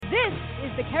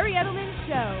is the Kerri Edelman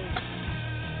Show.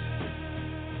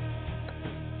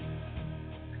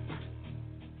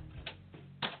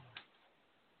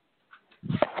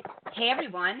 Hey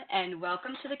everyone, and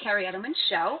welcome to the Kerri Edelman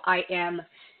Show. I am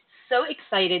so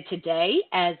excited today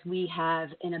as we have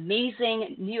an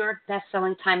amazing New York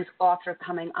Bestselling Times author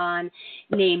coming on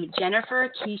named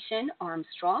Jennifer Keishin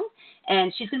Armstrong,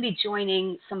 and she's going to be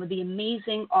joining some of the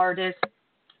amazing artists,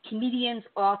 comedians,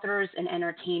 authors, and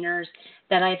entertainers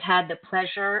that I've had the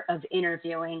pleasure of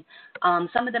interviewing.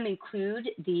 Some of them include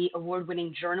the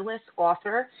award-winning journalist,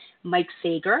 author Mike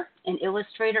Sager, an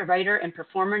illustrator, writer, and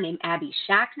performer named Abby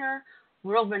Shackner,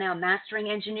 world-renowned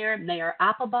mastering engineer Mayor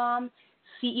Applebaum,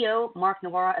 CEO Mark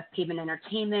Nawara of Pavement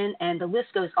Entertainment, and the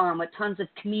list goes on with tons of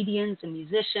comedians and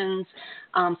musicians.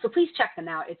 So please check them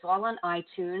out. It's all on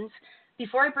iTunes.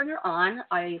 Before I bring her on,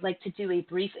 I like to do a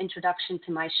brief introduction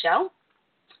to my show.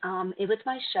 With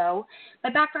my show, my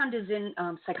background is in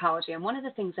psychology, and one of the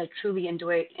things I truly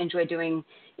enjoy doing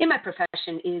in my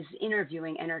profession is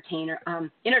interviewing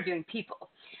people.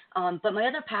 But my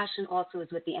other passion also is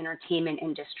with the entertainment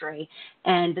industry,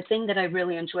 and the thing that I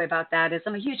really enjoy about that is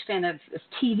I'm a huge fan of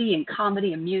TV and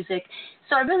comedy and music,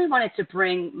 so I really wanted to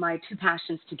bring my two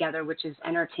passions together, which is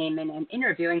entertainment and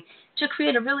interviewing, to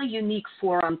create a really unique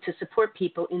forum to support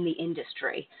people in the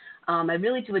industry. I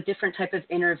really do a different type of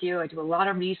interview. I do a lot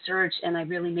of research, and I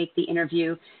really make the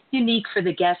interview unique for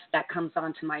the guest that comes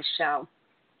onto my show.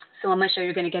 So on my show,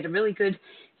 you're going to get a really good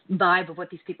vibe of what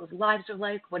these people's lives are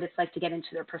like, what it's like to get into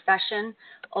their profession.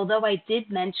 Although I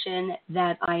did mention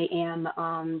that I am,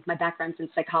 my background's in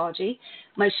psychology,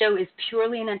 my show is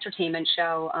purely an entertainment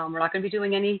show. We're not going to be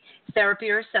doing any therapy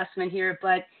or assessment here,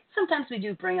 but sometimes we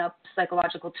do bring up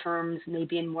psychological terms,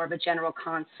 maybe in more of a general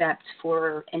concept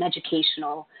for an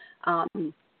educational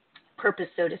purpose,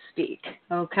 so to speak.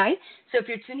 Okay? So if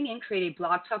you're tuning in, create a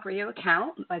Blog Talk Radio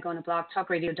account by going to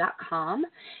blogtalkradio.com.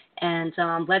 And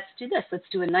let's do this. Let's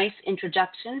do a nice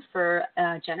introduction for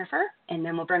Jennifer, and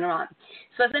then we'll bring her on.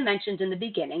 So as I mentioned in the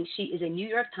beginning, she is a New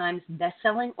York Times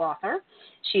best-selling author.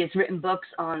 She has written books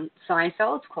on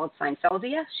Seinfeld called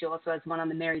Seinfeldia. She also has one on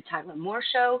the Mary Tyler Moore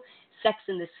Show, Sex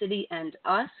and the City and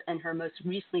Us, and her most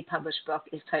recently published book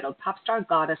is titled Popstar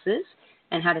Goddesses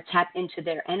and How to Tap into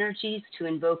Their Energies to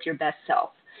Invoke Your Best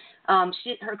Self.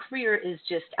 Her career is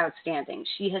just outstanding.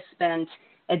 She has spent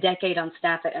a decade on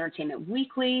staff at Entertainment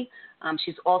Weekly.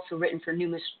 She's also written for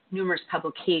numerous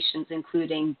publications,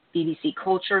 including BBC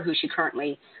Culture, who she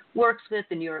currently works with,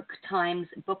 the New York Times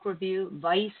Book Review,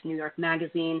 Vice, New York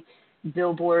Magazine,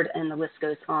 Billboard, and the list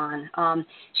goes on.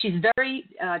 She's very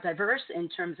diverse in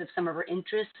terms of some of her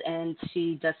interests, and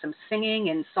she does some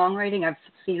singing and songwriting. I've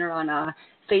seen her on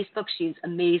Facebook. She's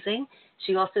amazing.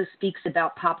 She also speaks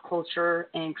about pop culture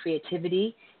and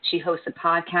creativity. She hosts a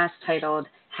podcast titled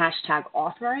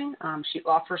 #Authoring. She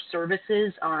offers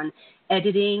services on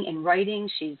editing and writing.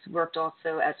 She's worked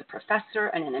also as a professor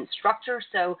and an instructor.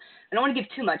 So I don't want to give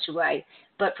too much away,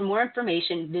 but for more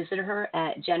information, visit her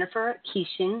at Jennifer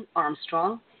Keishin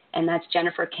Armstrong, and that's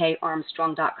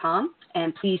jenniferkarmstrong.com.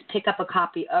 And please pick up a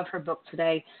copy of her book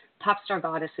today, Popstar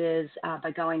Goddesses,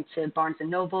 by going to Barnes &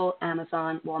 Noble,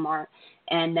 Amazon, Walmart,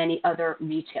 and many other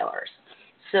retailers.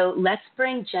 So let's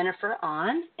bring Jennifer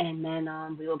on, and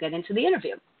then we will get into the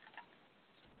interview.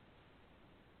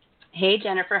 Hey,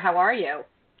 Jennifer, how are you?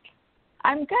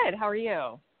 I'm good. How are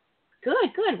you?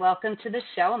 Good. Welcome to the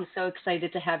show. I'm so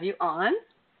excited to have you on.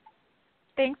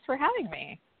 Thanks for having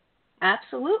me.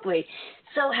 Absolutely.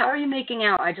 So how are you making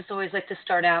out? I just always like to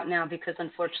start out now because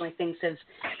unfortunately things have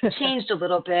changed a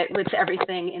little bit with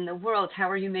everything in the world. How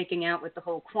are you making out with the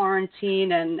whole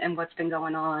quarantine and what's been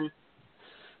going on?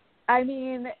 I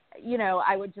mean,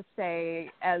 I would just say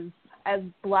as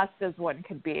blessed as one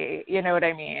could be, you know what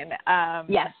I mean?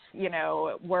 Yes.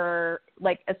 We're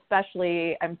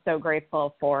especially I'm so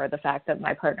grateful for the fact that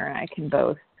my partner and I can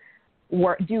both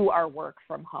do our work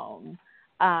from home.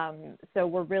 So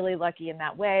we're really lucky in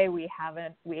that way. We have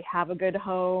a good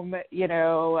home, we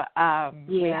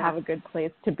have a good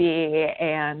place to be,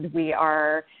 and we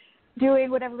are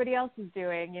doing what everybody else is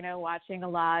doing, watching a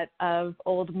lot of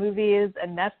old movies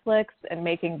and Netflix and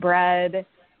making bread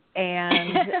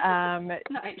and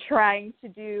nice. Trying to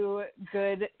do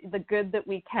the good that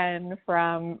we can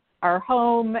from our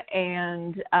home,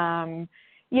 and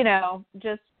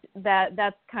just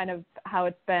that's kind of how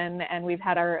it's been. And we've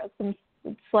had some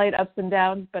slight ups and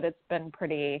downs, but it's been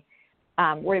pretty.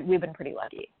 We've been pretty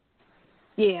lucky.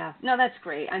 Yeah, no, that's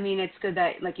great. I mean, it's good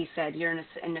that, like you said, you're in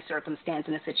a circumstance,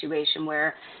 in a situation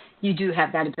where you do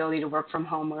have that ability to work from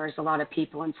home, whereas a lot of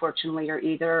people, unfortunately, are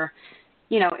either,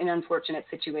 in unfortunate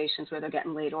situations where they're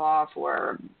getting laid off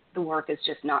or, the work is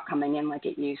just not coming in like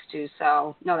it used to.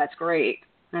 So, no, that's great.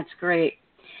 That's great.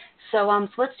 So, so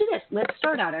let's do this. Let's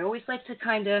start out. I always like to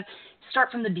kind of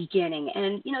start from the beginning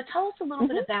and, tell us a little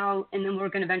bit about, and then we're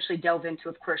going to eventually delve into,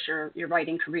 of course, your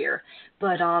writing career.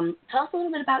 But tell us a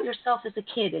little bit about yourself as a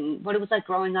kid and what it was like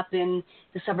growing up in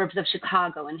the suburbs of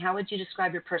Chicago, and how would you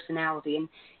describe your personality? And,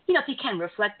 if you can,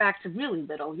 reflect back to really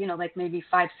little, like maybe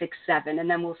 5, 6, 7, and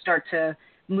then we'll start to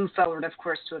move forward, of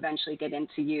course, to eventually get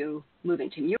into you moving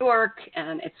to New York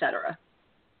and et cetera.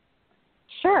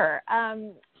 Sure. I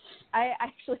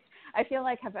feel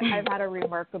like I've had a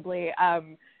remarkably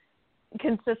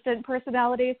consistent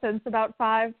personality since about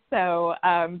 5, so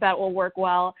that will work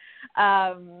well.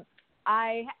 I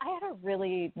had a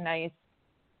really nice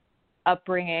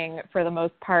upbringing for the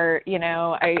most part.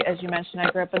 As you mentioned, I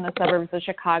grew up in the suburbs of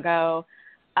Chicago.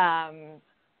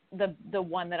 The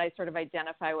one that I sort of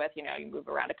identify with, you move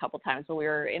around a couple times, but we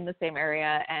were in the same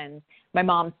area, and my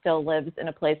mom still lives in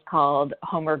a place called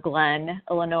Homer Glen,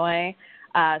 Illinois.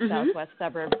 Southwest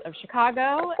suburbs of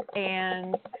Chicago,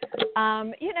 and,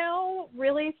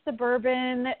 really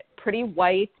suburban, pretty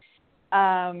white,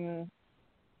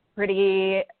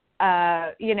 pretty,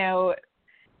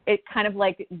 it kind of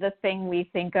like the thing we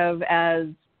think of as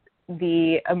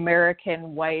the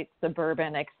American white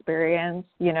suburban experience.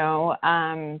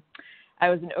 I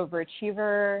was an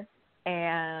overachiever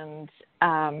and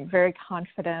very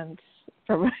confident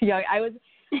from young. I was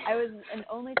an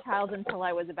only child until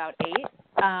I was about 8.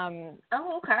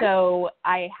 Okay. So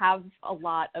I have a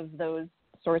lot of those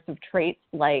sorts of traits.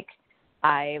 Like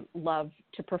I love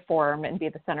to perform and be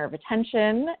the center of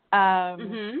attention,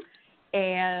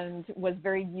 and was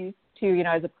very used to,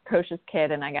 I was a precocious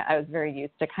kid, and I was very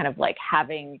used to kind of like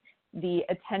having the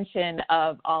attention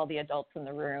of all the adults in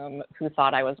the room who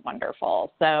thought I was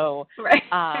wonderful. So, right.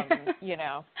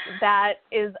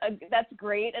 That's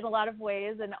great in a lot of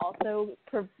ways, and also,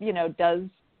 does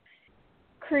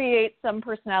create some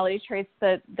personality traits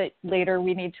that later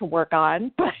we need to work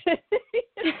on. But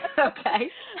okay.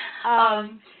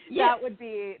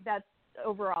 That's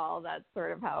overall, that's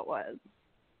sort of how it was.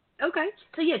 Okay.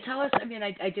 So tell us,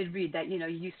 I did read that, you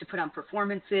used to put on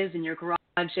performances in your garage,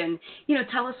 and,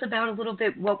 tell us about a little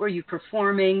bit, what were you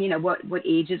performing? What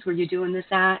ages were you doing this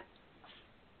at?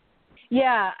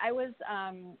 Yeah, I was,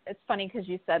 it's funny because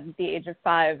you said the age of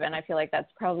 5, and I feel like that's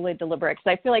probably deliberate,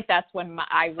 because I feel like that's when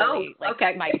my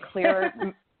clear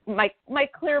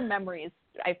memories,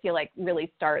 I feel like,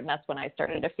 really start, and that's when I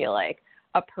started to feel like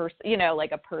a person,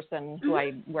 like a person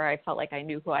where I felt like I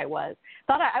knew who I was.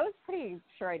 I was pretty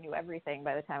sure I knew everything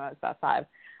by the time I was about 5.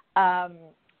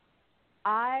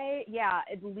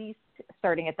 At least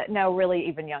starting at that, no, really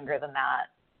even younger than that.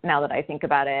 Now that I think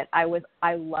about it, I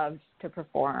loved to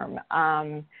perform.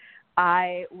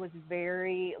 I was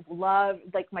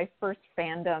my first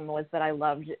fandom was that I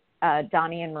loved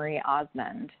Donnie and Marie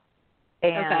Osmond.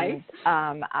 And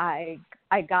I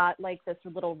got like this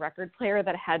little record player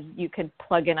that you could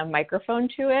plug in a microphone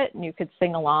to it, and you could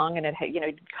sing along, and it had,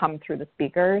 it'd come through the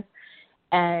speakers.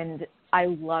 And I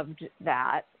loved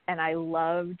that. And I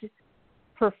loved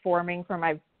performing for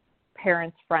my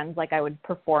parents' friends. Like I would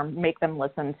make them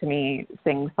listen to me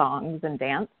sing songs and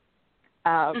dance.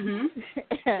 And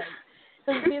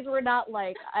so these were not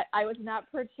like, I was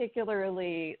not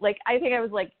particularly, like, I think I was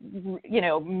like,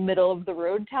 middle of the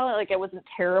road talent. Like, it wasn't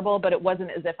terrible, but it wasn't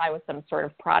as if I was some sort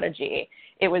of prodigy.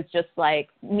 It was just like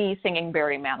me singing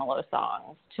Barry Manilow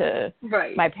songs to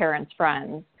my parents'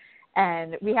 friends.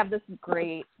 And we have this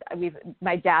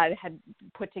my dad had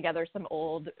put together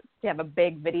they have a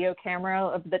big video camera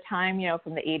of the time,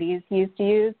 from the 80s he used to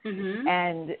use.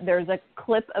 And there's a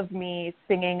clip of me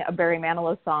singing a Barry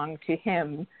Manilow song to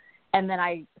him. And then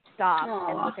I stop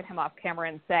and look at him off camera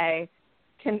and say,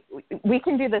 we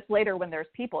can do this later when there's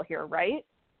people here, right?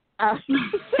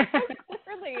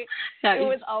 Clearly, it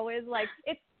was always like,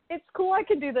 it's cool I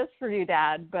can do this for you,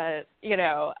 Dad, but,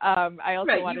 I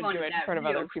also want to do it in front of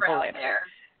other people later. There.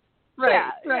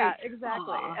 Right, yeah,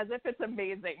 exactly. As if it's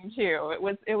amazing, too.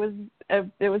 It was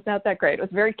not that great. It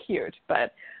was very cute,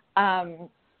 but, so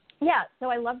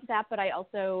I loved that, but I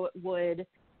also would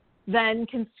then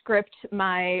conscript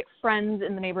my friends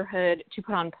in the neighborhood to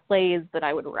put on plays that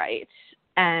I would write.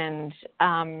 And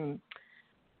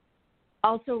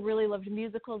also really loved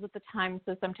musicals at the time,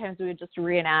 so sometimes we would just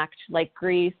reenact like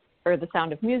Grease or The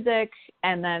Sound of Music,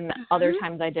 and then other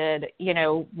times I did,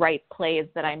 write plays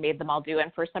that I made them all do,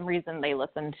 and for some reason they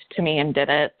listened to me and did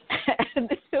it,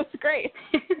 and it was great.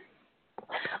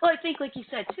 Well, I think, like you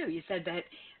said, too, you said that,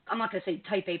 I'm not going to say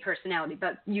type A personality,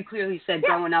 but you clearly said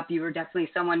growing up you were definitely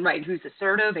someone, right, who's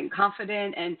assertive and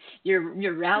confident, and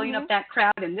you're rallying up that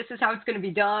crowd, and this is how it's going to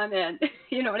be done, and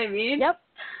you know what I mean? Yep.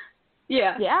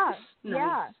 Yeah. Yeah. Nice.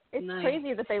 Yeah. It's Nice.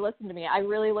 crazy that they listen to me. I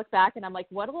really look back and I'm like,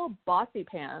 what a little bossy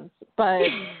pants. But,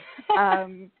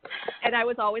 and I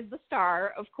was always the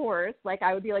star, of course. Like,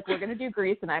 I would be like, we're going to do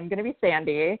Grease and I'm going to be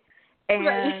Sandy.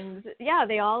 And yeah,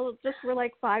 they all just were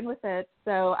like fine with it.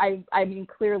 So I mean,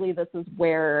 clearly this is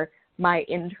where my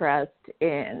interest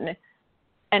in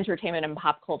entertainment and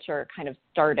pop culture kind of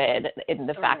started, in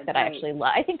the fact that I actually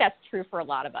I think that's true for a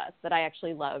lot of us, that I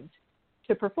actually loved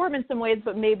to perform in some ways,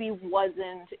 but maybe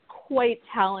wasn't quite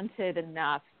talented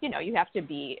enough. You know, you have to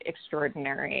be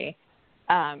extraordinary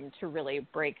to really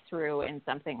break through in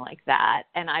something like that.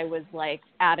 And I was like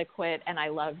adequate, and I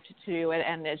loved to do it.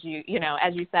 And as you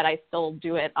said, I still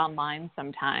do it online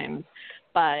sometimes.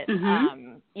 But,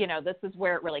 you know, this is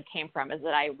where it really came from, is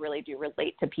that I really do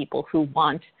relate to people who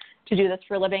want to do this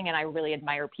for a living, and I really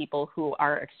admire people who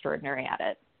are extraordinary at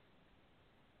it.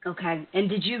 Okay. And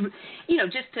did you know, we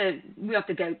don't have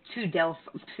to go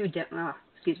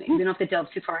we don't have to delve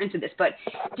too far into this, but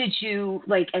did you,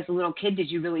 like, as a little kid,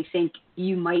 did you really think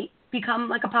you might become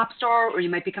like a pop star, or you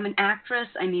might become an actress?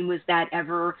 I mean, was that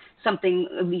ever something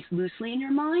at least loosely in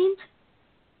your mind?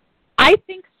 I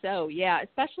think so, yeah.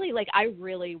 Especially, like, I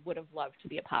really would have loved to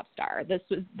be a pop star. This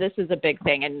is a big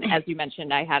thing. And as you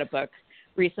mentioned, I had a book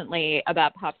recently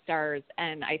about pop stars,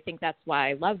 and I think that's why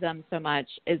I love them so much,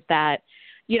 is that,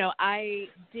 you know, I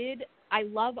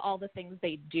love all the things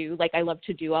they do. Like, I love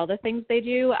to do all the things they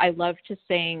do. I love to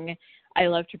sing, I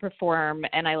love to perform,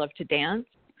 and I love to dance.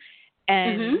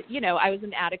 And, you know, I was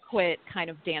an adequate kind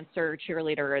of dancer,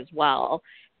 cheerleader as well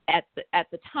at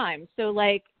the time. So,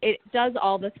 like, it does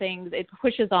all the things, it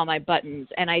pushes all my buttons.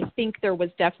 And I think there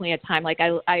was definitely a time, like,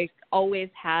 I always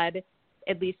had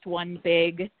at least one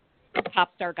big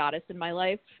pop star goddess in my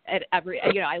life.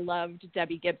 I loved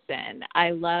Debbie Gibson.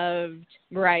 I loved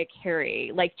Mariah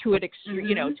Carey, like, to an extreme,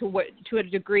 you know, to a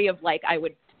degree of, like, I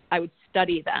would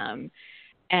study them.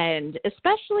 And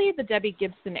especially the Debbie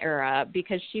Gibson era,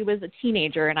 because she was a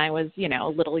teenager and I was, you know,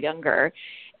 a little younger,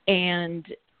 and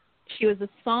she was a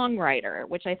songwriter,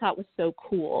 which I thought was so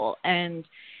cool. And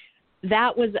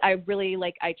that was, I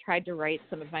tried to write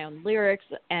some of my own lyrics,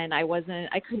 and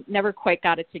never quite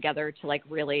got it together to, like,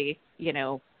 really, you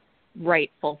know,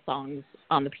 write full songs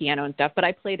on the piano and stuff, but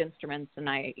I played instruments, and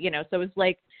so it was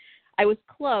like, I was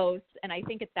close. And I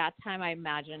think at that time I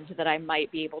imagined that I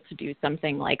might be able to do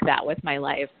something like that with my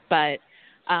life. But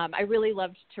I really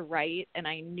loved to write, and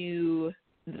I knew,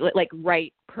 like,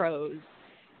 write prose,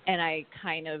 and I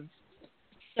kind of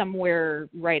somewhere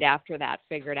right after that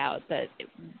figured out that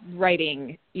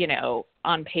writing, you know,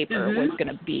 on paper was going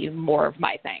to be more of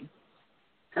my thing.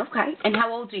 Okay. And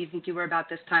how old do you think you were about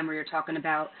this time where you're talking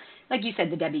about, like you said,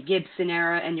 the Debbie Gibson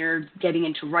era, and you're getting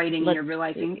into writing, and you're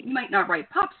realizing you might not write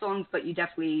pop songs, but you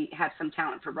definitely have some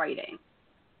talent for writing?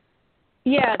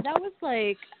 Yeah, that was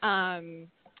like,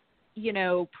 you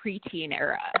know, preteen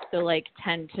era. So like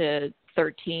 10 to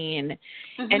 13.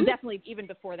 And definitely even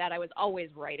before that, I was always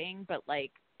writing, but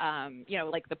like, you know,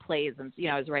 like the plays, and, you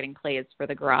know, I was writing plays for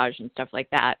the garage and stuff like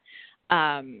that.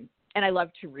 And I love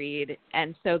to read.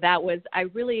 And so that was, I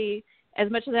really, as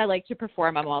much as I like to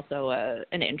perform, I'm also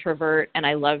an introvert, and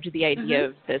I loved the idea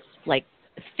of this, like,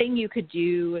 thing you could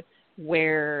do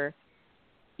where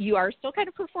you are still kind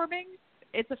of performing.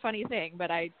 It's a funny thing, but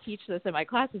I teach this in my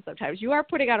classes sometimes. You are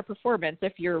putting out a performance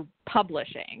if you're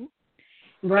publishing.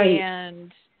 Right.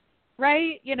 And,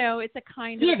 right, you know, it's a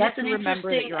kind of, that's an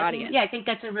remember that your audience. I think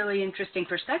that's a really interesting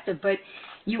perspective, but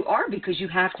you are, because you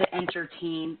have to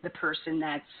entertain the person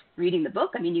that's reading the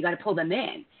book. I mean, you got to pull them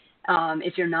in.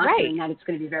 If you're not doing that, it's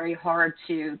going to be very hard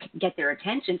to get their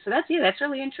attention. So that's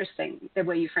really interesting, the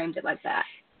way you framed it like that.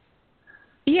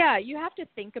 Yeah, you have to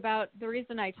think about, the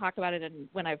reason I talk about it, and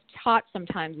when I've taught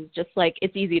sometimes, is just like,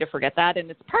 it's easy to forget that,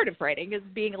 and it's part of writing is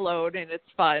being alone, and it's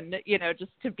fun, you know,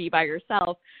 just to be by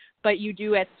yourself. But you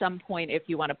do, at some point, if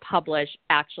you want to publish,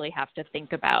 actually have to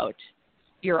think about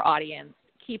your audience,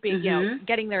 keeping, you know,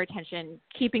 getting their attention,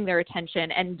 keeping their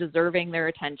attention, and deserving their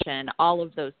attention. All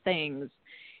of those things,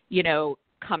 you know,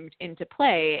 come into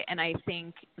play. And I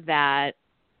think that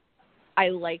I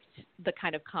liked the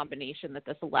kind of combination that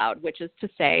this allowed, which is to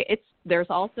say, there's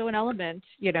also an element,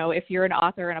 you know, if you're an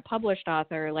author and a published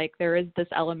author, like, there is this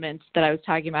element that I was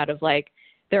talking about of, like,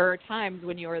 there are times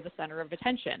when you are the center of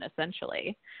attention,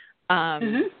 essentially.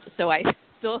 So I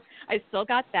still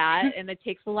got that, and it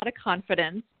takes a lot of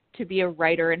confidence to be a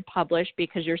writer and publish,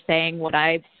 because you're saying what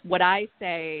I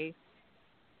say,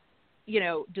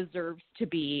 deserves to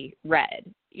be read.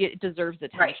 It deserves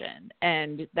attention. Right.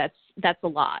 And that's a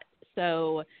lot.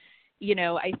 So,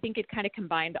 I think it kind of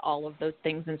combined all of those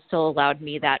things and still allowed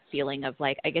me that feeling of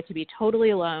like, I get to be totally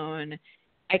alone.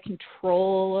 I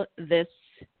control this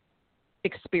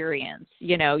experience.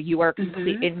 You are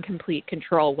in complete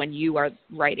control when you are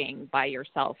writing by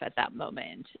yourself at that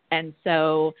moment. And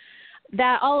so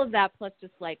all of that, plus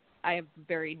just like, I have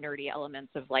very nerdy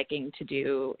elements of liking to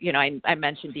do, I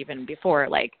mentioned even before,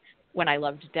 like when I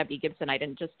loved Debbie Gibson, I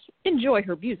didn't just enjoy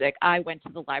her music. I went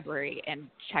to the library and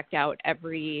checked out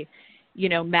every,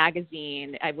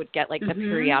 magazine. I would get like the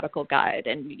periodical guide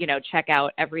and, check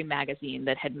out every magazine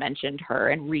that had mentioned her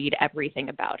and read everything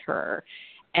about her.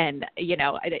 And,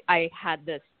 I had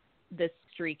this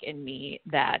streak in me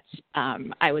that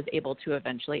I was able to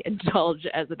eventually indulge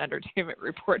as an entertainment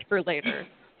reporter later.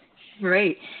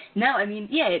 Right. No, I mean,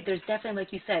 yeah, there's definitely,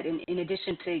 like you said, in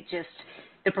addition to just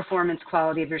the performance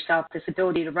quality of yourself, this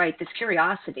ability to write, this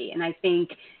curiosity. And I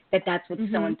think that's what's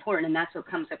so important, and that's what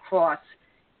comes across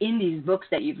in these books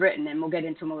that you've written, and we'll get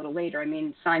into them a little later. I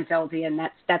mean, Seinfeldian,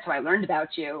 that's how I learned about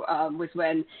you, was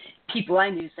when people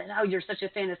I knew said, oh, you're such a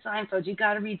fan of Seinfeld, you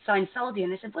got to read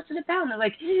Seinfeldian. I said, what's it about? And they're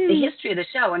like, the history of the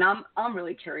show. And I'm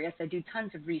really curious. I do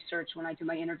tons of research when I do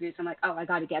my interviews. I'm like, oh, I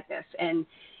got to get this. And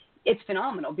it's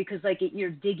phenomenal because like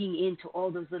you're digging into all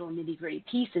those little nitty gritty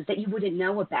pieces that you wouldn't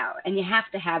know about. And you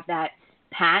have to have that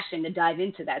passion to dive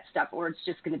into that stuff, or it's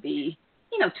just going to be,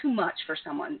 too much for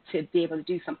someone to be able to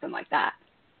do something like that.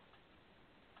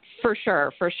 For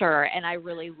sure. And I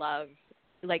really love,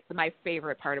 like, my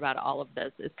favorite part about all of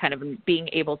this is kind of being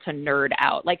able to nerd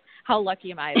out. Like, how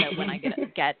lucky am I that when I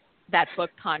get that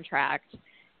book contract,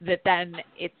 that then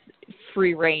it's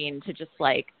free reign to just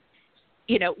like,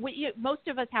 most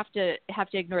of us have to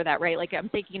ignore that, right? Like I'm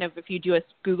thinking of if you do a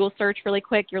Google search really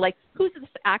quick, you're like, who's this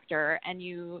actor? And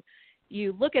you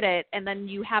look at it and then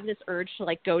you have this urge to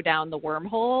like go down the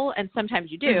wormhole. And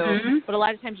sometimes you do, but a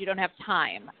lot of times you don't have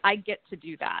time. I get to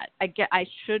do that. I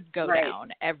should go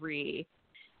down every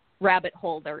rabbit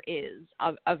hole there is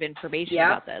of information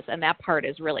about this. And that part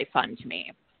is really fun to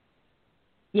me.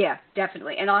 Yeah,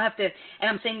 definitely. And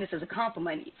I'm saying this as a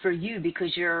compliment for you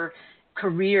because your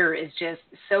career is just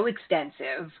so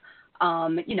extensive.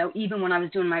 Even when I was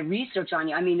doing my research on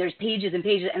you, I mean, there's pages and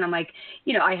pages, and I'm like,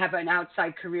 I have an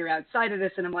outside career outside of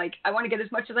this, and I'm like, I want to get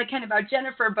as much as I can about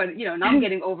Jennifer, but, and I'm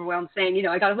getting overwhelmed saying,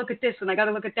 I got to look at this and I got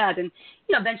to look at that. And,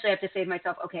 eventually I have to say to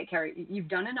myself, okay, Kerri, you've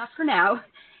done enough for now.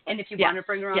 And if you want to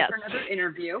bring her on for another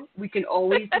interview, we can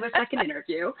always do a second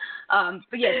interview.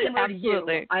 But yeah, similar to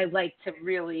you, I like to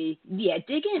really,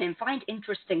 dig in and find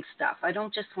interesting stuff. I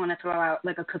don't just want to throw out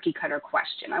like a cookie cutter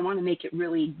question. I want to make it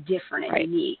really different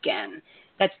and unique. And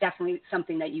that's definitely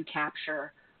something that you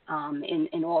capture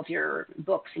in all of your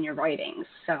books and your writings.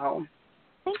 So,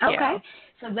 thank you. Okay.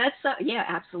 So let's,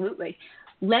 absolutely.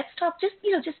 Let's talk, just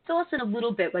fill us in a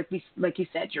little bit, like you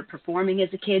said, you're performing as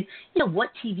a kid. What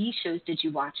TV shows did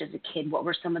you watch as a kid? What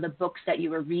were some of the books that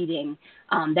you were reading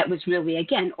that was really,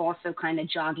 again, also kind of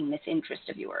jogging this interest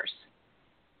of yours?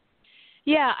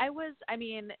 Yeah,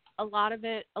 a lot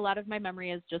of my memory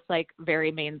is just like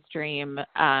very mainstream.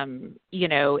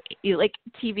 Like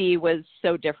TV was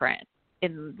so different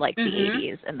in like the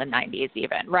 80s and the 90s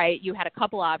even, right? You had a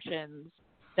couple options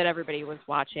that everybody was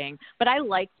watching, but I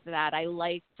liked that. I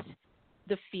liked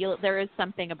the feel. There is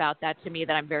something about that to me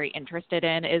that I'm very interested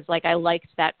in, is like, I liked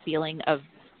that feeling of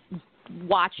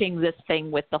watching this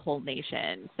thing with the whole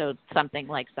nation. So something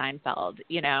like Seinfeld,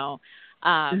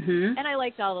 and I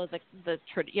liked all of the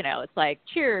it's like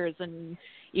Cheers and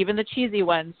even the cheesy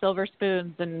ones, Silver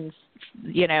Spoons and,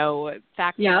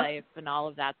 Fact of Life and all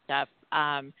of that stuff.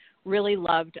 Really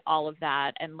loved all of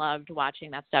that and loved watching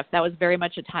that stuff. That was very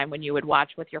much a time when you would watch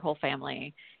with your whole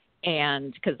family,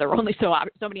 and because there were only so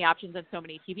many options and so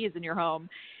many TVs in your home.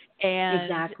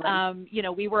 And,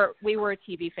 we were a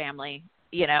TV family.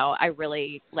 I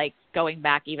really like going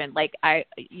back even like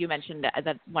you mentioned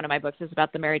that one of my books is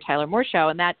about the Mary Tyler Moore Show,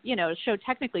 and that, show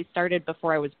technically started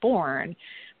before I was born,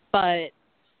 but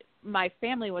my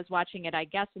family was watching it, I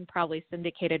guess, in probably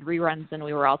syndicated reruns, and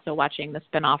we were also watching the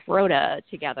spinoff Rhoda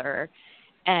together.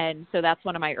 And so that's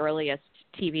one of my earliest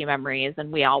TV memories,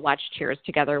 and we all watched Cheers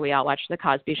together. We all watched The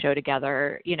Cosby Show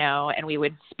together, and we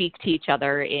would speak to each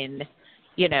other in,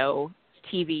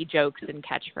 TV jokes and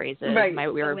catchphrases. Right.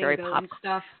 We were very pop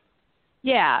stuff.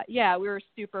 Yeah, we were a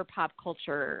super pop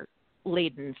culture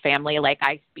laden family. Like,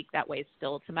 I speak that way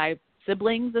still to my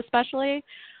siblings, especially.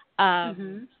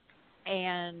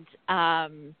 And,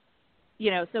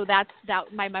 so that's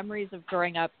my memories of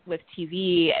growing up with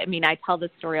TV. I mean, I tell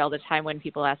this story all the time when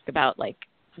people ask about like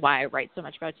why I write so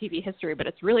much about TV history, but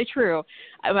it's really true.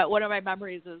 One of my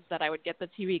memories is that I would get the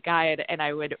TV guide and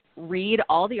I would read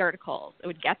all the articles. I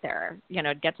would get there,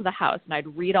 I'd get to the house and I'd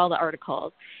read all the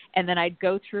articles, and then I'd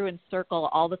go through and circle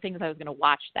all the things I was going to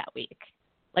watch that week.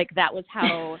 Like, that was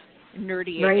how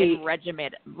nerdy right. and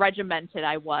regimented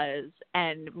I was,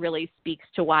 and really speaks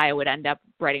to why I would end up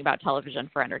writing about television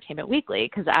for Entertainment Weekly,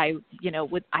 because I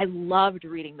loved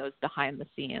reading those behind the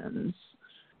scenes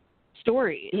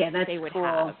stories that they would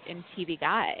have in TV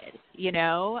Guide,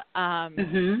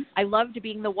 I loved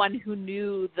being the one who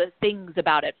knew the things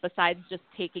about it besides just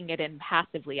taking it in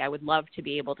passively. I would love to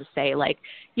be able to say, like,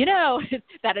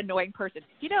 that annoying person,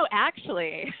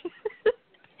 actually,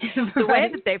 the way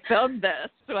that they filmed this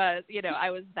was,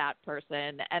 I was that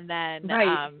person. And then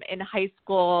in high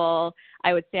school,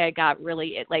 I would say I got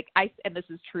really, and this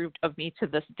is true of me to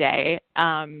this day,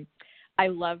 I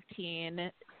love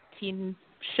teen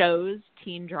shows,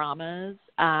 teen dramas.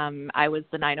 I was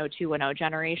the 90210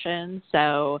 generation.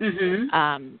 So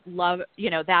love,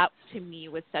 that to me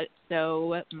was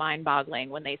so mind-boggling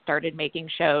when they started making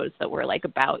shows that were like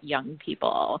about young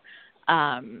people.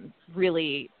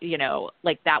 Really,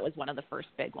 that was one of the first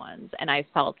big ones. And I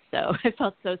felt so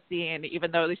seen,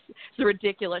 even though it's a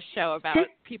ridiculous show about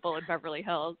people in Beverly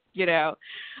Hills,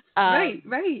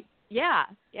 Right. Yeah.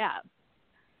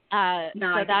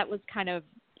 So that was kind of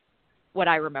what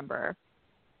I remember.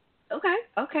 Okay,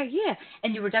 yeah.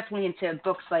 And you were definitely into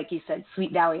books, like you said,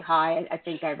 Sweet Valley High. I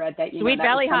think I read that. Sweet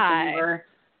Valley High.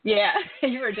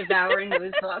 You were devouring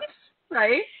those books,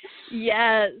 right?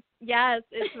 Yes,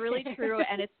 it's really true.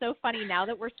 And it's so funny now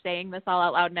that we're saying this all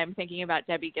out loud, and I'm thinking about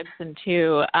Debbie Gibson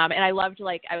too. And I loved,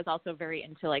 I was also very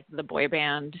into the boy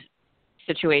band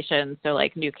situation. So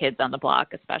New Kids on the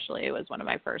Block, especially, was one of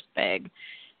my first big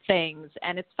things.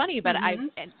 And it's funny, but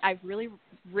I've really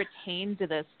retained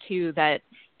this too, that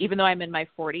even though I'm in my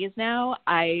 40s now,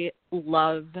 I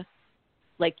love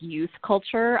youth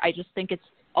culture. I just think it's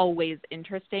always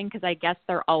interesting, because I guess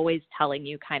they're always telling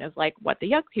you kind of what the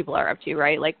young people are up to,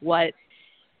 right?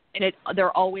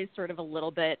 They're always sort of a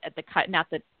little bit at the cut, not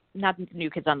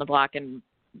New Kids on the Block and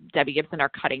Debbie Gibson are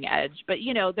cutting edge, but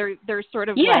they're sort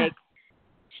of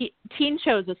teen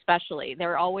shows, especially,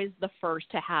 they're always the first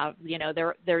to have,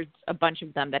 there's a bunch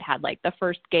of them that had the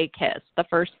first gay kiss, the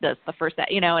first this, the first that,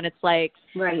 and it's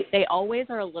right. They always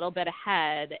are a little bit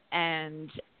ahead and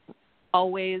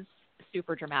always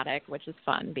super dramatic, which is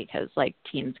fun because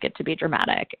teens get to be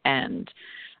dramatic. And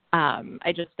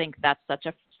I just think that's such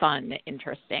a fun,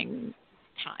 interesting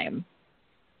time.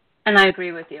 And I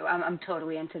agree with you. I'm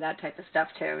totally into that type of stuff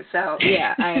too. So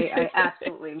yeah, I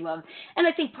absolutely love. And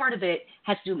I think part of it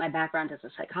has to do with my background as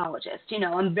a psychologist.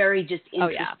 I'm very just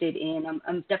interested in.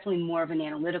 I'm definitely more of an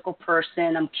analytical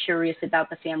person. I'm curious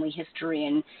about the family history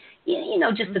and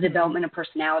just the development of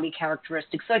personality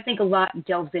characteristics. So I think a lot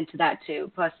delves into that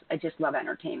too. Plus, I just love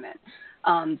entertainment.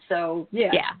 So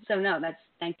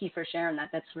thank you for sharing that.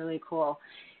 That's really cool.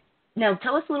 Now,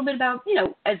 tell us a little bit about,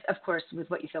 as of course, with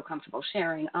what you feel comfortable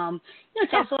sharing, tell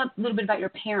us a little bit about your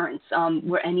parents.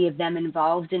 Were any of them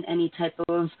involved in any type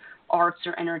of arts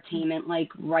or entertainment, like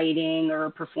writing or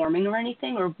performing or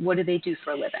anything, or what do they do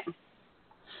for a living?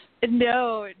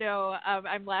 No.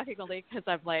 I'm laughing only because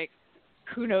I'm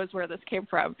who knows where this came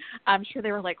from. I'm sure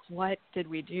they were what did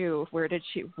we do? What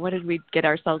did we get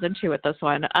ourselves into with this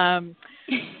one? My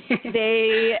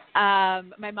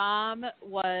mom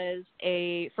was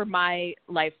for my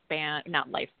lifespan, not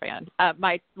lifespan,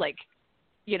 my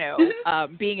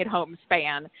being at home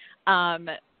span,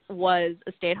 was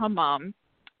a stay-at-home mom.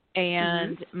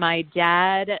 And my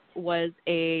dad was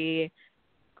a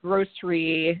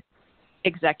grocery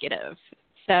executive.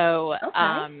 So,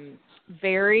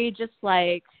 very just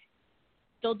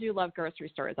still do love grocery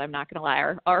stores. I'm not going to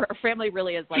lie. Our family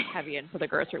really is heavy into the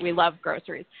grocery. We love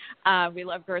groceries. We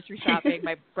love grocery shopping.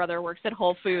 My brother works at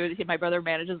Whole Foods. My brother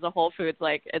manages the Whole Foods.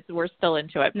 We're still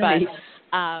into it. Nice.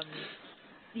 But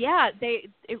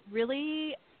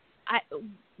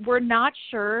we're not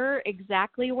sure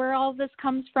exactly where all this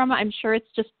comes from. I'm sure it's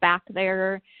just back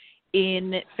there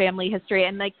in family history.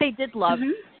 And they did love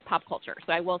pop culture.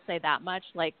 So I will say that much,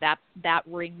 that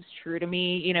rings true to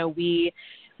me. We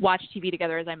watch TV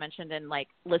together, as I mentioned, and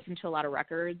listen to a lot of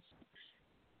records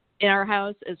in our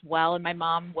house as well. And my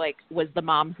mom was the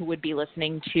mom who would be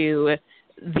listening to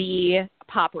the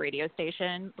pop radio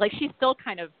station. She still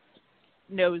kind of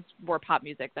knows more pop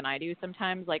music than I do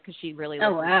sometimes, because she really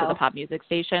listens to the pop music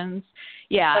stations.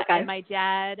 Yeah. Okay. And my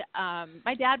dad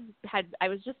had, I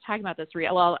was just talking about this.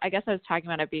 I guess I was talking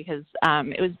about it because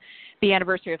it was the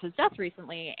anniversary of his death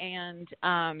recently. And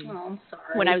I'm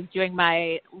sorry. When I was doing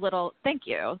my little, thank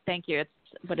you. It's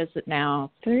what is it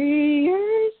now? 3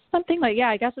 years? Something like, yeah,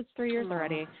 I guess it's 3 years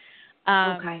already.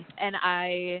 Okay. And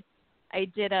I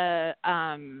did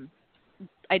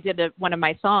one of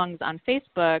my songs on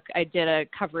Facebook. I did a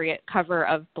cover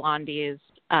of Blondie's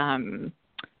Heart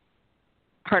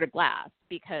of Glass,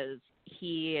 because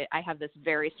I have this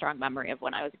very strong memory of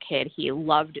when I was a kid. He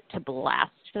loved to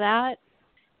blast that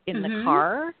in the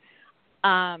car.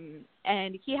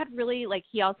 And he had really, like,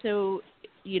 he also,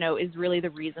 is really the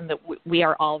reason that we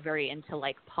are all very into,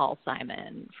 like, Paul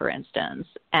Simon, for instance,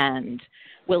 and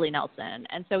Willie Nelson.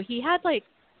 And so he had, like,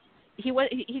 he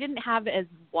didn't have as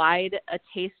wide a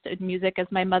taste in music as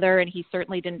my mother, and he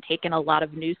certainly didn't take in a lot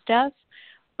of new stuff,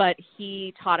 but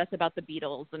he taught us about the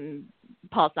Beatles and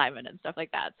Paul Simon and stuff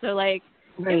like that. So, like,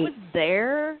 Right. It was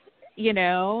there,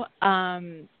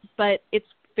 but it's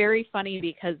very funny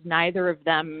because neither of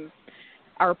them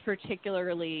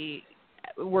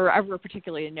were ever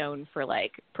particularly known for,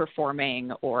 like,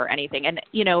 performing or anything. And,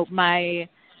 my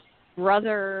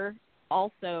brother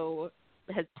also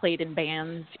has played in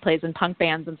bands, plays in punk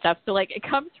bands and stuff. So, like, it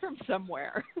comes from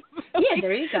somewhere. Yeah,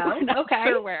 there you go. We're not Okay.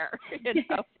 sure where,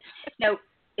 Now,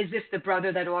 is this the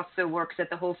brother that also works at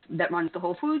that runs the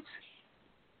Whole Foods?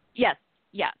 Yes.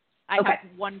 I Okay.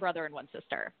 have one brother and one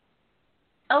sister.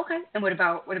 Okay. And what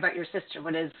about your sister?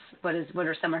 What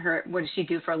are some of her, what does she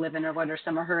do for a living, or what are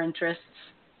some of her interests?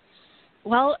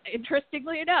 Well,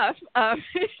 interestingly enough,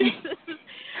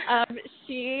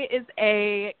 she is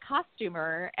a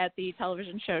costumer at the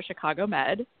television show Chicago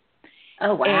Med.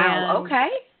 Oh, wow. And okay.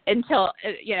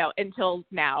 Until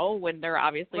now, when they're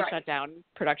obviously Right. shut down,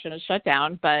 production is shut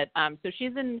down. But so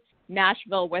she's in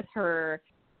Nashville with her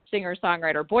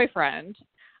singer-songwriter boyfriend.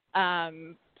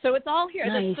 So it's all here.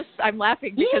 Nice. I'm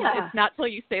laughing because Yeah. it's not till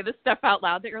you say this stuff out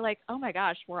loud that you're like, oh my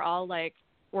gosh, we're all like,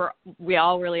 we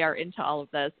all really are into all of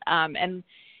this. And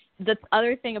the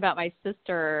other thing about my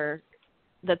sister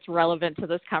that's relevant to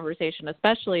this conversation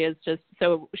especially is just,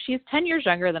 so she's 10 years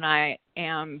younger than I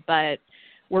am, but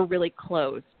we're really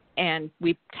close, and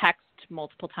we text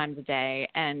multiple times a day,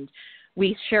 and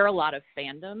we share a lot of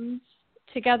fandoms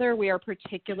together. We are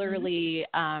particularly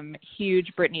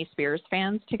huge Britney Spears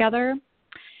fans together.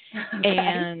 Okay.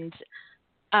 And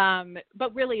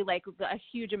but really, like, a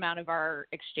huge amount of our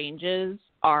exchanges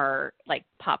are, like,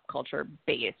 pop culture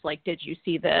based. Like, did you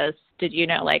see this? Did you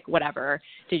know, like, whatever?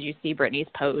 Did you see Britney's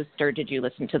post, or did you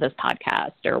listen to this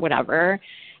podcast, or whatever?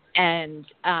 And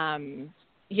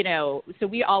so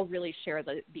we all really share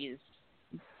these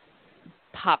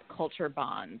pop culture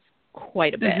bonds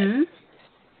quite a bit. Mm-hmm.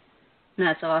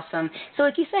 That's awesome. So,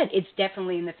 like you said, it's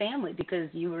definitely in the family, because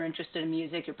you were interested in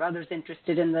music, your brother's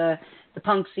interested in the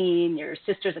punk scene, your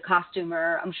sister's a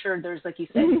costumer. I'm sure there's, like you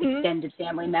said, extended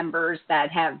family members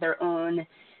that have their own,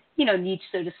 niche,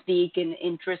 so to speak, and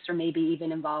interests, or maybe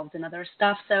even involved in other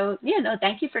stuff. So,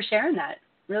 thank you for sharing that.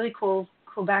 Really cool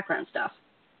background stuff.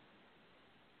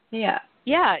 Yeah.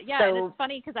 Yeah, So, and it's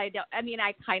funny because I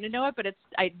kind of know it, but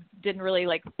I didn't really,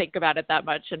 like, think about it that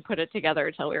much and put it together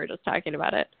until we were just talking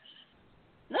about it.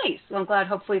 Nice. Well, I'm glad.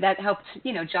 Hopefully that helped,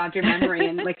 jog your memory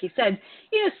and, like you said,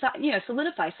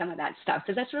 solidify some of that stuff,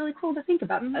 because that's really cool to think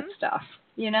about that stuff.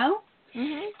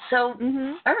 So,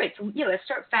 all right. So, let's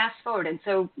start fast forward. And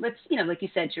so let's, like you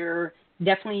said, you're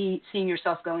definitely seeing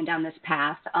yourself going down this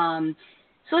path.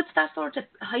 So let's fast forward to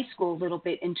high school a little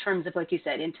bit, in terms of, like you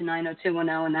said, into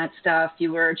 90210 and that stuff.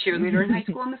 You were a cheerleader in high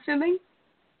school, I'm assuming?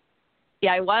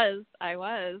 Yeah, I was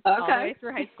all the way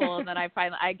through high school, and then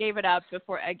I gave it up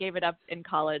in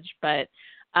college, but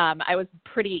I was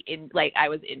I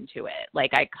was into it.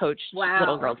 Like, I coached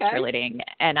little girls cheerleading,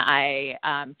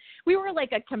 and we were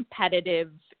like a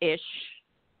competitive-ish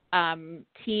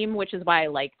team, which is why I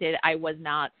liked it. I was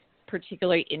not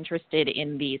particularly interested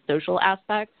in the social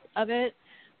aspects of it,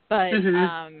 but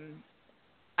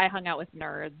I hung out with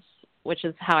nerds, which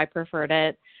is how I preferred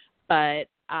it, but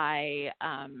I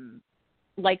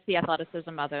liked the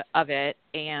athleticism of it,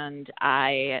 and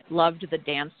I loved the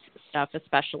dance stuff,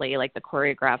 especially, like, the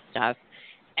choreographed stuff,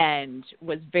 and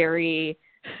was very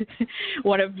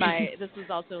this was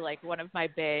also, like, one of my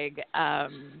big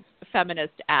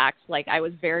feminist acts. Like, I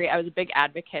was a big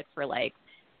advocate for, like,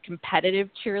 competitive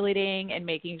cheerleading and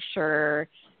making sure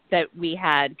that we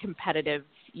had competitive,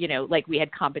 like, we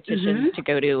had competitions to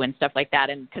go to and stuff like that,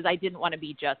 and because I didn't want to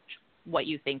be just what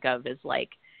you think of as, like,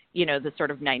 the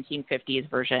sort of 1950s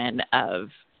version of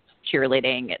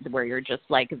cheerleading, where you're just,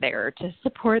 like, there to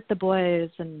support the boys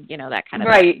and, that kind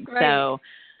of thing. Right. So,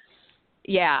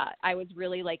 yeah, I was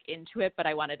really, like, into it, but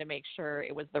I wanted to make sure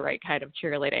it was the right kind of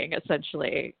cheerleading,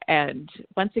 essentially. And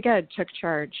once again, took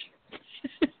charge.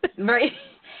 Right.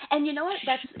 And you know what?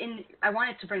 I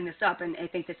wanted to bring this up, and I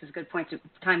think this is a good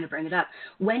time to bring it up.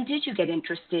 When did you get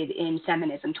interested in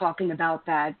feminism? Talking about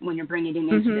that when you're bringing it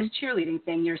into this cheerleading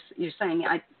thing, you're saying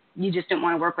you just didn't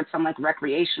want to work with some like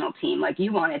recreational team. Like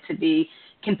you want it to be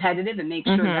competitive and make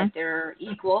sure that they're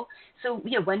equal. So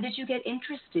yeah, when did you get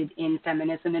interested in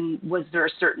feminism, and was there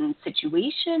a certain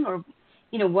situation, or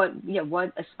what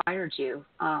inspired you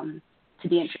to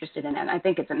be interested in it? I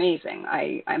think it's amazing.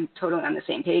 I'm totally on the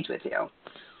same page with you.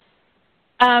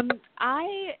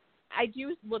 I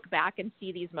do look back and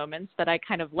see these moments that I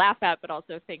kind of laugh at, but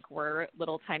also think were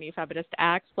little tiny feminist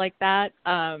acts like that.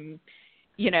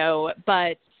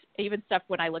 But even stuff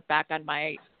when I look back on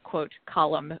my quote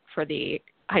column for the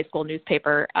high school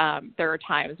newspaper, there are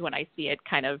times when I see it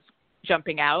kind of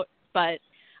jumping out, but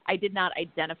I did not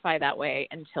identify that way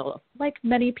until, like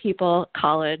many people,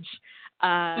 college.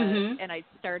 And I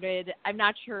started, I'm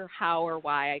not sure how or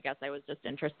why, I guess I was just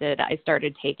interested. I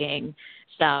started taking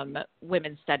some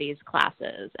women's studies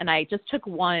classes, and I just took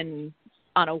one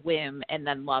on a whim and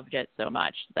then loved it so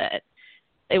much that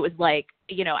it was like,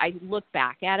 I look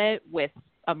back at it with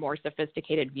a more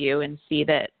sophisticated view and see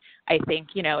that I think,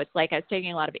 it's like I was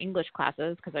taking a lot of English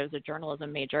classes because I was a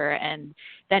journalism major. And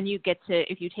then you get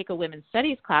to, if you take a women's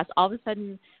studies class, all of a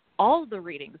sudden, all the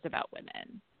readings about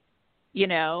women,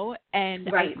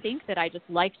 and right. I think that I just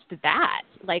liked that.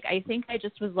 Like, I think I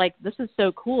just was like, this is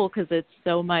so cool because it's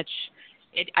so much,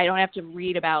 I don't have to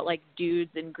read about like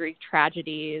dudes in Greek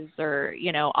tragedies or,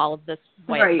 all of this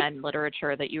white right. men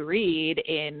literature that you read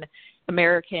in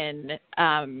American,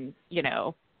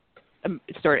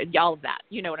 sort of all of that,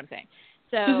 you know what I'm saying?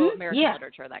 So American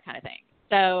literature, that kind of thing.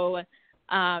 So,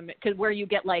 cause where you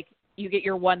get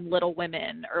your one Little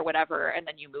Women or whatever, and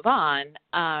then you move on.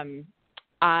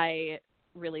 I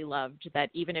really loved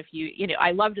that. Even if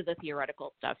I loved the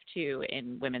theoretical stuff too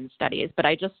in women's studies, but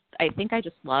I think I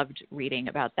just loved reading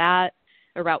about that,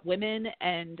 about women.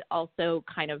 And also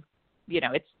kind of,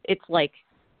 it's like,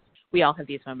 we all have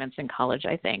these moments in college,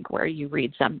 I think, where you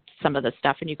read some of the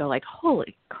stuff and you go like,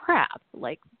 holy crap,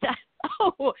 like that,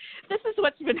 this is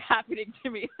what's been happening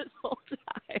to me this whole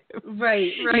time.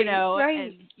 Right. Right.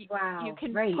 And wow. You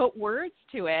can right. put words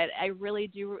to it. I really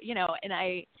do, and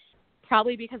I,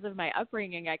 probably because of my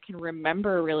upbringing, I can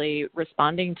remember really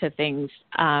responding to things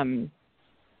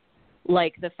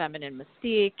like the feminine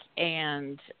mystique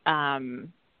and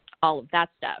all of that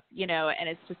stuff, and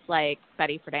it's just like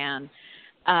Betty Friedan,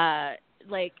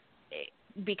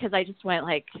 because I just went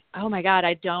like, oh my God,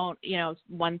 I don't,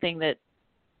 one thing that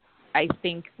I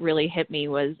think really hit me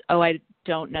was, I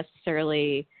don't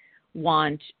necessarily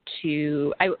want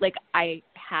to, I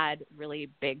had really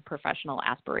big professional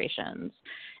aspirations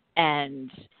and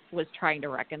was trying to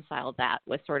reconcile that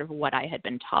with sort of what I had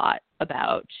been taught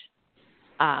about,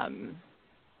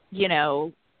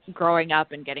 growing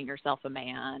up and getting yourself a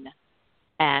man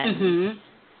and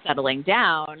settling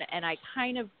down. And I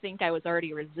kind of think I was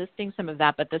already resisting some of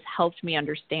that, but this helped me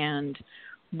understand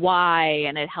why,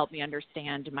 and it helped me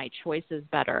understand my choices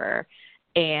better.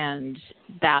 And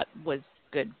that was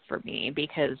good for me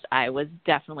because I was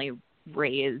definitely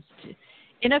raised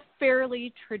in a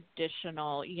fairly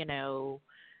traditional,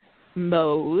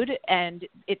 mode. And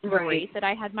it's great that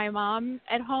I had my mom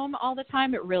at home all the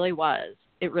time. It really was.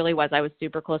 I was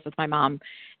super close with my mom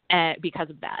because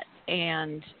of that.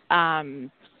 And,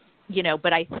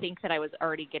 but I think that I was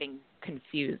already getting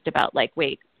confused about like,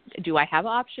 wait, do I have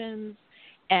options?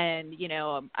 And,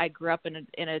 I grew up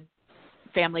in a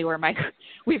family where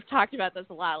we've talked about this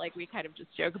a lot. Like we kind of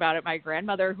just joke about it. My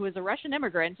grandmother, who was a Russian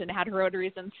immigrant and had her own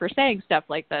reasons for saying stuff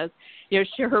like this,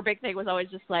 her big thing was always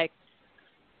just like,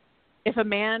 if a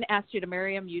man asked you to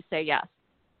marry him, you say yes.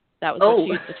 That was what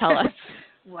she used to tell us.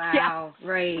 Wow. Yeah.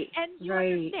 Right. And you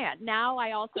understand. Now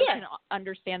I also can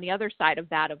understand the other side of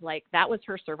that, of like, that was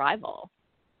her survival.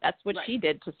 That's what she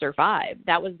did to survive.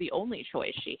 That was the only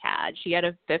choice she had. She had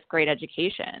a 5th grade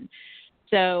education.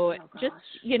 So just,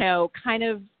 kind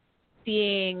of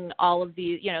seeing all of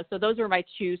these, so those were my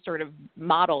two sort of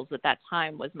models at that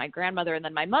time, was my grandmother and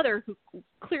then my mother, who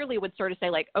clearly would sort of say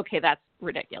like, okay, that's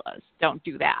ridiculous. Don't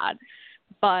do that.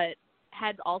 But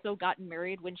had also gotten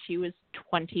married when she was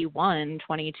 21,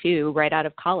 22, right out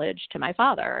of college to my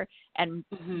father, and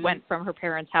went from her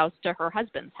parents' house to her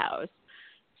husband's house.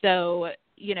 So,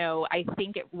 I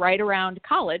think right around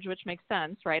college, which makes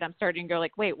sense, right? I'm starting to go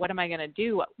like, wait, what am I going to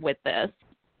do with this?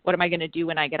 What am I going to do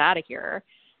when I get out of here?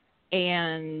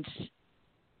 And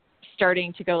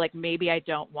starting to go like, maybe I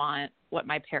don't want what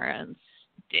my parents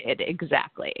did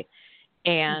exactly.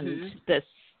 And this,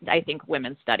 I think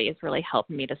women's studies really helped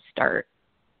me to start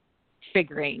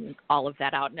figuring all of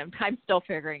that out. And I'm still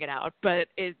figuring it out, but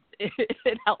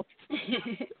it helps.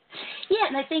 Yeah,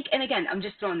 and I think, and again, I'm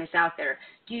just throwing this out there.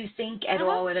 Do you think at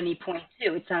all at any point,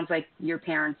 too, it sounds like your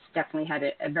parents definitely had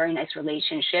a very nice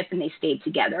relationship and they stayed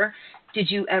together.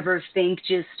 Did you ever think,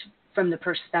 just from the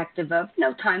perspective of,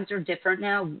 times are different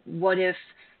now, what if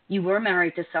you were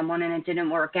married to someone and it didn't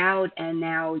work out and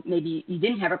now maybe you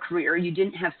didn't have a career, you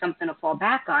didn't have something to fall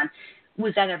back on?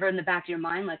 Was that ever in the back of your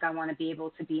mind, like, I want to be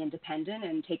able to be independent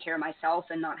and take care of myself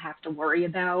and not have to worry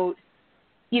about,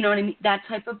 you know what I mean, that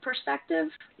type of perspective?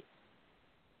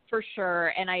 For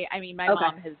sure. And I mean, my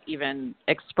mom has even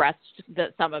expressed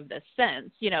some of this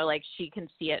since, like she can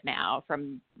see it now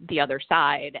from the other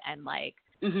side. And like,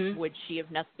 would she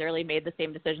have necessarily made the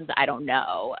same decisions? I don't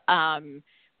know.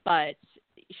 But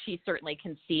she certainly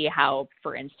can see how,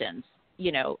 for instance,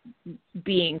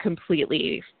 being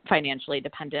completely financially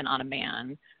dependent on a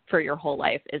man for your whole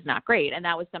life is not great. And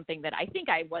that was something that I think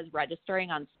I was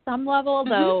registering on some level,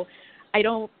 though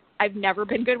I've never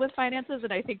been good with finances.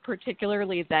 And I think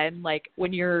particularly then, like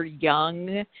when you're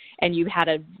young and you had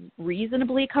a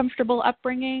reasonably comfortable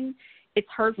upbringing, it's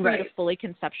hard for you to fully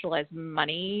conceptualize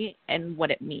money and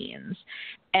what it means.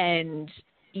 And,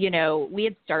 we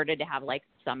had started to have like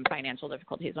some financial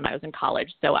difficulties when I was in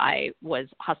college. So I was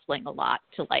hustling a lot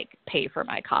to like pay for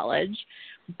my college.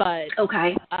 But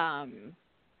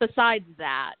besides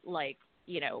that, like,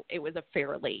 it was a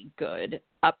fairly good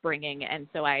upbringing. And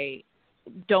so I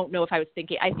don't know if I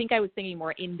think I was thinking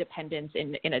more independence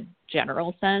in a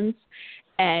general sense.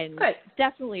 And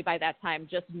definitely by that time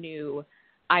just knew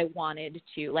I wanted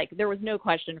to, like, there was no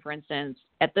question, for instance,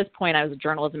 at this point I was a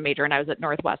journalism major and I was at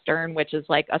Northwestern, which is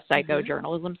like a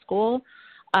psychojournalism school.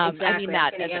 Exactly. I mean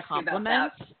that as a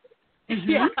compliment.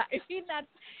 Yeah, I mean that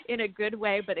in a good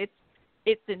way, but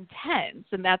it's intense,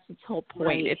 and that's its whole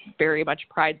point. It very much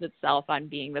prides itself on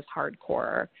being this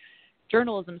hardcore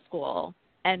journalism school.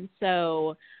 And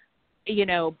so,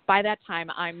 by that time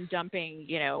I'm dumping,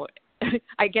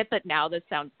 I get that now this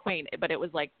sounds quaint, but it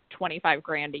was like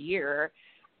 $25,000 a year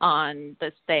on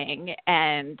this thing.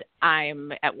 And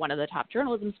I'm at one of the top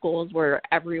journalism schools where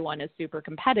everyone is super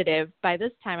competitive. By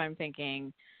this time I'm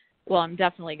thinking, well, I'm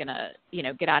definitely going to,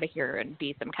 get out of here and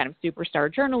be some kind of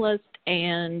superstar journalist.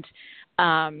 And,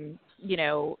 I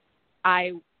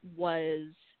was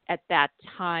at that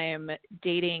time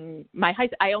dating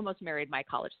I almost married my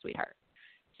college sweetheart.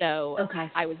 So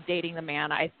I was dating the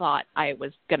man I thought I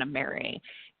was going to marry,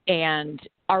 and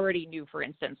already knew, for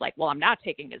instance, like, well, I'm not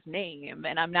taking his name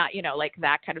and I'm not, like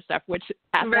that kind of stuff, which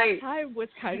at that time was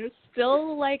kind of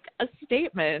still like a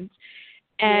statement.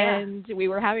 And we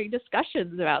were having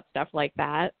discussions about stuff like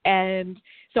that. And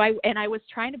so I was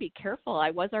trying to be careful.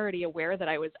 I was already aware that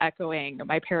I was echoing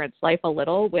my parents' life a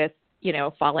little with,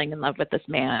 falling in love with this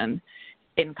man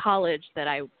in college that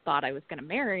I thought I was going to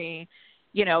marry.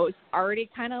 It was already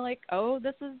kind of like, oh,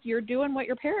 you're doing what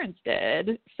your parents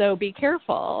did, so be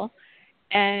careful.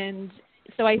 And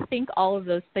so I think all of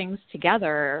those things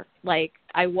together, like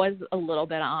I was a little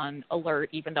bit on alert,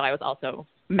 even though I was also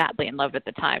madly in love at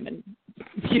the time and,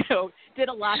 did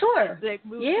a lot. Like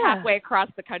moved halfway across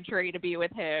the country to be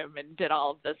with him and did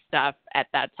all of this stuff at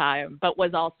that time, but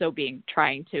was also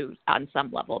trying to, on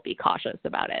some level, be cautious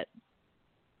about it.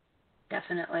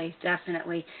 Definitely.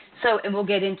 So, and we'll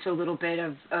get into a little bit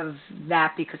of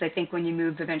that, because I think when you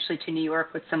moved eventually to New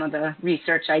York, with some of the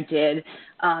research I did,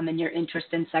 and your interest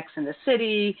in Sex and the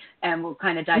City, and we'll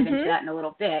kind of dive into that in a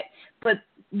little bit. But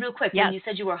real quick, when you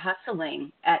said you were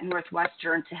hustling at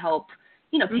Northwestern to help,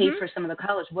 pay for some of the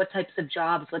college, what types of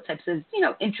jobs, what types of,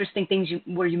 interesting things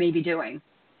were you maybe doing?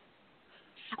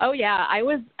 Oh, yeah. I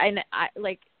was, and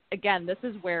again, this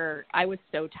is where I was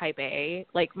so type A.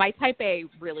 Like, my type A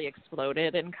really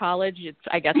exploded in college.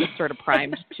 I guess it's sort of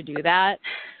primed to do that.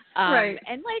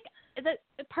 And, like,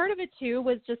 the part of it, too,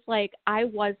 was just, like, I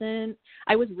was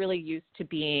really used to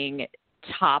being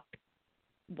top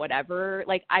whatever.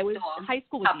 Like, high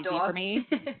school was top easy dog. for me.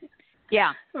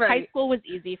 Yeah. High school was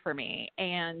easy for me.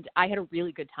 And I had a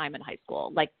really good time in high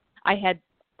school. Like, I had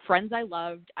friends I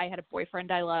loved. I had a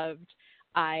boyfriend I loved.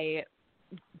 I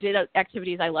did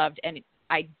activities I loved, and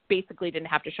I basically didn't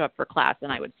have to show up for class,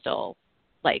 and I would still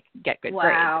like get good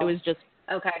grades. It was just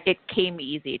it came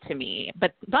easy to me.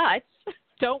 But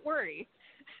don't worry,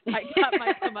 I got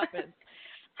my comeuppance.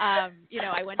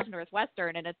 I went to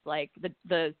Northwestern, and it's like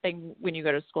the thing when you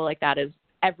go to school like that is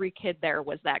every kid there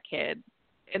was that kid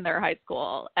in their high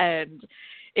school, and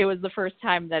it was the first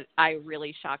time that I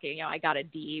really shocking. I got a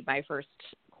D my first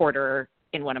quarter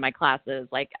in one of my classes.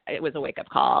 Like, it was a wake up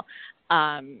call.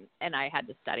 And I had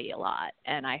to study a lot,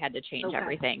 and I had to change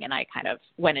everything, and I kind of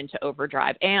went into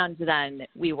overdrive. And then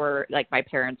we were, like, my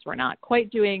parents were not quite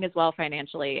doing as well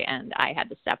financially, and I had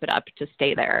to step it up to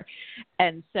stay there.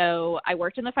 And so I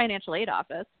worked in the financial aid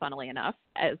office, funnily enough,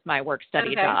 as my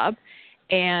work-study job.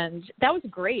 And that was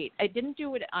great. I didn't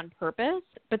do it on purpose,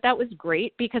 but that was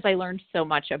great because I learned so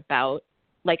much about,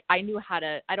 like, I knew how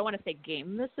to, I don't want to say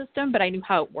game the system, but I knew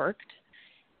how it worked.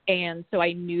 And so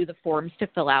I knew the forms to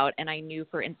fill out, and I knew,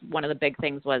 for instance, one of the big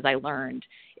things was I learned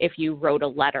if you wrote a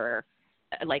letter,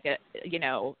 like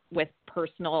with a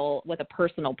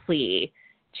personal plea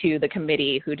to the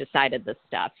committee who decided this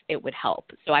stuff, it would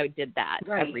help. So I did that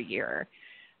every year.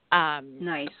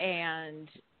 Nice. And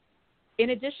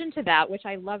in addition to that, which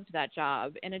I loved that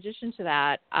job, in addition to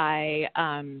that, I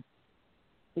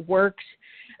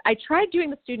tried doing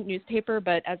the student newspaper,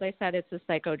 but as I said, it's a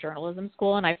psychojournalism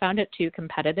school, and I found it too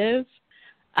competitive.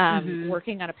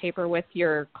 Working on a paper with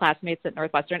your classmates at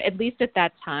Northwestern, at least at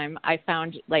that time, I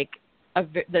found like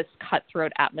this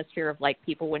cutthroat atmosphere of like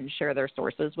people wouldn't share their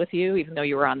sources with you, even though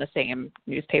you were on the same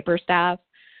newspaper staff.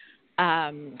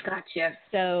 Gotcha.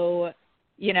 So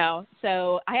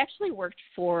I actually worked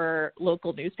for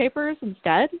local newspapers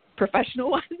instead, professional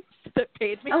ones that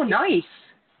paid me. Oh, nice.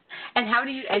 And how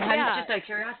do you, just out of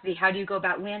curiosity, how do you go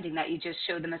about landing that? You just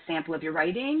show them a sample of your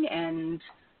writing and...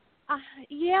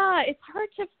 it's hard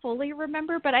to fully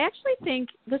remember, but I actually think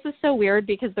this is so weird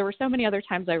because there were so many other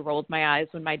times I rolled my eyes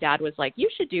when my dad was like, you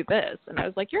should do this. And I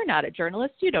was like, you're not a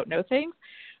journalist. You don't know things.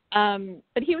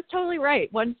 But he was totally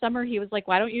right. One summer he was like,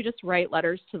 why don't you just write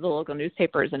letters to the local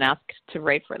newspapers and ask to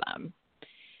write for them?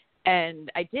 And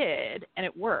I did, and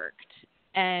it worked.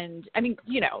 And I mean,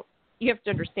 you have to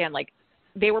understand, like,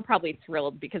 they were probably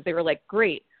thrilled because they were like,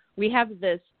 great, we have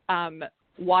this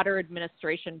water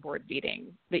administration board meeting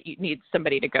that you need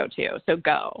somebody to go to. So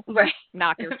go,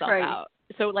 knock yourself out.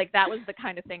 So like, that was the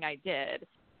kind of thing I did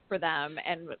for them.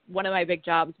 And one of my big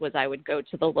jobs was I would go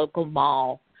to the local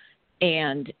mall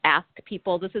and ask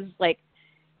people, this is like,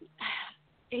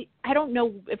 I don't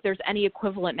know if there's any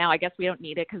equivalent now. I guess we don't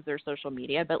need it because there's social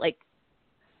media, but like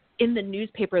in the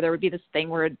newspaper, there would be this thing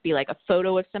where it'd be like a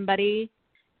photo of somebody,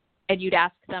 and you'd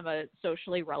ask them a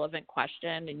socially relevant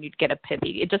question, and you'd get a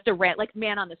pithy, just a like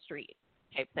man on the street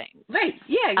type thing. Right.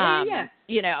 Yeah.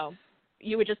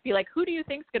 You would just be like, who do you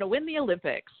think's going to win the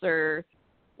Olympics? Or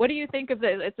what do you think of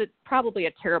the, probably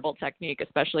a terrible technique,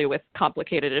 especially with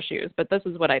complicated issues, but this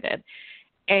is what I did.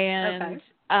 And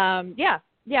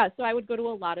so I would go to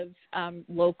a lot of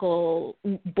local,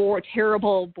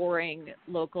 terrible, boring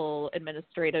local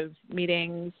administrative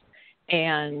meetings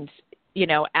and,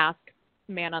 ask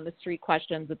man on the street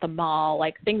questions at the mall,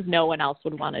 like things no one else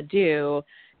would want to do,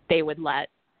 they would let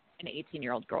an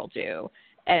 18-year-old girl do.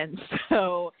 And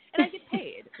so, and I get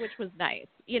paid, which was nice.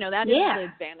 That is the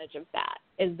advantage of that,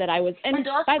 is that I was, and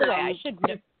also, by the way, I should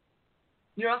know.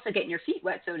 You're also getting your feet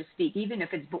wet, so to speak, even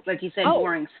if it's, like you said,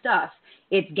 boring stuff,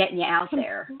 it's getting you out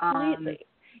there. Completely.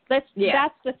 That's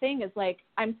the thing, is like,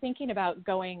 I'm thinking about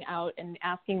going out and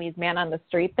asking these man on the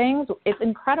street things. It's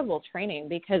incredible training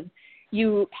because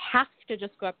you have to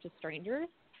just go up to strangers.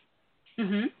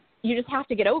 Mm-hmm. You just have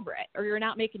to get over it, or you're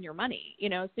not making your money,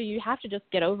 so you have to just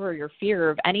get over your fear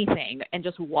of anything and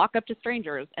just walk up to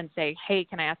strangers and say, hey,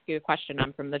 can I ask you a question?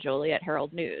 I'm from the Joliet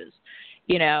Herald News,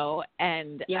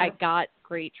 and I got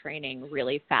great training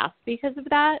really fast because of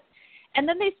that. And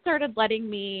then they started letting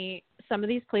me, some of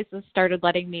these places started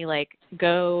letting me like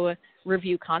go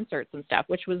review concerts and stuff,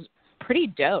 which was pretty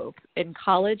dope. In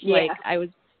college, like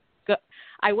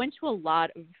I went to a lot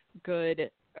of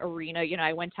good arena,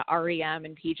 I went to REM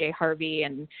and PJ Harvey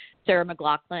and Sarah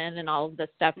McLachlan and all of this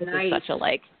stuff. This is such a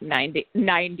like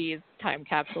 90s time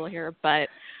capsule here, but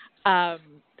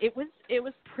it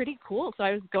was pretty cool. So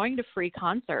I was going to free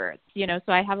concerts, so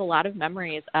I have a lot of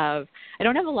memories of, I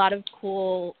don't have a lot of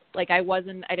cool, like I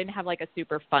didn't have like a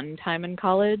super fun time in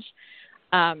college.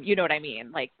 You know what I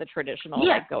mean? Like the traditional,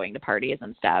 like going to parties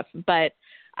and stuff, but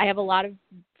I have a lot of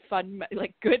fun,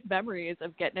 like good memories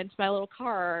of getting into my little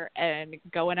car and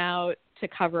going out to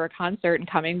cover a concert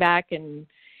and coming back, and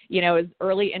it was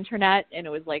early internet, and it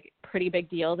was like pretty big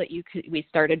deal that we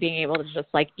started being able to just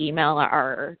like email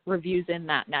our reviews in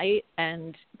that night,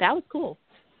 and that was cool.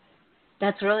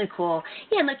 That's really cool.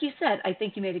 Yeah, and like you said, I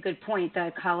think you made a good point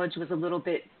that college was a little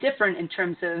bit different in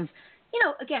terms of,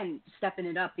 again, stepping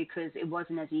it up because it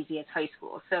wasn't as easy as high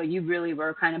school. So you really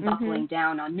were kind of buckling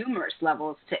down on numerous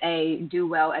levels to A, do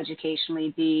well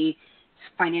educationally, B,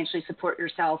 financially support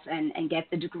yourself and get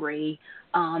the degree.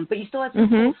 But you still had some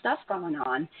cool stuff going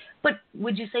on. But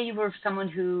would you say you were someone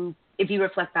who, if you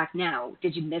reflect back now,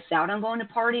 did you miss out on going to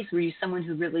parties? Were you someone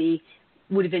who really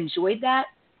would have enjoyed that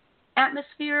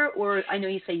atmosphere? Or I know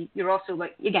you say you're also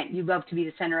like, again, you love to be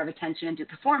the center of attention and do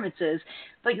performances,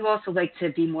 but you also like to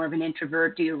be more of an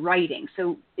introvert, do your writing.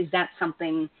 So is that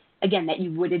something, again, that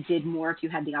you would have did more if you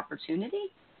had the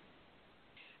opportunity?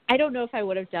 I don't know if I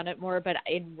would have done it more, but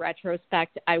in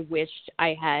retrospect, I wished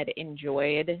I had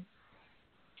enjoyed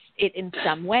it in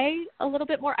some way a little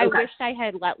bit more. Okay. I wished I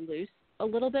had let loose a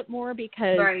little bit more,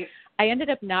 because Right. I ended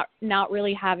up not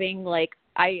really having like,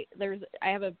 I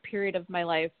have a period of my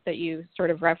life that you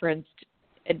sort of referenced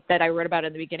that I wrote about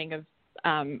in the beginning of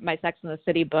my Sex and the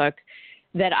City book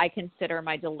that I consider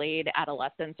my delayed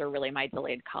adolescence, or really my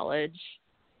delayed college,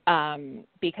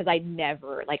 because I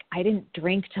didn't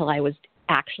drink till I was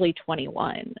actually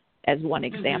 21, as one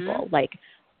example. Mm-hmm. Like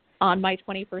on my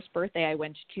 21st birthday, I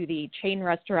went to the chain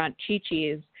restaurant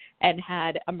Chi-Chi's and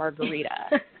had a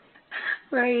margarita.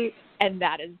 Right. And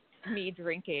that is me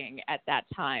drinking at that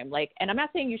time. Like, and I'm not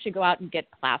saying you should go out and get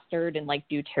plastered and like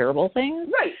do terrible things.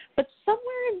 Right. But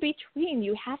somewhere in between,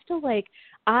 you have to like,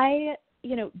 I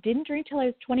didn't drink till I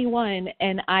was 21,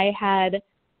 and I had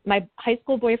my high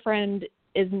school boyfriend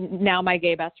is now my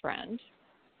gay best friend.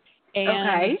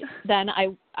 And then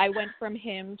I went from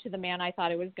him to the man I thought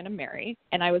I was going to marry,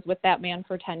 and I was with that man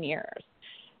for 10 years.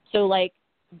 So, like,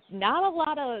 not a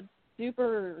lot of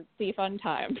super fun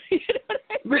time. You know what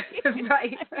I mean?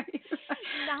 Right.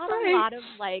 Not a lot of,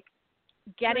 like,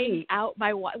 getting out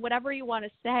my, whatever you want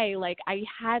to say. Like, I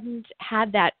hadn't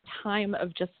had that time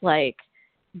of just, like,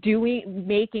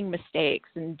 making mistakes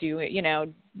and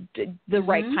doing, the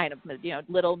right kind of,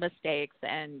 little mistakes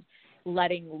and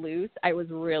letting loose. I was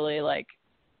really like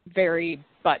very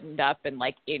buttoned up and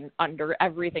like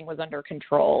everything was under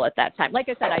control at that time. Like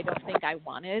I said, I don't think I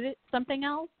wanted something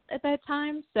else at that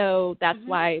time. So that's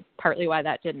partly why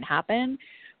that didn't happen.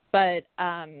 But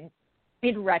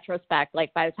in retrospect,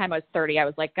 like by the time I was 30, I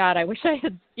was like, God, I wish I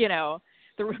had,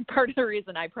 part of the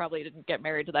reason I probably didn't get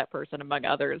married to that person, among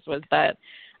others, was that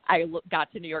I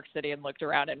got to New York City and looked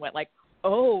around and went like,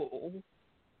 oh,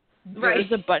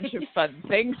 there's a bunch of fun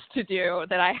things to do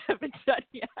that I haven't done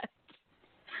yet.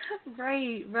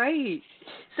 Right.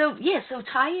 So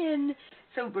tie in.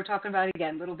 So we're talking about,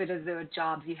 again, a little bit of the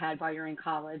jobs you had while you're in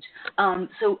college.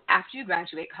 So after you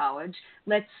graduate college,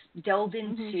 let's delve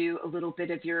into a little bit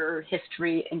of your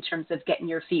history in terms of getting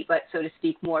your feet wet, so to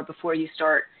speak, more before you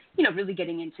start, really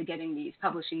getting into getting these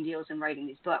publishing deals and writing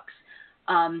these books.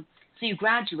 So you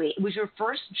graduate. Was your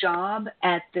first job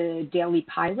at the Daily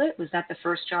Pilot? Was that the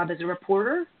first job as a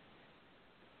reporter?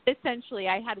 Essentially,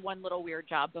 I had one little weird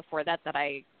job before that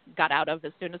I got out of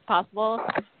as soon as possible.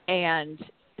 And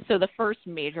so the first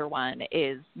major one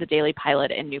is the Daily Pilot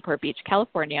in Newport Beach,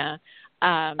 California.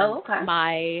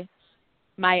 My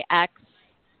ex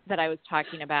that I was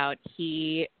talking about,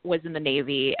 he was in the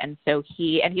Navy, and so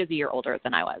he was a year older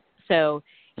than I was. So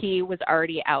he was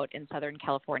already out in Southern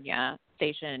California,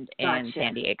 stationed in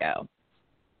San Diego.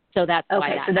 So that's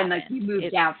why that so then happened. like you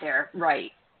moved out there,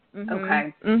 right?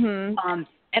 Okay.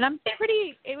 And I'm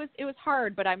pretty. It was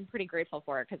hard, but I'm pretty grateful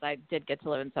for it because I did get to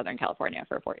live in Southern California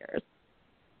for 4 years.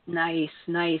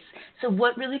 Nice. So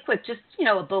what, really quick, just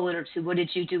a bullet or two. What did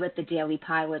you do at the Daily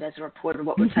Pilot as a reporter?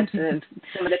 What were some of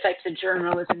the types of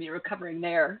journalism you were covering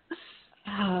there?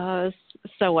 Oh, it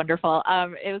was so wonderful.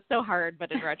 It was so hard,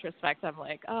 but in retrospect, I'm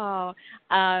like, so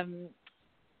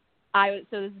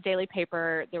this daily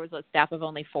paper, there was a staff of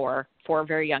only four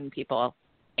very young people,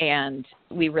 and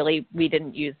we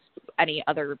didn't use any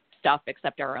other stuff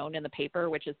except our own in the paper,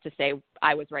 which is to say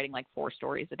I was writing like 4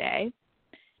 stories a day.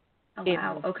 Oh,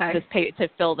 wow. Okay. To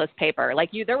fill this paper.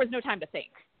 Like there was no time to think.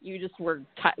 You just were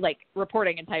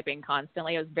reporting and typing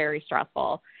constantly. It was very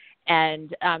stressful.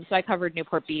 And so I covered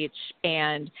Newport Beach,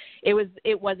 and it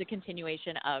was a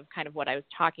continuation of kind of what I was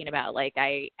talking about. Like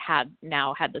I had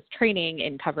this training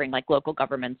in covering like local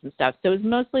governments and stuff. So it was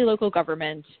mostly local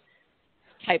government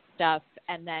type stuff.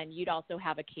 And then you'd also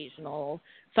have occasional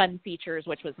fun features,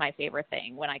 which was my favorite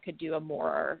thing, when I could do a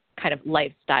more kind of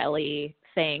lifestyle-y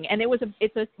thing. And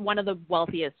it's one of the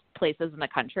wealthiest places in the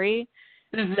country.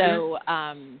 So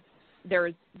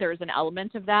there's an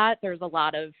element of that. There's a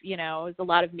lot of,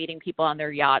 meeting people on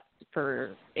their yachts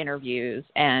for interviews.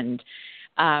 And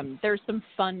there's some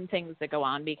fun things that go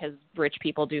on because rich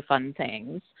people do fun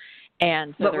things.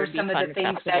 And so what were some of the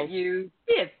things that you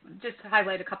did? Just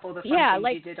highlight a couple of the fun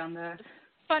things you did on the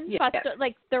fun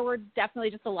like there were definitely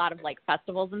just a lot of like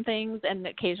festivals and things, and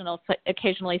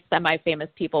occasionally semi-famous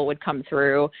people would come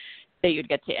through that you'd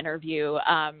get to interview.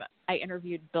 I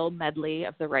interviewed Bill Medley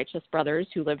of the Righteous Brothers,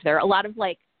 who lived there. A lot of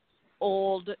like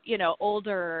older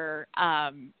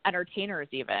entertainers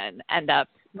even end up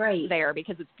there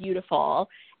because it's beautiful,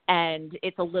 and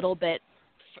it's a little bit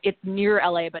it's near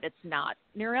LA, but it's not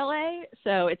near LA.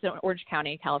 So it's in Orange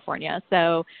County, California.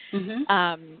 So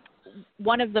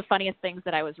one of the funniest things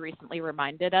that I was recently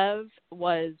reminded of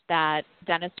was that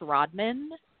Dennis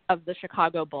Rodman of the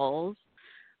Chicago Bulls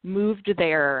moved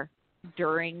there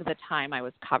during the time I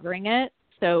was covering it.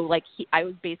 So like I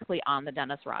was basically on the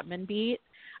Dennis Rodman beat.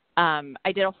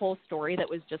 I did a whole story that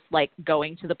was just like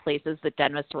going to the places that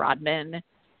Dennis Rodman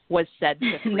was said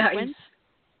to frequent. Nice.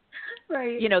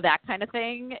 Right. You know, that kind of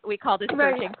thing. We called it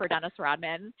Searching for Dennis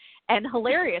Rodman. And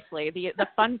hilariously, the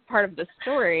fun part of the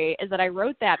story is that I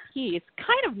wrote that piece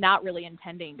kind of not really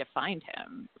intending to find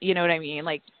him. You know what I mean?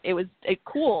 Like, it was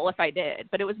cool if I did,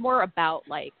 but it was more about,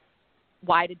 like,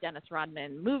 why did Dennis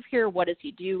Rodman move here? What does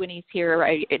he do when he's here?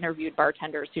 I interviewed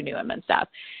bartenders who knew him and stuff.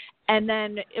 And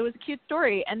then it was a cute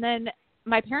story. And then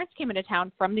my parents came into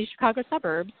town from the Chicago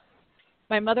suburbs.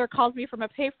 My mother calls me from a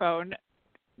payphone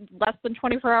less than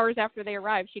 24 hours after they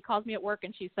arrived. She calls me at work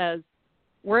and she says,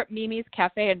 "We're at Mimi's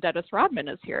Cafe and Dennis Rodman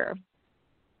is here."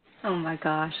 Oh my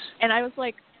gosh. And I was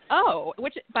like, oh,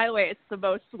 which, by the way, it's the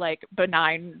most like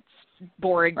benign,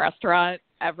 boring restaurant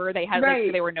ever. They had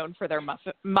like, they were known for their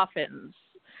muffins.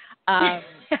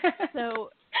 So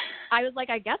I was like,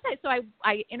 I guess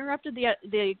I interrupted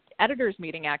the editor's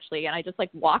meeting actually, and I just like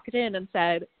walked in and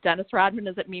said, "Dennis Rodman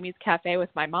is at Mimi's Cafe with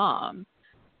my mom.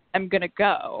 I'm gonna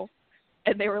go."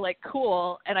 And they were like,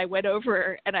 "Cool." And I went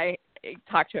over and I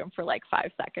talked to him for like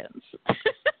 5 seconds.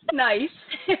 Nice.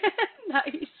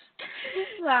 Nice.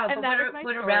 Wow. And but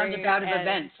what a roundabout of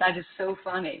events. That is so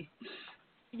funny.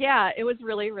 Yeah, it was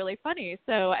really, really funny.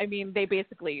 So, I mean, they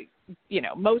basically, you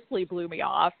know, mostly blew me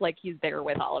off. Like, he's there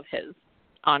with all of his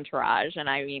entourage. And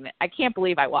I mean, I can't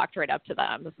believe I walked right up to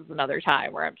them. This is another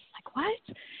time where I'm just like,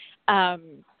 what?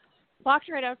 Walked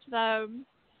right up to them,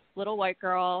 little white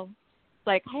girl,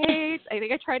 like, "Hey, I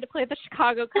think I tried to play the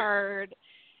Chicago card."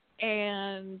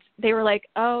 And they were like,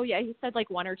 "Oh, yeah." He said like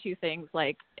one or two things.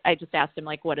 Like, I just asked him,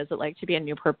 like, "What is it like to be in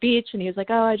Newport Beach?" And he was like,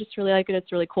 "Oh, I just really like it.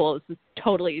 It's really cool." This is a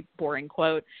totally boring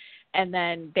quote. And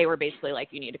then they were basically like,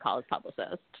 "You need to call his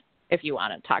publicist if you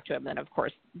want to talk to him." Then, of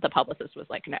course, the publicist was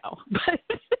like, "No."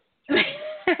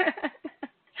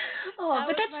 Oh,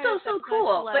 but that's still so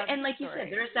cool. But and like you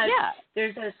said,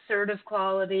 there's that assertive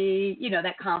quality, you know,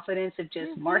 that confidence of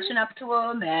just marching up to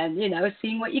them and, you know,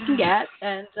 seeing what you can get.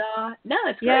 And no,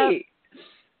 it's great.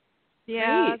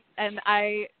 Yeah. Great. And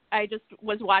I just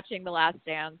was watching The Last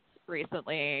Dance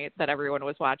recently that everyone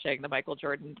was watching, the Michael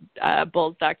Jordan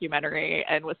Bulls documentary,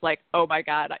 and was like, "Oh my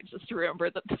God, I just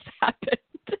remembered that this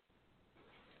happened."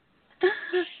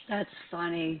 That's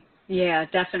funny. Yeah,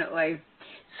 definitely.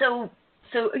 So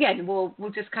again, we'll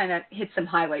just kind of hit some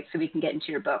highlights so we can get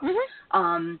into your book.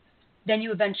 Then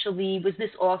you eventually, was this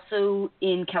also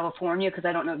in California? Because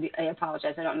I don't know, I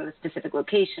apologize, I don't know the specific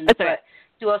locations, but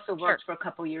you also worked for a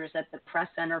couple years at the Press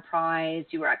Enterprise.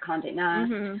 You were at Condé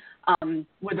Nast.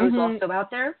 Were those also out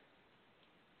there?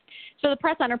 So the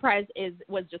Press Enterprise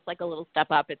was just like a little step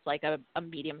up. It's like a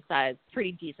medium-sized,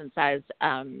 pretty decent-sized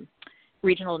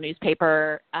regional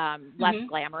newspaper, less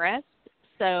glamorous.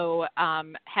 So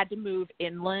had to move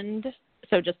inland.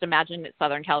 So just imagine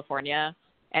Southern California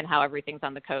and how everything's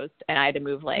on the coast. And I had to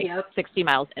move like 60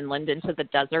 miles inland into the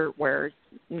desert where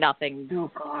nothing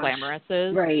glamorous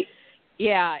is. Right.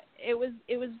 Yeah, it was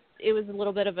a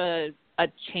little bit of a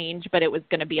change, but it was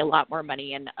going to be a lot more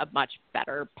money and a much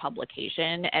better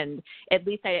publication. And at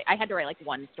least I had to write like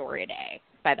one story a day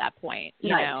by that point,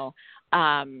 you know.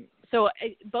 So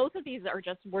both of these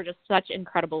were just such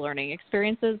incredible learning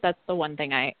experiences. That's the one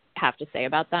thing I have to say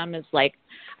about them is, like,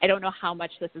 I don't know how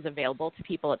much this is available to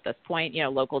people at this point. You know,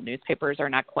 local newspapers are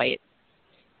not quite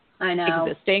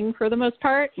existing for the most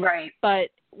part. Right. But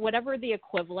whatever the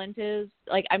equivalent is,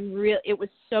 like, it was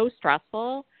so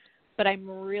stressful, but I'm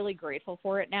really grateful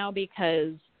for it now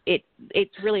because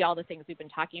it's really all the things we've been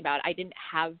talking about. I didn't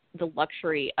have the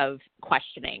luxury of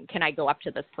questioning, can I go up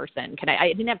to this person? I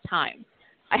didn't have time.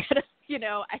 I had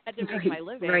to make my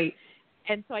living. Right.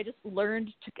 And so I just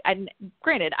learned and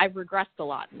granted, I've regressed a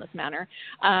lot in this manner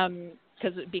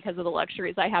because of the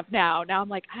luxuries I have now. Now I'm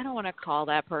like, I don't want to call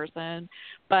that person.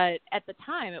 But at the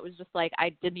time, it was just like,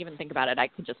 I didn't even think about it. I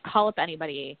could just call up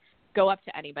anybody, go up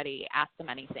to anybody, ask them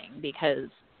anything because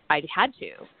I had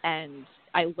to. And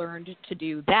I learned to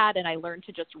do that, and I learned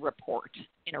to just report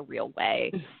in a real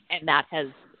way. And that has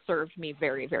served me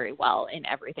very, very well in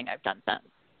everything I've done since.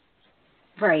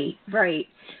 Right.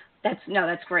 That's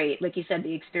great. Like you said,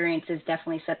 the experiences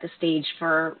definitely set the stage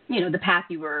for, you know, the path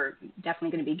you were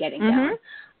definitely going to be getting down.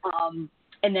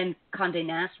 And then Condé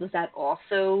Nast, was that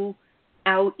also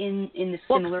out in the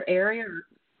similar area? Or?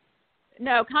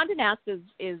 No, Condé Nast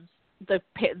is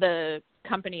the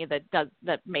company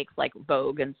that makes like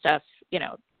Vogue and stuff, you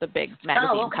know, the big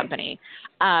magazine company.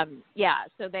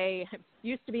 So they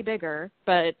used to be bigger,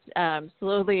 but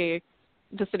slowly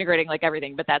disintegrating like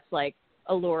everything. But that's like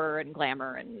Allure and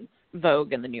Glamour and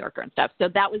Vogue and the New Yorker and stuff. So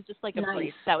that was just like a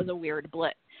brief. That was a weird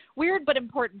blip. Weird but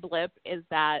important blip is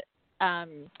that.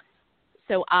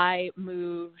 So I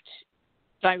moved.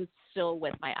 So I was still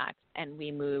with my ex, and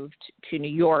we moved to New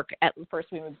York. At first,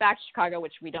 we moved back to Chicago,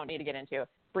 which we don't need to get into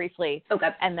briefly. Okay.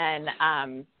 And then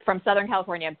from Southern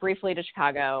California, briefly to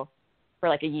Chicago for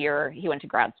like a year. He went to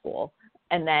grad school.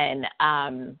 And then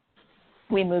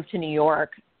we moved to New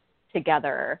York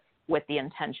together with the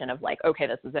intention of like, okay,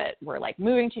 this is it. We're like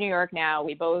moving to New York now.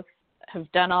 We both have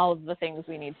done all of the things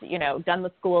we need to, you know, done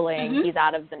the schooling. Mm-hmm. He's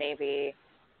out of the Navy.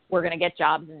 We're going to get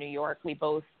jobs in New York. We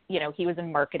both, you know, he was in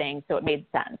marketing, so it made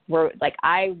sense. We're like,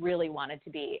 I really wanted to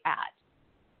be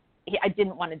I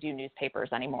didn't want to do newspapers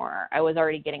anymore. I was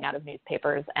already getting out of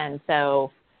newspapers. And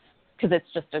so, because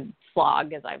it's just a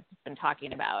slog, as I've been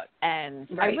talking about. And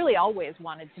I really always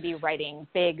wanted to be writing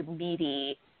big,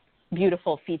 meaty,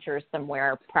 beautiful features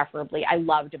somewhere, preferably. I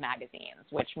loved magazines,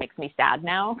 which makes me sad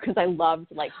now because I loved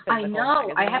like physical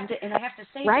magazines. I have to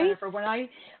say, Jennifer,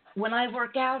 when I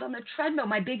work out on the treadmill,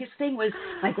 my biggest thing was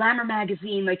my Glamour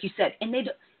magazine, like you said, and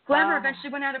Glamour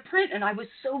eventually went out of print, and I was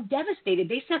so devastated.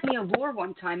 They sent me Allure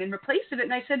one time and replaced it,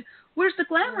 and I said, "Where's the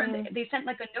Glamour?" And they sent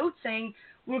like a note saying,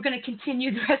 "We're going to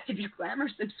continue the rest of your Glamour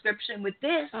subscription with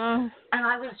this." And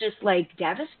I was just like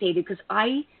devastated because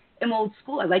I am old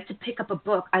school. I like to pick up a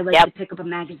book. I like to pick up a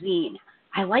magazine.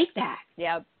 I like that.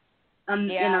 Yep.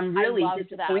 And I'm really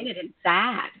disappointed and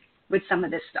sad with some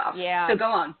of this stuff. Yeah. So go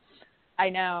on. I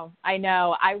know.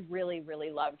 I really,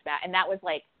 really loved that. And that was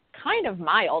like kind of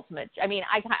my ultimate. I mean,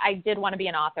 I did want to be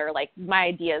an author. Like my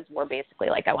ideas were basically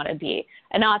like I want to be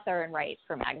an author and write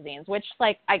for magazines, which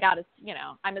like I got as, you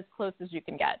know, I'm as close as you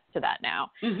can get to that now.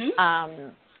 Mm-hmm.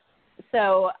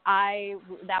 So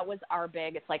that was our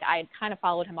big, it's like I had kind of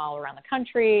followed him all around the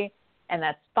country, and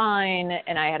that's fine.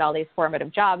 And I had all these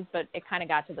formative jobs, but it kind of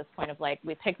got to this point of like,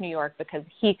 we picked New York because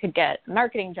he could get a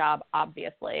marketing job,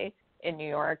 obviously, in New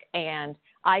York, and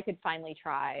I could finally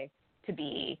try to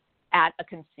be at a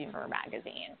consumer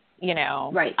magazine, you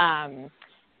know. Right.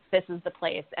 This is the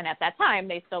place. And at that time,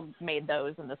 they still made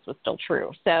those, and this was still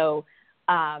true. So,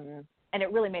 and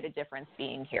it really made a difference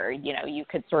being here. You know, you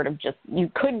could sort of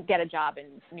you couldn't get a job in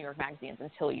New York magazines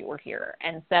until you were here.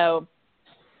 And so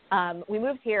we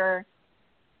moved here.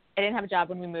 I didn't have a job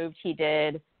when we moved. He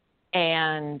did.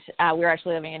 And we were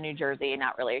actually living in New Jersey.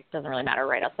 Not really, doesn't really matter,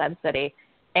 right outside the city.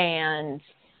 And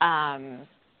I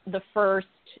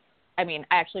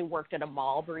actually worked at a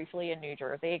mall briefly in New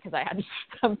Jersey because I had to do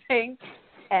something.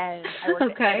 And I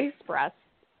worked at Express.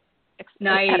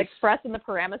 At Express in the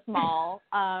Paramus Mall.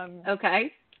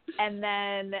 Okay. And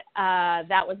then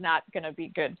that was not going to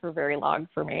be good for very long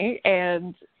for me.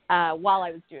 And while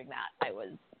I was doing that, I was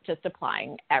just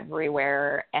applying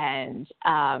everywhere. And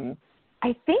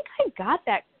I think I got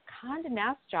that Condé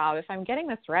Nast job, if I'm getting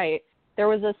this right. There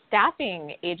was a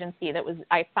staffing agency that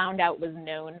I found out was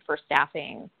known for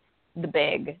staffing the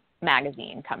big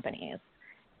magazine companies.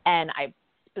 And I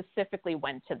specifically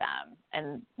went to them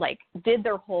and like did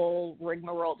their whole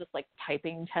rigmarole, just like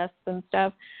typing tests and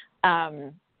stuff.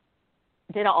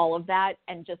 Did all of that,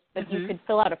 and just that you could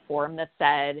fill out a form that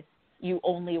said you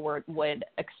only would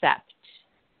accept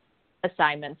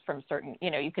assignments from certain, you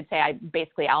know, you could say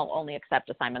I'll only accept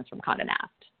assignments from Condé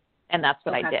Nast. And that's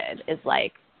what I did, is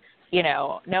like, you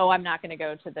know, no, I'm not going to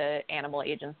go to the animal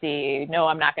agency. No,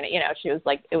 I'm not going to, you know,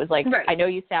 it was like, I know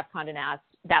you staff Condé Nast.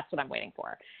 That's what I'm waiting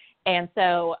for. And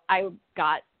so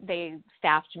they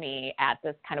staffed me at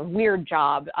this kind of weird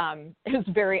job. It was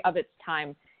very of its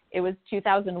time. It was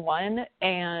 2001,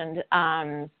 and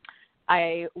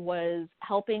I was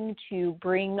helping to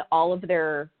bring all of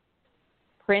their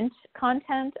print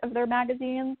content of their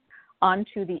magazines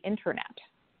onto the internet.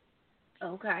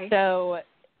 Okay. So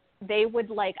they would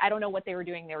I don't know what they were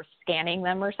doing. They were scanning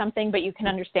them or something, but you can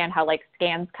understand how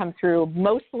scans come through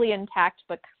mostly intact,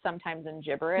 but sometimes in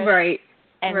gibberish. Right.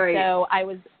 And so I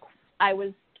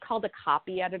was called a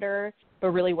copy editor, but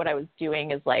really what I was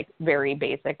doing is very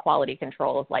basic quality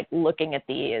control of looking at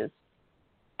these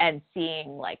and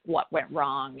seeing what went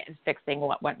wrong and fixing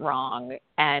what went wrong,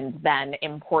 and then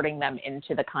importing them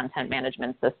into the content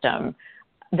management system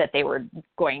that they were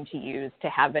going to use to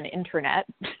have an internet.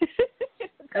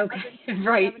 Okay.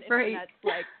 Right. Internet,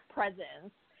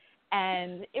 presence.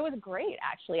 And it was great,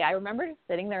 actually. I remember just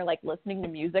sitting there, listening to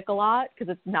music a lot,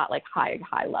 because it's not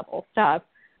high level stuff.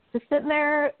 Just sitting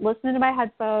there, listening to my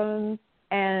headphones,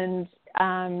 and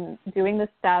doing this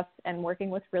stuff and working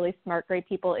with really smart, great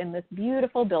people in this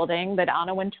beautiful building that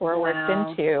Anna Wintour works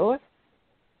into.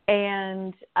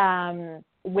 And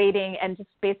waiting, and just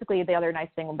basically the other nice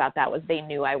thing about that was they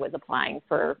knew I was applying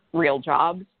for real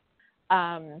jobs,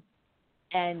 and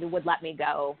would let me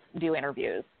go do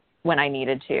interviews when I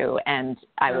needed to. And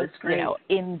I was, you know,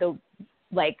 in the,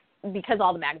 like, because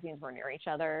all the magazines were near each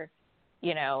other,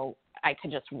 you know, I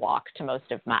could just walk to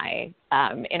most of my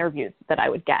interviews that I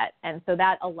would get. And so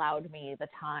that allowed me the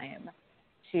time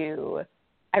to,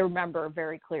 I remember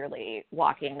very clearly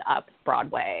walking up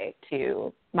Broadway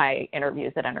to my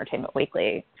interviews at Entertainment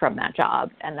Weekly from that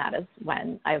job. And that is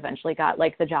when I eventually got,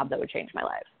 like, the job that would change my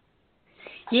life.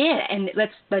 Yeah, and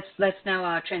let's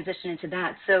now transition into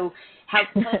that. So,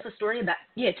 tell us the story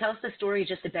tell us the story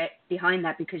just a bit behind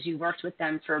that, because you worked with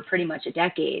them for pretty much a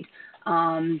decade.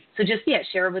 So just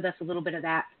share with us a little bit of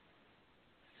that.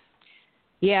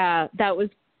 Yeah, that was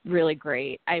really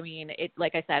great. I mean, it,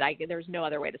 like I said, there's no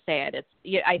other way to say it.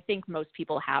 I think most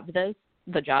people have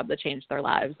the job that changed their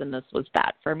lives, and this was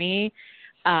that for me.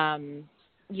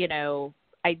 You know,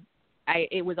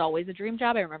 it was always a dream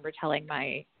job. I remember telling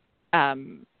my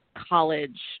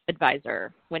college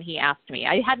advisor when he asked me,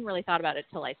 I hadn't really thought about it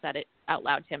till I said it out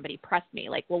loud to him, but he pressed me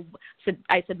like, well,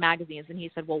 I said magazines, and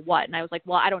he said, well, what? And I was like,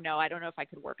 well, I don't know if I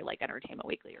could work at like Entertainment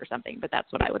Weekly or something, but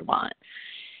that's what I would want.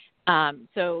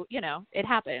 So, you know, it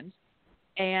happened.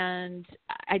 And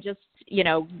I just, you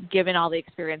know, given all the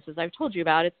experiences I've told you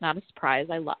about, it's not a surprise.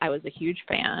 I was a huge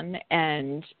fan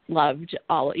and loved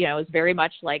all, you know, it was very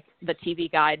much like the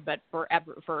TV Guide, but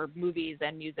for movies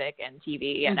and music and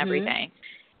TV and everything.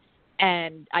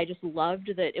 And I just loved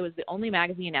that it was the only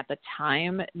magazine at the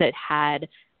time that had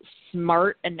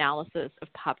smart analysis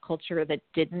of pop culture that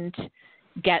didn't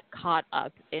get caught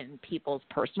up in people's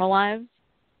personal lives.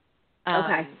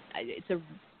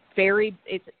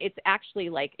 It's actually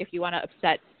like, if you want to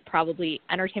upset probably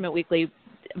Entertainment Weekly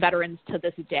veterans to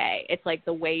this day, it's like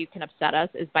the way you can upset us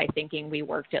is by thinking we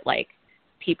worked at like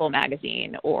People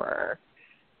magazine or,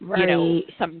 you know,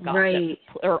 some gossip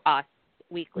or Us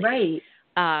Weekly.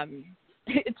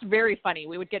 It's very funny.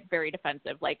 We would get very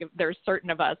defensive. Like, if there's certain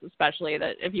of us, especially,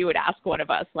 that if you would ask one of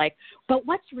us, like, but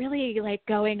what's really like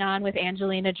going on with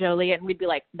Angelina Jolie? And we'd be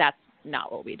like, that's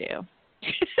not what we do.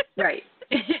 Right.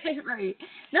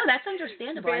 No, that's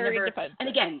understandable. Defensive. And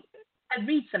again, I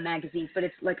read some magazines, but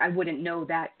it's like I wouldn't know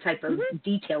that type of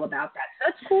detail about that. So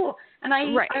that's cool. And I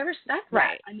respect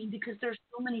that. I mean, because there's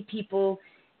so many people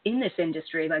in this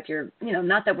industry, like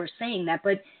not that we're saying that,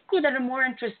 but that are more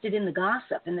interested in the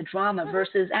gossip and the drama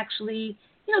versus actually,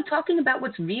 talking about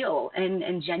what's real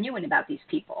and genuine about these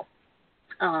people.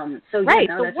 That's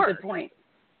a good point.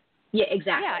 Yeah,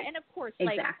 exactly. Yeah, and of course,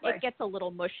 like, it gets a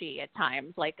little mushy at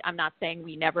times. Like, I'm not saying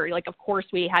we never, like, of course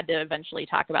we had to eventually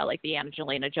talk about, like, the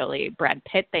Angelina Jolie, Brad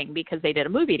Pitt thing because they did a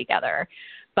movie together.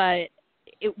 But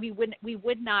we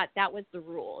would not, that was the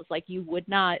rules. Like, you would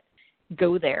not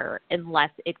go there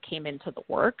unless it came into the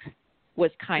work,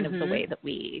 was kind of the way that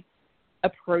we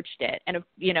approached it. And,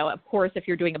 of course, if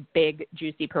you're doing a big,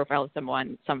 juicy profile of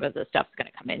someone, some of the stuff's going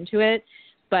to come into it.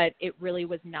 But it really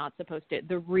was not supposed to.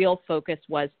 The real focus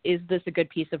was, is this a good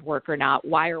piece of work or not?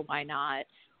 Why or why not?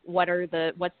 What's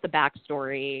the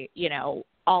backstory?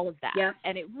 All of that. Yep.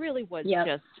 And it really was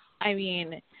just, I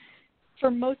mean,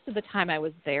 for most of the time I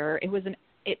was there, it was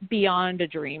beyond a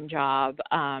dream job.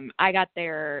 I got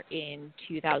there in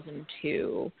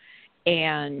 2002,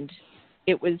 and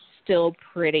it was still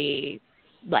pretty,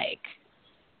 like,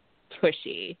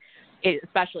 cushy.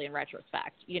 Especially in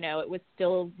retrospect, it was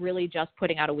still really just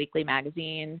putting out a weekly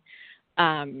magazine,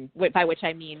 by which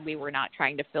I mean we were not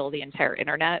trying to fill the entire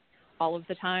internet all of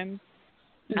the time.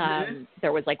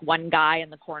 There was like one guy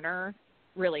in the corner,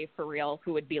 really for real,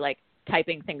 who would be like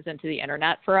typing things into the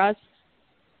internet for us,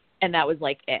 and that was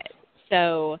like it.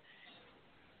 So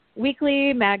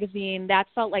weekly magazine, that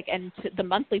felt like, and the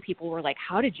monthly people were like,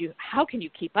 how can you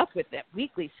keep up with that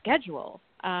weekly schedule?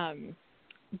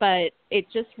 But it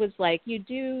just was like, you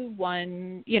do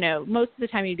one, most of the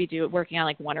time you'd be working on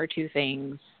like one or two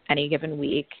things any given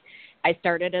week. I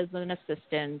started as an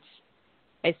assistant.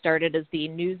 I started as the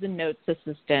news and notes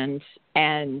assistant,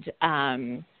 and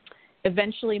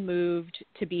eventually moved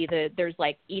to be there's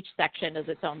like each section is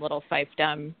its own little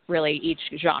fiefdom, really, each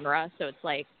genre. So it's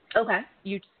like,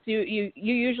 you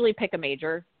usually pick a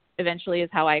major, eventually, is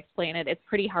how I explain it. It's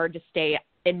pretty hard to stay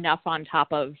enough on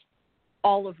top of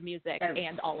all of music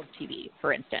and all of TV,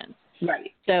 for instance.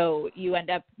 Right. So you end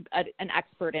up an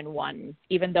expert in one,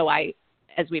 even though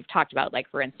as we've talked about, like,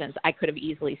 for instance, I could have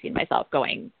easily seen myself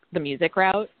going the music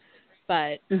route.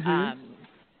 But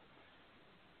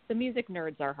the music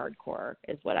nerds are hardcore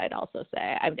is what I'd also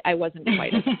say. I wasn't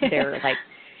quite as they're like,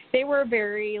 they were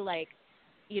very like,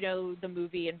 you know, the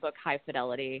movie and book High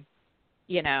Fidelity,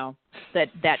 you know, that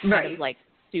kind of like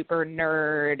super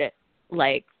nerd,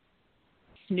 like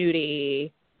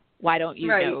snooty, why don't you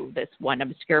know this one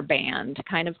obscure band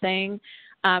kind of thing,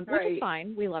 which is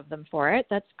fine. We love them for it.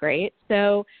 That's great.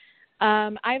 So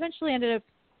I eventually ended up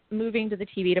moving to the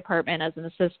TV department as an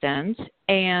assistant.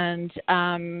 And,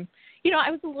 you know,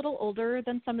 I was a little older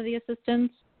than some of the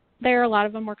assistants there. A lot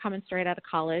of them were coming straight out of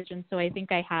college. And so I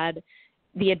think I had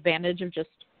the advantage of just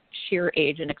sheer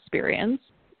age and experience.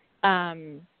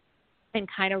 And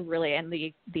kind of really, and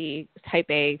the type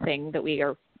A thing that we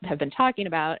have been talking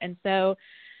about. And so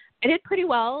I did pretty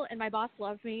well, and my boss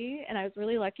loved me, and I was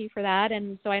really lucky for that.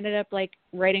 And so I ended up like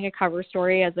writing a cover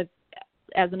story as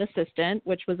an assistant,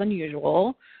 which was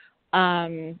unusual.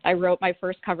 I wrote my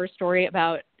first cover story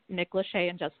about Nick Lachey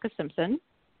and Jessica Simpson.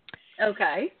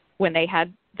 Okay. When they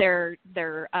had their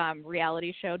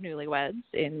reality show Newlyweds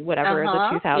in whatever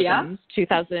the 2000s,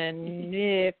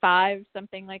 2005,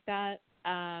 something like that.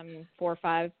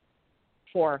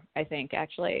 4, I think,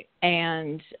 actually.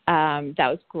 And that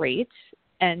was great.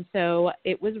 And so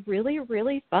it was really,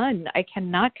 really fun. I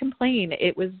cannot complain.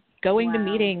 It was going to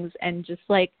meetings and just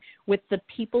like with the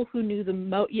people who knew the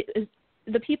most,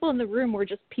 the people in the room were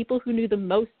just people who knew the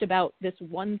most about this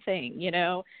one thing, you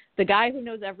know, the guy who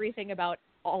knows everything about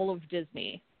all of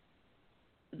Disney,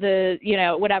 you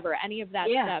know, whatever, any of that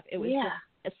stuff. It was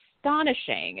just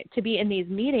astonishing to be in these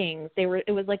meetings.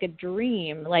 It was like a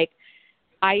dream. Like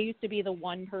I used to be the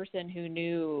one person who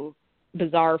knew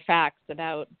bizarre facts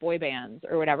about boy bands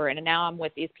or whatever. And now I'm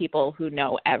with these people who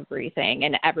know everything,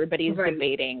 and everybody's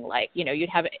debating, like, you know, you'd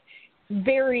have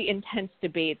very intense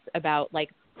debates about like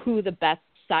who the best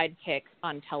sidekick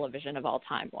on television of all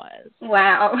time was.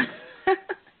 Wow.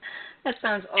 That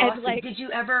sounds awesome. Like, did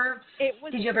you ever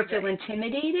feel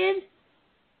intimidated?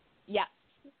 Yes,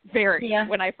 very. Yeah.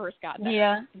 When I first got there.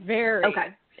 Yeah. Very.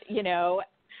 Okay. You know,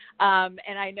 and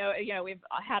I know, you know, we've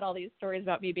had all these stories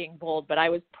about me being bold, but I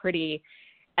was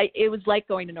it was like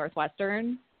going to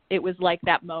Northwestern. It was like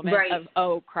that moment of,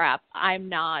 oh crap, I'm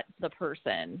not the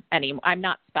person anymore. I'm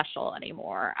not special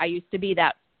anymore. I used to be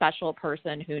that special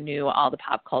person who knew all the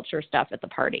pop culture stuff at the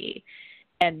party.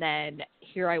 And then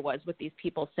here I was with these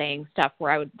people saying stuff where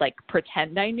I would like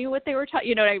pretend I knew what they were talking.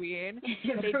 You know what I mean?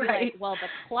 They'd be like, well, the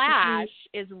Clash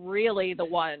is really the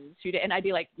ones who did. And I'd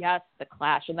be like, yes, the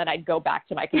Clash. And then I'd go back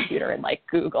to my computer and like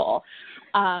Google.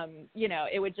 You know,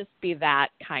 it would just be that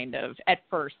kind of, at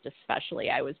first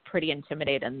especially, I was pretty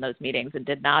intimidated in those meetings and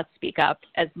did not speak up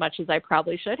as much as I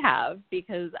probably should have,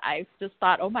 because I just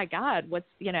thought, oh my God, what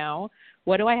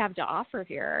do I have to offer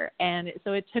here? And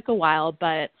so it took a while,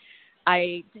 but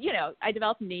I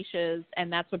developed niches,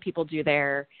 and that's what people do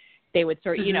there. They would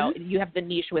sort of, you know, you have the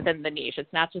niche within the niche.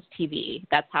 It's not just TV.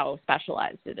 That's how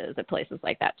specialized it is at places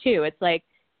like that too. It's like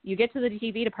you get to the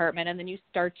TV department and then you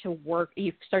start to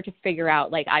figure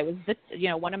out, like I was,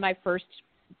 one of my first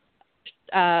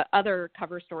other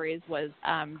cover stories was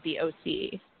the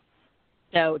OC.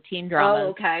 So teen drama. Oh,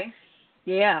 okay.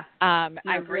 Yeah.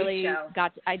 I really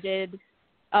that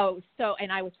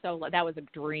was a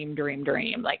dream.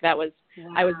 Like that was,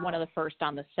 I was one of the first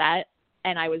on the set,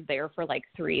 and I was there for like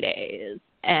 3 days,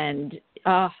 and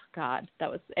oh God,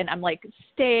 and I'm like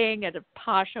staying at a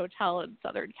posh hotel in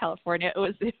Southern California. It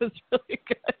was really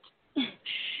good.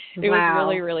 It was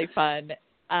really, really fun.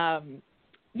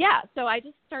 So I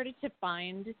just started to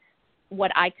find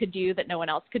what I could do that no one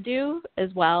else could do as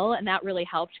well. And that really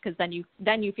helped, because then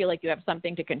you feel like you have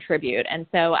something to contribute. And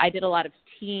so I did a lot of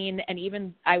teen, and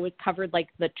even covered like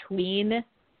the tween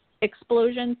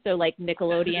explosion. So like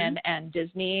Nickelodeon and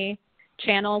Disney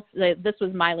channels. This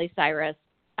was Miley Cyrus,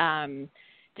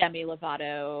 Demi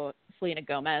Lovato, Selena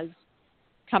Gomez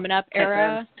coming up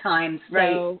era. Times.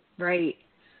 Right.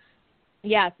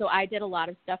 Yeah. So I did a lot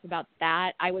of stuff about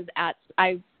that. I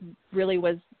really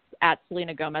was at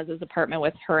Selena Gomez's apartment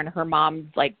with her and her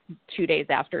mom, like 2 days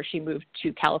after she moved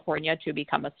to California to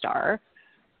become a star.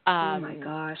 Oh my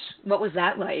gosh. What was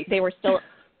that like? They were still,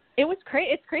 it was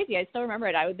crazy. It's crazy. I still remember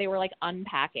it. They were like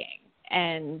unpacking,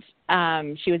 and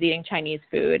she was eating Chinese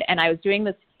food, and I was doing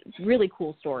this really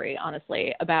cool story,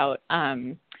 honestly, about,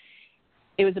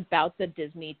 it was about the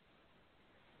Disney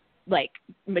like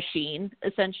machine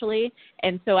essentially.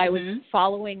 And so I was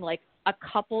following like a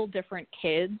couple different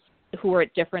kids who were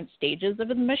at different stages of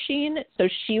the machine. So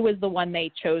she was the one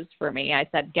they chose for me. I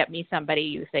said, get me somebody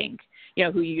you think,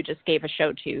 who you just gave a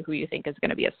show to, who you think is going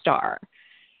to be a star.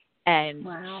 And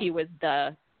she was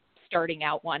the starting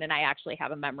out one. And I actually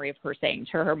have a memory of her saying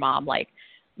to her mom, like,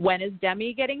 when is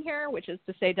Demi getting here, which is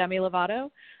to say Demi Lovato.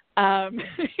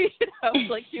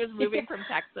 Like she was moving from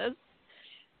Texas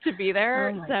to be there.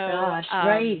 Oh my gosh,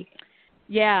 right.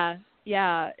 Yeah,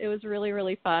 it was really,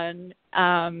 really fun.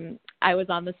 I was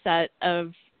on the set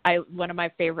of one of my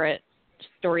favorite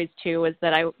stories too was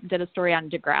that I did a story on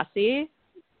Degrassi.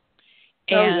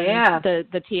 And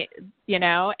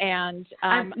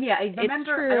I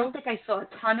remember. I don't think I saw a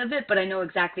ton of it, but I know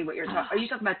exactly what you're talking. Are you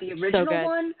talking about the original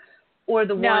one, or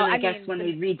the one when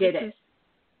they redid it?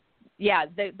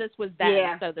 This was then.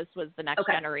 Yeah. So this was the next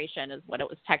generation, is what it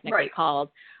was technically called.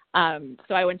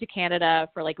 So I went to Canada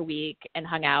for like a week and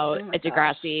hung out at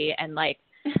Degrassi, and like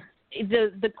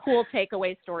the cool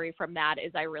takeaway story from that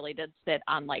is I really did sit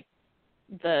on like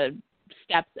the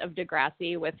steps of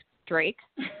Degrassi with Drake,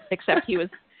 except he was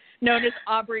known as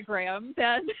Aubrey Graham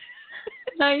then.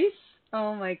 Nice.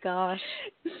 Oh my gosh.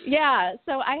 Yeah.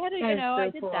 So I had to, I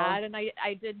did cool. that, and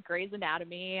I did Grey's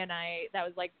Anatomy, and that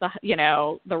was like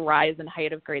the rise and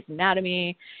height of Grey's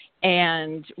Anatomy,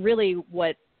 and really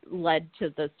what led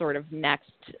to the sort of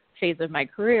next phase of my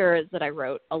career is that I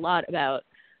wrote a lot about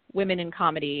women in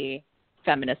comedy,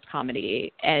 feminist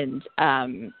comedy, and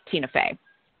Tina Fey.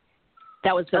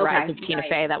 That was the rise of Tina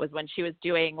Fey. That was when she was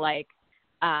doing like,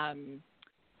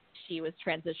 she was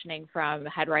transitioning from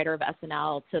head writer of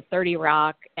SNL to 30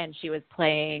 Rock, and she was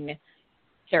playing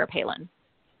Sarah Palin.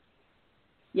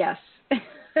 Yes.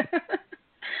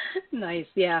 Nice.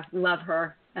 Yeah. Love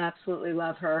her. Absolutely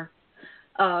love her.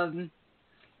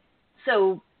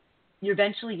 So you're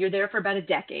there for about a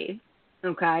decade.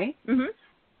 Okay. Mm-hmm.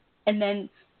 And then,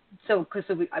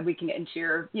 we can get into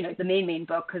your, the main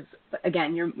book, because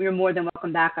again, you're more than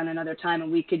welcome back on another time,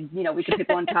 and we could pick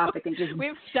one topic and just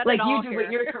like you do here.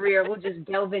 with your career, we'll just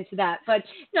delve into that. But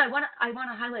I want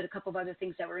to highlight a couple of other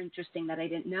things that were interesting that I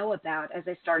didn't know about as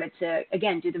I started to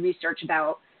again do the research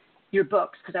about your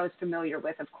books, because I was familiar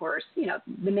with, of course,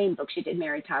 the main books you did,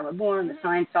 Mary Tyler Moore, The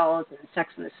Seinfelds, and Sex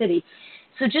and the City.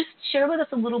 So just share with us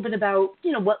a little bit about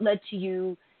what led to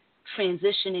you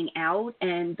transitioning out.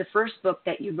 And the first book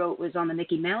that you wrote was on the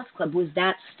Mickey Mouse Club. Was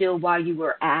that still while you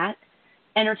were at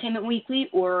Entertainment Weekly,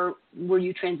 or were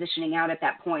you transitioning out at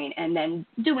that point and then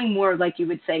doing more, like you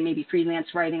would say, maybe freelance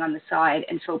writing on the side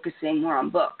and focusing more on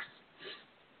books?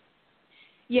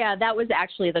 Yeah, that was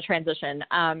actually the transition.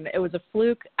 It was a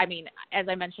fluke. I mean, as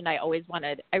I mentioned, I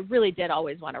really did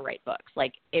always want to write books.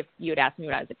 Like if you'd asked me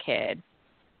when I was a kid,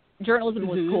 journalism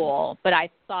was cool, but I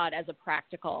saw it as a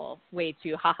practical way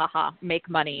to make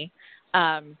money.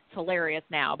 It's hilarious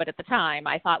now, but at the time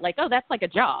I thought like, oh, that's like a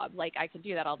job. Like I could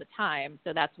do that all the time.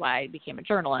 So that's why I became a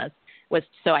journalist, was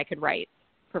so I could write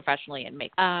professionally and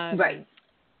make. Right.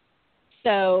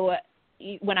 So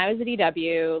when I was at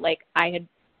EW, like I had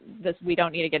this. We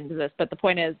don't need to get into this, but the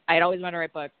point is, I had always wanted to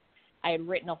write books. I had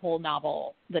written a whole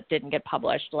novel that didn't get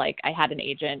published. Like I had an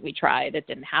agent. We tried. It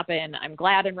didn't happen. I'm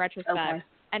glad in retrospect. Okay.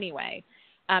 Anyway,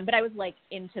 but I was like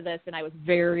into this, and I was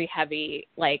very heavy,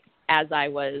 like as I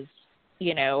was,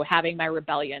 having my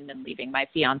rebellion and leaving my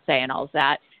fiance and all of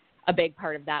that. A big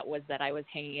part of that was that I was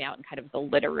hanging out in kind of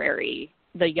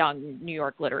the young New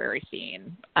York literary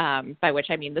scene, by which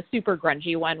I mean the super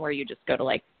grungy one where you just go to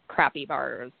like crappy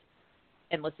bars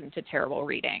and listen to terrible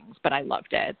readings, but I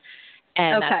loved it.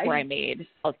 And that's where I made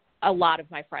a lot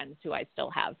of my friends who I still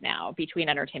have now between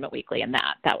Entertainment Weekly and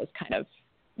that. That was kind of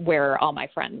where all my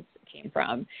friends came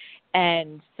from.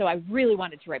 And so I really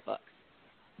wanted to write books.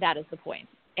 That is the point.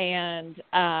 And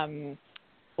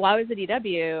while I was at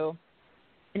EW,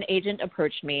 an agent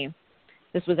approached me.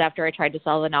 This was after I tried to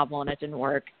sell the novel and it didn't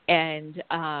work. And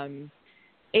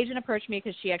agent approached me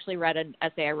because she actually read an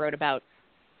essay I wrote about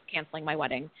canceling my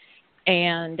wedding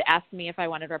and asked me if I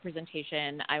wanted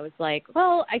representation. I was like,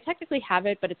 well, I technically have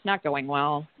it, but it's not going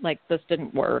well. Like this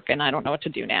didn't work and I don't know what to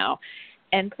do now.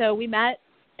 And so we met.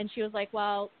 And she was like,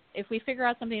 well, if we figure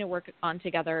out something to work on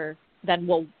together, then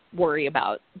we'll worry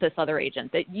about this other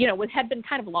agent that, had been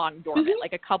kind of long dormant,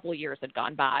 like a couple years had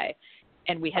gone by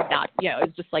and we had not, it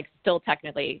was just like still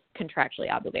technically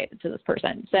contractually obligated to this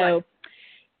person. So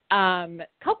a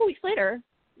couple weeks later,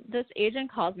 this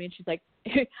agent calls me and she's like,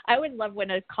 I would love when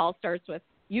a call starts with,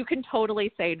 you can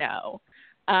totally say no.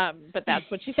 But that's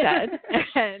what she said.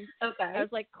 And I was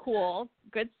like, cool,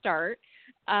 good start.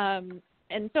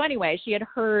 And so anyway, she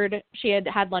had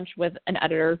had lunch with an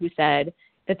editor who said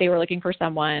that they were looking for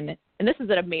someone, and this is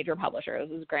at a major publisher.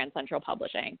 This is Grand Central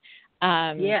Publishing.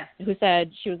 Who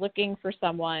said she was looking for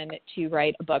someone to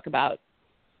write a book about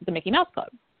the Mickey Mouse Club.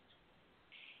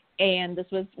 And this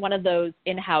was one of those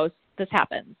in-house, this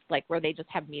happens, like where they just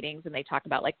have meetings and they talk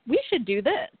about like, we should do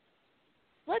this.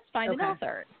 Let's find an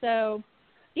author. So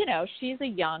you know, she's a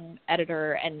young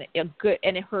editor and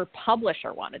her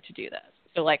publisher wanted to do this.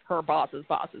 So like her boss's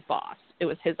boss's boss. It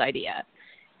was his idea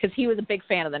because he was a big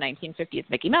fan of the 1950s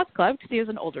Mickey Mouse Club because he was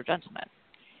an older gentleman.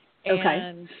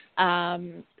 Okay.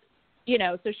 And, you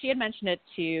know, so she had mentioned it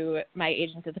to my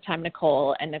agent at the time,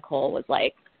 Nicole, and Nicole was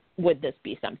like, would this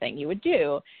be something you would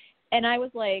do? And I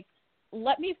was like,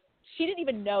 she didn't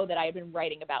even know that I had been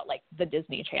writing about like the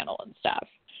Disney Channel and stuff.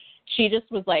 She just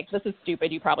was like, this is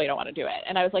stupid. You probably don't want to do it.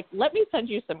 And I was like, let me send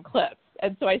you some clips.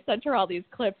 And so I sent her all these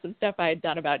clips of stuff I had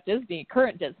done about Disney,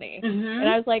 current Disney. Mm-hmm. And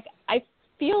I was like, I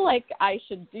feel like I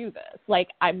should do this. Like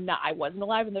I wasn't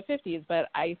alive in the 50s, but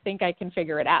I think I can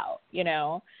figure it out, you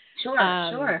know? Sure,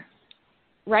 sure.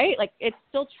 Right? Like it's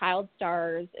still child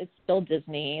stars. It's still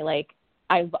Disney. Like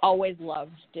I've always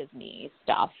loved Disney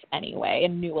stuff anyway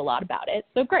and knew a lot about it.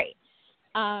 So great.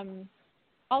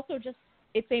 Also just,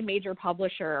 it's a major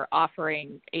publisher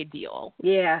offering a deal.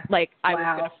 Yeah. Like I was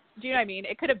gonna, do you know what I mean?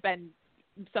 It could have been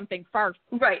something farther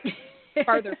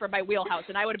from my wheelhouse,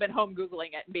 and I would have been home Googling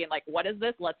it and being like, what is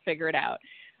this? Let's figure it out.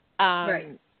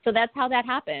 Right. So that's how that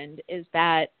happened, is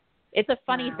that it's a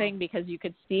funny thing because you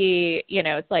could see, you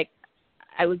know, it's like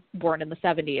I was born in the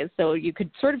 70s, so you could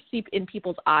sort of see in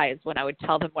people's eyes when I would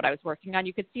tell them what I was working on,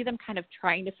 you could see them kind of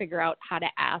trying to figure out how to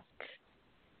ask,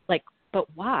 like, but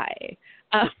why?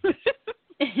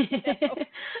 You know?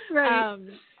 Right.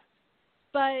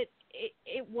 But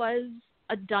it was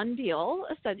a done deal.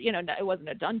 So, you know, it wasn't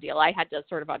a done deal. I had to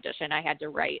sort of audition. I had to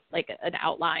write like an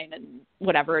outline and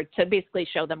whatever to basically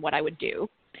show them what I would do.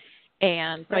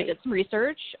 And so I did some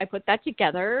research. I put that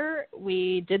together.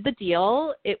 We did the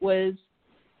deal. It was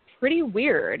pretty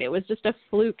weird. It was just a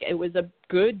fluke. It was a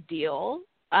good deal.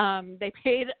 They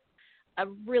paid a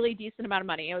really decent amount of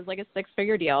money. It was like a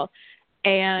 6-figure deal.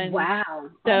 And wow.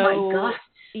 So, oh my gosh.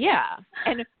 Yeah.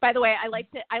 And by the way, I like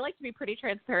to be pretty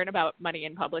transparent about money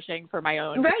in publishing for my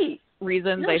own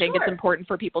reasons. No, I think sure. it's important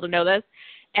for people to know this.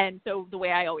 And so the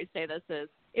way I always say this is,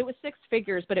 it was 6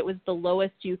 figures, but it was the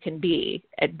lowest you can be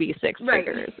at be 6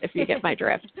 figures, if you get my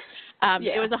drift.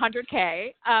 It was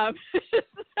 $100K.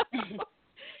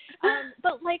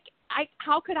 But like,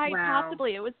 how could I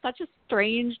possibly? It was such a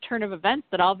strange turn of events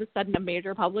that all of a sudden a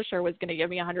major publisher was going to give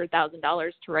me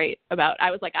 $100,000 to write about. I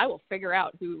was like, I will figure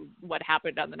out what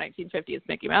happened on the 1950s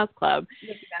Mickey Mouse Club.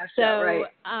 So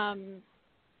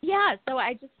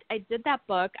I did that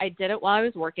book. I did it while I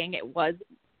was working. It was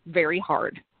very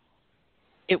hard.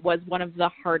 It was one of the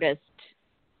hardest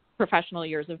professional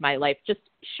years of my life, just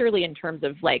surely in terms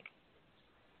of like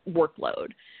workload,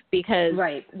 because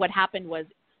what happened was,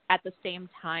 at the same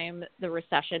time the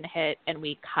recession hit and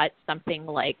we cut something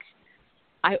like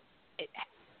at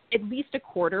least a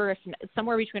quarter,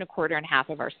 somewhere between a quarter and half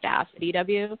of our staff at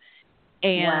EW.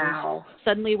 And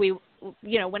suddenly we,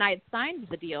 you know, when I had signed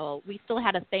the deal, we still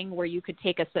had a thing where you could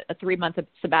take a 3-month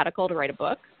sabbatical to write a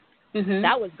book. Mm-hmm.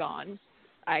 That was gone,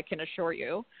 I can assure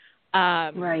you.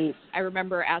 I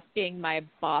remember asking my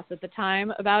boss at the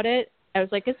time about it. I was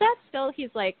like, is that still,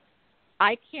 he's like,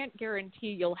 I can't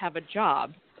guarantee you'll have a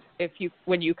job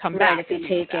when you come back, if you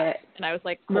take it. And I was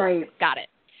like, cool, got it.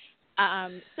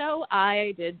 So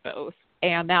I did both.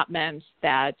 And that meant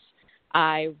that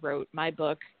I wrote my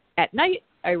book at night.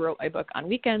 I wrote my book on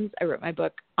weekends. I wrote my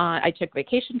book I took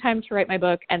vacation time to write my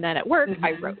book. And then at work,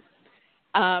 I wrote.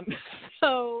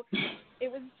 So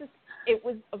it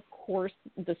was, of course,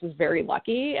 this was very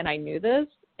lucky. And I knew this.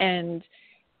 And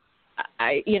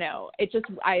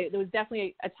it was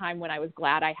definitely a time when I was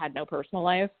glad I had no personal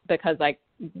life, because I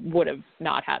would have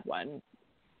not had one.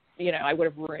 You know, I would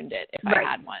have ruined it if I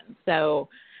had one. So,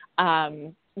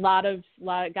 got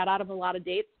out of a lot of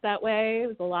dates that way. It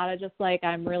was a lot of just like,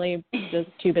 I'm really just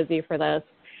too busy for this,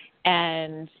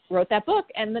 and wrote that book.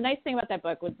 And the nice thing about that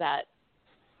book was that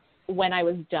when I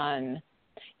was done,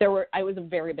 it was a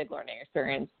very big learning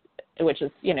experience, which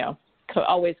is, you know,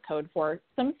 always code for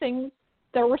some things.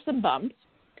 There were some bumps.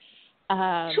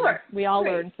 We all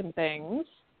learned some things.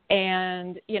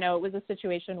 And, you know, it was a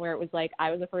situation where it was like, I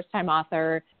was a first-time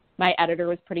author. My editor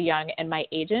was pretty young. And my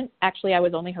agent, actually, I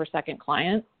was only her second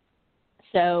client.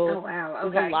 So it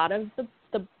was a lot of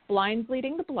the blinds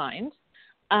leading the blind.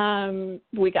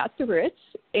 We got through it.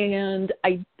 And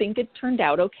I think it turned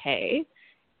out okay.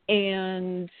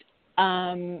 And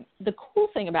the cool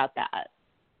thing about that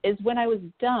is when I was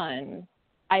done,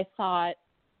 I thought,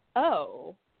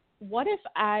 oh, what if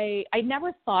I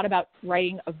never thought about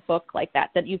writing a book like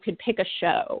that you could pick a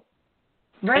show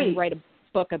and write a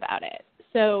book about it.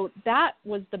 So that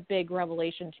was the big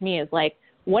revelation to me, is like,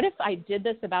 what if I did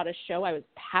this about a show I was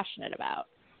passionate about?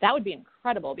 That would be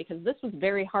incredible, because this was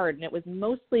very hard. And it was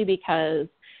mostly because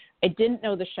I didn't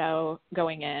know the show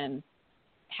going in.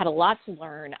 had a lot to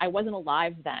learn. I wasn't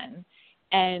alive then.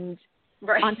 And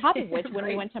on top of which, when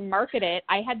we went to market it,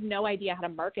 I had no idea how to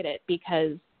market it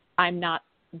because I'm not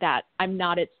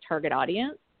its target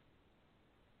audience.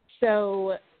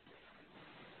 So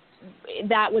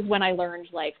that was when I learned,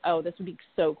 like, oh, this would be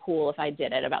so cool if I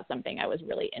did it about something I was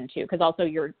really into. Because also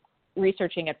you're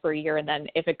researching it for a year, and then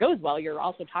if it goes well, you're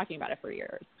also talking about it for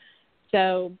years.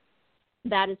 So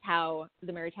that is how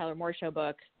the Mary Tyler Moore Show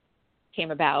book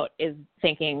came about, is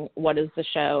thinking, what is the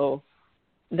show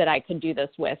that I could do this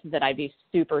with that I'd be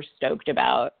super stoked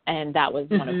about? And that was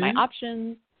one of my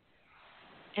options.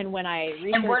 And when I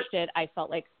researched it, I felt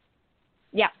like,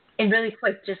 yeah. And really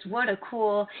quick, just what a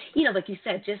cool, like you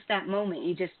said, just that moment,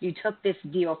 you took this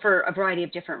deal for a variety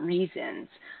of different reasons.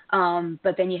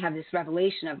 But then you have this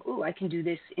revelation of, I can do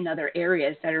this in other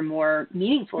areas that are more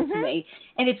meaningful to me.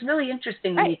 And it's really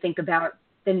interesting when you think about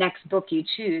the next book you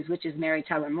choose, which is Mary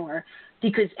Tyler Moore,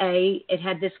 because it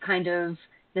had this kind of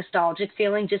nostalgic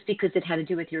feeling just because it had to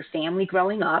do with your family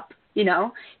growing up,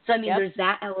 So, I mean, there's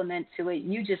that element to it.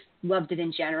 You just loved it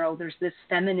in general. There's this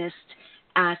feminist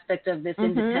aspect of this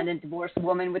independent divorced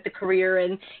woman with the career.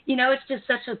 And, it's just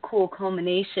such a cool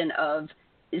culmination of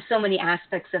so many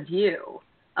aspects of you.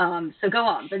 So go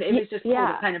on. But it was just cool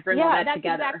to kind of bring all that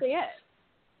together. Yeah,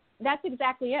 that's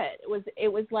exactly it.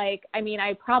 It was like, I mean,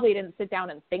 I probably didn't sit down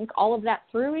and think all of that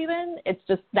through even. It's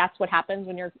just, that's what happens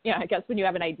when you're, I guess when you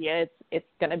have an idea, it's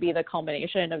going to be the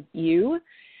culmination of you.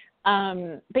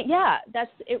 But yeah,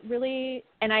 that's it really.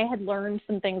 And I had learned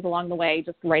some things along the way,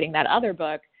 just writing that other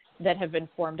book, that have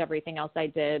informed everything else I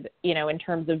did, in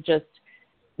terms of just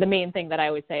the main thing that I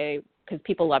always say, because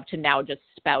people love to now just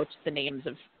spout the names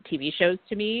of TV shows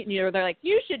to me. They're like,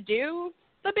 you should do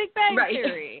The Big Bang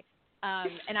Theory.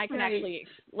 And I can actually,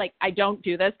 like, I don't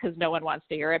do this because no one wants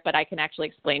to hear it, but I can actually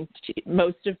explain to you,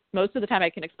 most of the time I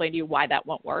can explain to you why that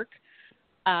won't work.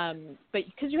 But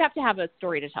because you have to have a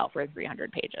story to tell for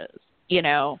 300 pages,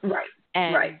 Right.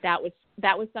 And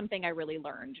that was something I really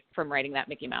learned from writing that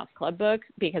Mickey Mouse Club book,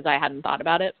 because I hadn't thought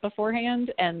about it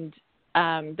beforehand. And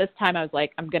this time I was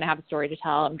like, I'm going to have a story to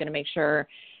tell. I'm going to make sure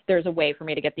there's a way for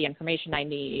me to get the information I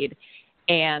need.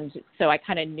 And so I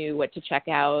kind of knew what to check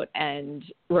out and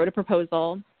wrote a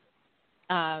proposal.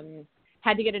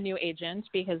 Had to get a new agent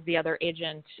because the other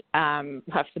agent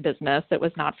left the business. It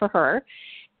was not for her.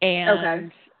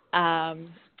 And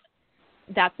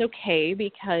that's okay,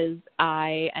 because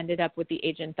I ended up with the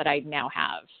agent that I now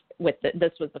have.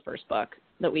 This was the first book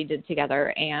that we did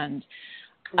together, and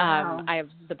I have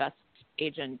the best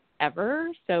agent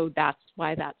ever, so that's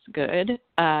why that's good.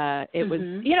 It was,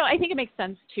 I think it makes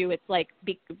sense too. It's like,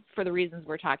 for the reasons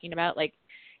we're talking about, like,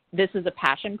 this is a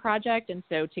passion project, and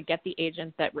so to get the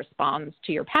agent that responds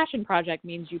to your passion project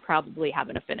means you probably have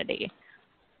an affinity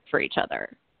for each other,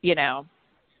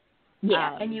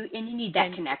 Yeah, and you need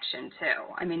that connection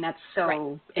too. I mean, that's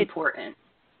so important.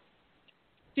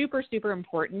 Super, super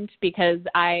important, because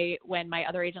when my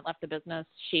other agent left the business,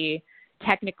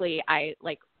 I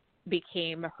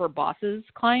became her boss's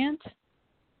client.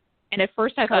 And at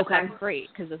first I thought that's great,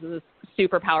 because this is a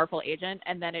super powerful agent.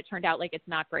 And then it turned out like it's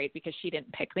not great, because she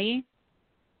didn't pick me.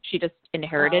 She just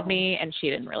inherited me, and she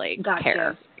didn't really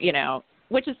care,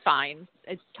 which is fine.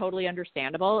 It's totally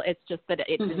understandable. It's just that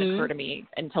it didn't occur to me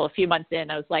until a few months in.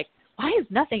 I was like, why is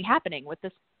nothing happening with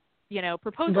this,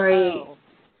 proposal? Oh,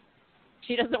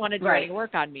 she doesn't want to do any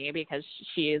work on me because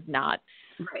she is not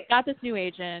got this new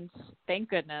agent. Thank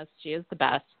goodness. She is the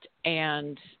best.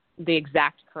 And the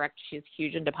exact correct. She's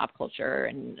huge into pop culture,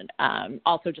 and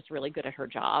also just really good at her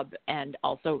job, and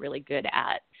also really good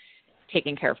at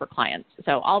taking care of her clients.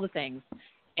 So all the things.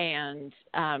 And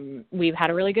we've had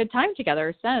a really good time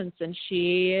together since. And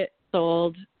she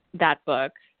sold that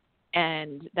book,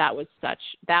 and that was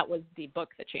the book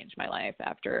that changed my life.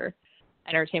 After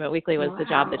Entertainment Weekly was the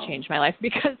job that changed my life,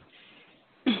 because,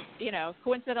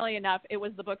 coincidentally enough, it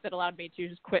was the book that allowed me to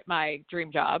just quit my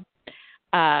dream job,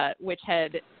 which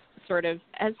had sort of,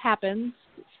 as happens,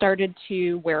 started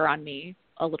to wear on me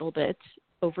a little bit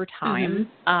over time.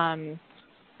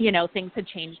 Things had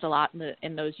changed a lot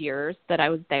in those years that I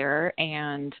was there,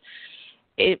 and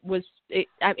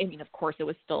of course it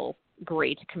was still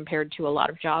great compared to a lot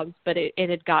of jobs, but it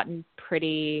had gotten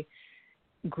pretty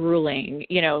grueling.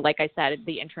 Like I said,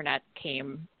 the internet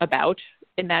came about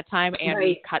in that time, and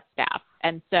we cut staff.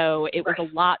 And so it was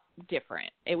a lot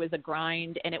different. It was a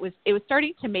grind, and it was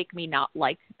starting to make me not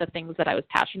like the things that I was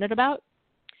passionate about.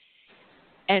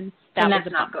 And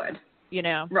that's not good.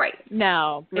 Right.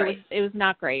 No, it was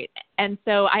not great. And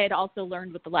so I had also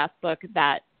learned with the last book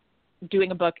that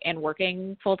doing a book and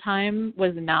working full time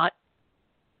was not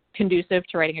conducive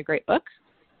to writing a great book.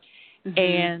 Mm-hmm.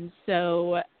 And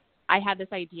so I had this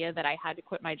idea that I had to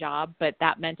quit my job, but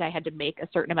that meant I had to make a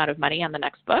certain amount of money on the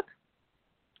next book.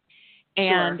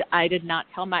 And Sure. I did not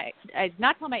tell my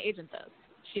agent this.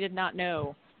 She did not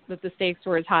know that the stakes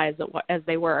were as high as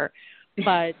they were.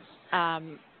 But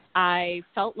I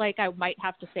felt like I might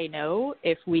have to say no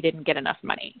if we didn't get enough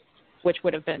money, which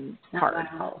would have been hard.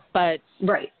 Wow. But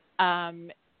right.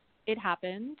 It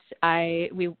happened.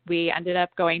 We ended up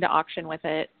going to auction with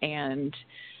it, and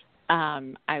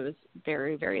I was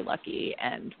very, very lucky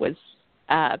and was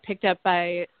picked up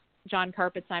by John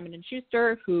Karp at Simon &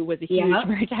 Schuster, who was a huge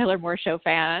Mary Tyler Moore Show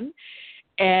fan.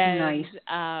 And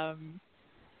nice.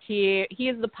 He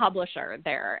is the publisher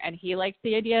there, and he liked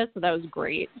the idea, so that was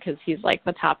great because he's like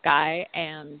the top guy,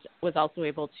 and was also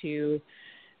able to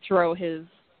throw his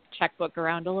checkbook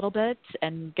around a little bit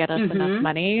and get us enough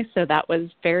money. So that was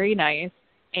very nice,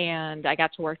 and I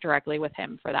got to work directly with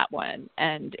him for that one,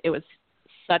 and it was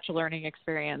such a learning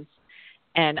experience.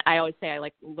 And I always say I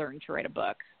learned to write a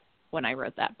book when I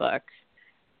wrote that book,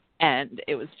 and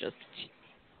it was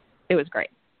great.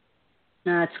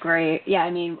 No, that's great. Yeah,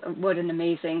 I mean, what an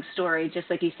amazing story. Just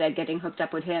like you said, getting hooked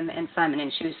up with him and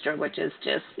Simon & Schuster, which is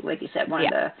just, like you said, one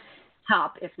of the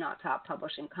top, if not top,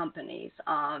 publishing companies.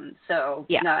 No,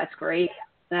 that's great.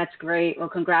 That's great. Well,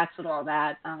 congrats with all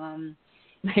that.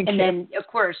 Thank you. Then, of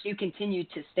course, you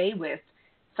continued to stay with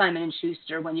Simon &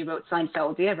 Schuster when you wrote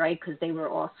Seinfeldia, right? Because they were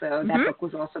also, that book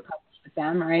was also published with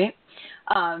them, right?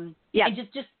 And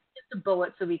just a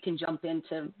bullet so we can jump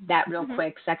into that real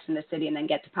quick, Sex and the City, and then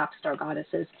get to Pop Star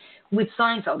Goddesses. With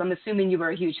Seinfeld, I'm assuming you were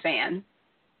a huge fan.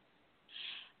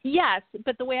 Yes,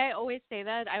 but the way I always say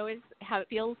that, I always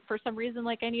feel for some reason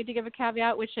like I need to give a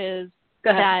caveat, which is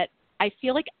that I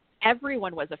feel like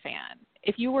everyone was a fan.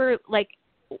 If you were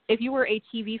a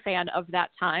TV fan of that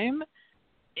time,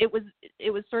 it was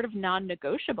sort of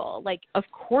non-negotiable. Like, of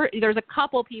course, there's a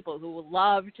couple people who will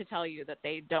love to tell you that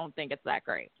they don't think it's that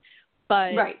great.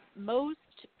 But most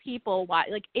people watch,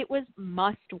 it was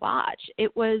must watch.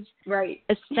 It was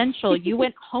essential. You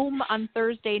went home on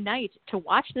Thursday night to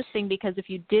watch this thing, because if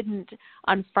you didn't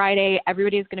on Friday,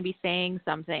 everybody is going to be saying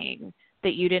something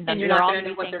that you didn't understand. You're not going to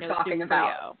know what they're talking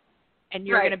about. And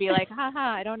you're going to be like, haha,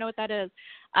 I don't know what that is.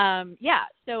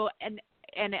 So, and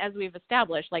as we've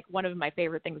established, one of my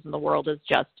favorite things in the world is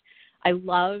just, I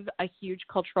love a huge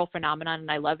cultural phenomenon,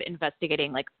 and I love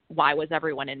investigating, why was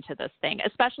everyone into this thing,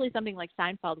 especially something like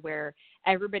Seinfeld, where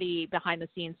everybody behind the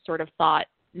scenes sort of thought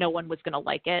no one was going to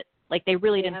like it. They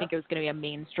really didn't think it was going to be a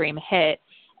mainstream hit.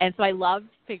 And so I love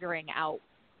figuring out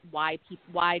why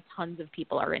tons of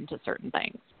people are into certain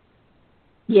things.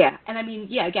 Yeah. And I mean,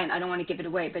 again, I don't want to give it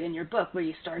away, but in your book where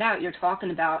you start out, you're talking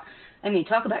about,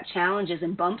 talk about challenges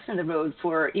and bumps in the road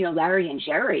for, Larry and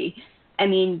Jerry. There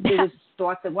was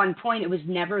thoughts at one point it was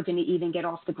never going to even get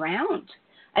off the ground.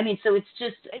 So it's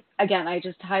just, again, I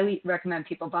just highly recommend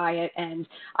people buy it. And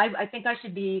I think I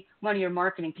should be one of your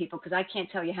marketing people, because I can't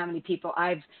tell you how many people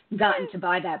I've gotten to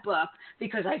buy that book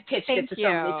because I've pitched it to so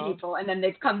many people, and then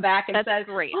they've come back and said,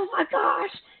 oh my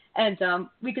gosh. And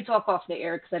we could talk off the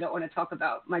air, because I don't want to talk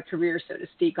about my career, so to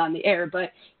speak, on the air.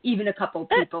 But even a couple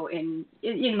people in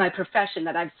my profession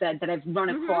that I've said that I've run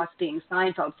across being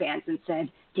Seinfeld fans and said,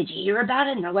 did you hear about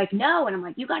it? And they're like, no. And I'm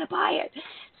like, you got to buy it.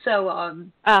 So,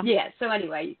 So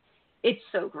anyway, it's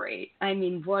so great.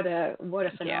 What a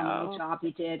phenomenal job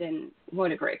you did, and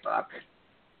what a great book.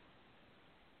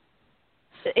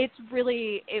 It's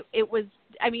really, it was,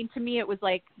 to me, it was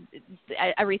like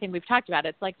everything we've talked about.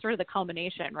 It's sort of the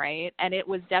culmination, right? And it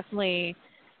was definitely,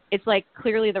 it's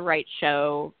clearly the right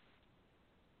show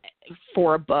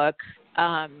for a book.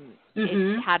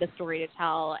 It had a story to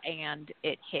tell, and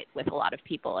it hit with a lot of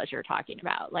people, as you're talking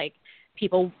about.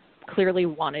 People clearly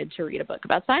wanted to read a book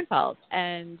about Seinfeld,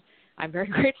 and I'm very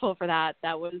grateful for that.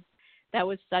 That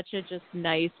was such a just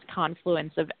nice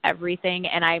confluence of everything,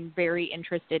 and I'm very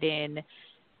interested in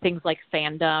things like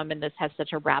fandom, and this has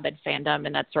such a rabid fandom,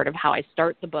 and that's sort of how I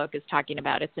start the book, is talking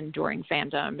about its enduring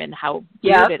fandom and how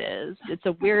weird it is. It's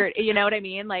a weird, you know what I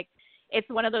mean? It's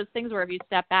one of those things where if you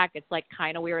step back, it's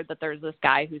kind of weird that there's this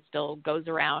guy who still goes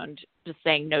around just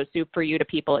saying no soup for you to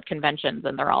people at conventions,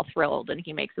 and they're all thrilled, and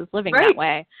he makes his living that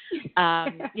way.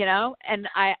 And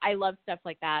I love stuff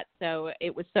like that. So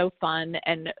it was so fun,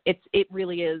 and it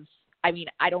really is.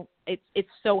 It's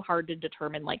so hard to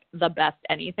determine the best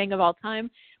anything of all time,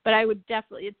 but I would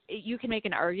definitely, you can make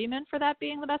an argument for that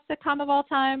being the best sitcom of all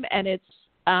time, and it's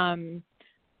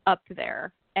up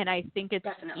there. And I think it's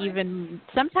even,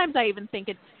 sometimes I even think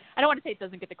I don't want to say it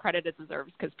doesn't get the credit it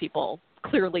deserves, because people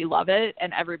clearly love it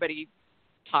and everybody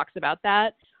talks about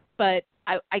that. But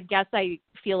I guess I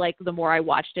feel like the more I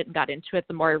watched it and got into it,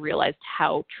 the more I realized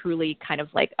how truly kind of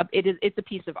like it's a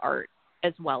piece of art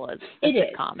as well as a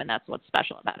sitcom, and that's what's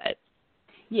special about it.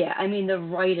 Yeah, I mean, the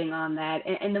writing on that,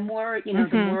 and the more, the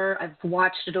more I've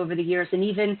watched it over the years, and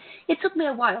even, it took me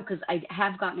a while, because I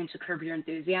have gotten into Curb Your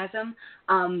Enthusiasm.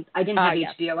 I didn't have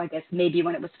HBO, I guess, maybe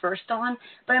when it was first on,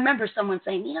 but I remember someone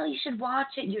saying, you should watch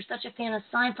it, you're such a fan of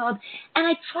Seinfeld, and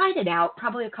I tried it out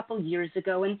probably a couple years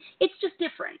ago, and it's just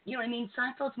different, you know what I mean?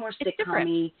 Seinfeld's more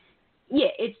sitcom-y. Yeah,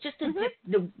 it's just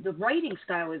the writing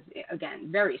style is, again,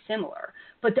 very similar,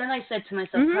 but then I said to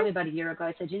myself, probably about a year ago,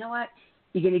 I said, you know what?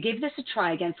 You're going to give this a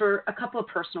try again for a couple of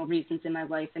personal reasons in my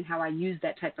life and how I use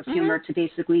that type of humor to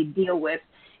basically deal with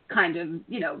kind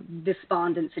of,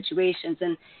 despondent situations.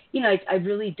 And, I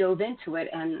really dove into it,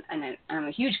 and I'm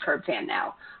a huge Curb fan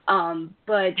now.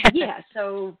 But, yeah,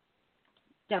 so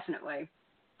definitely.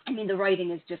 I mean, the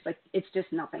writing is just like, it's just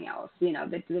nothing else.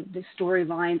 The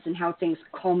storylines and how things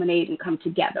culminate and come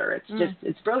together. It's just,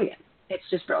 it's brilliant. It's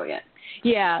just brilliant.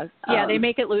 Yeah, they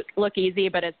make it look easy,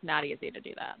 but it's not easy to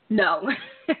do that. No.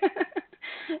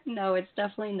 No, it's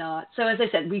definitely not. So as I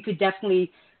said, we could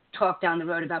definitely talk down the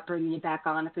road about bringing you back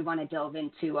on if we want to delve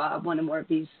into one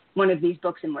of these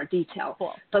books in more detail.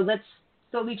 Cool. But let's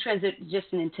slowly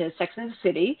transition into Sex and the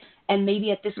City, and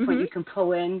maybe at this point you can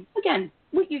pull in, again,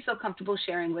 what you feel comfortable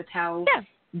sharing with how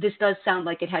this does sound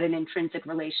like it had an intrinsic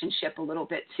relationship a little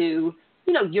bit to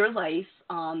your life,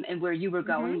 and where you were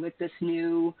going with this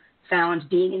new found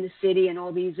being in the city and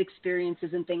all these experiences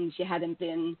and things you hadn't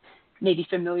been maybe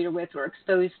familiar with or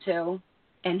exposed to,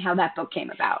 and how that book came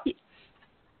about.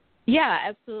 Yeah,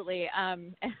 absolutely.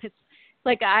 It's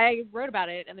like I wrote about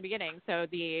it in the beginning, so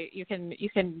you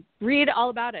can read all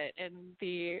about it in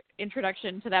the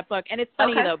introduction to that book. And it's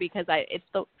funny though, because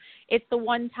it's the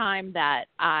one time that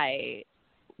I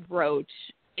wrote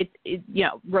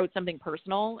something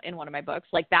personal in one of my books,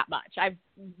 like that much. I've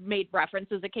made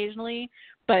references occasionally,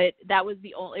 but that was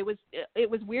it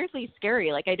was weirdly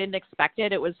scary. Like I didn't expect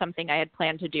it. It was something I had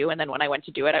planned to do. And then when I went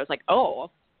to do it, I was like,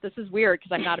 oh, this is weird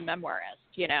because I'm not a memoirist,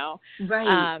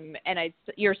 Right. And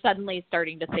you're suddenly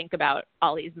starting to think about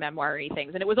all these memoir-y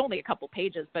things. And it was only a couple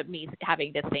pages, but me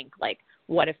having to think like,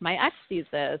 what if my ex sees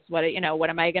this? What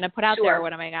am I going to put out there?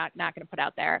 What am I not going to put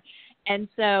out there? And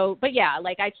so, but yeah,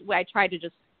 like I tried to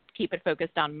just keep it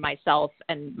focused on myself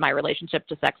and my relationship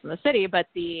to Sex and the City. But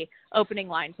the opening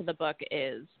line to the book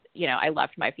is, I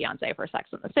left my fiance for Sex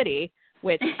and the City,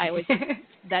 which I was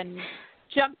then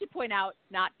jumped to point out,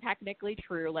 not technically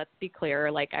true. Let's be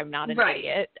clear. Like, I'm not an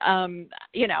idiot.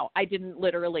 I didn't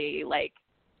literally like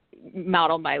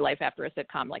model my life after a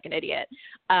sitcom like an idiot.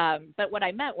 But what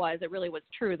I meant was it really was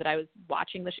true that I was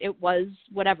watching it was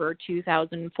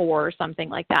 2004 or something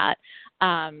like that.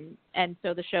 And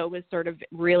so the show was sort of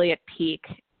really at peak,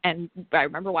 and I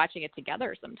remember watching it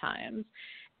together sometimes.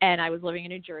 And I was living in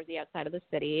New Jersey outside of the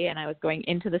city, and I was going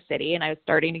into the city, and I was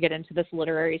starting to get into this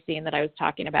literary scene that I was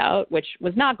talking about, which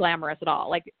was not glamorous at all.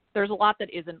 Like, there's a lot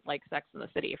that isn't like Sex and the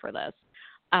City for this.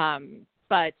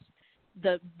 But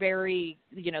the very,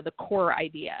 the core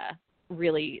idea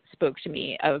really spoke to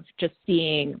me of just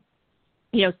seeing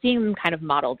them kind of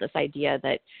model this idea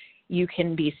that you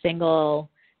can be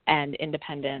single and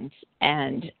independent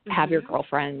and have your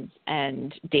girlfriends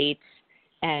and dates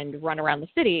and run around the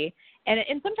city.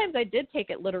 And sometimes I did take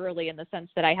it literally in the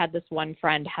sense that I had this one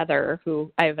friend, Heather,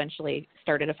 who I eventually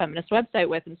started a feminist website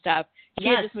with and stuff. She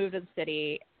had just moved to the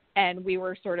city, and we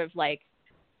were sort of like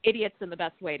idiots in the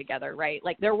best way together, right?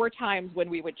 Like there were times when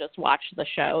we would just watch the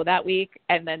show that week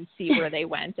and then see where they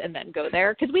went and then go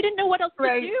there because we didn't know what else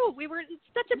to do. We were in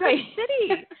such a big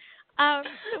city.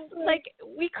 Like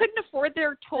we couldn't afford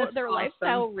their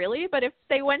lifestyle really, but if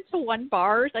they went to one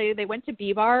bar, they went to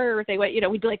B Bar, or if they went,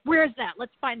 we'd be like, where's that?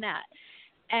 Let's find that.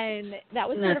 And that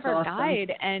was sort of our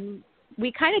guide. And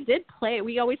we kind of did play.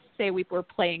 We always say we were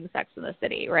playing Sex in the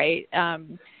City, right?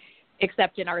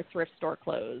 Except in our thrift store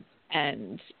clothes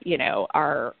and,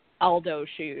 our Aldo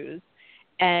shoes.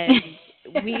 And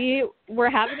we were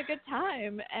having a good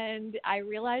time. And I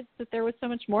realized that there was so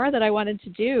much more that I wanted to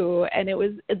do. And it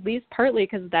was at least partly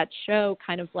because that show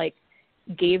kind of like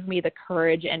gave me the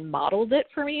courage and modeled it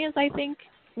for me, as I think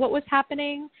what was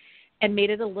happening, and made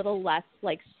it a little less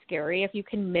like scary. If you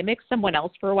can mimic someone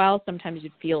else for a while, sometimes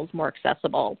it feels more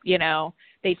accessible.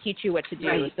 They teach you what to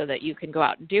do so that you can go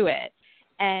out and do it.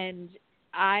 And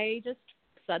I just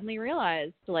suddenly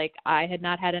realized like I had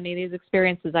not had any of these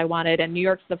experiences I wanted, and New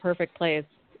York's the perfect place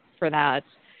for that.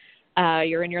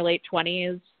 You're in your late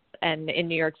 20s, and in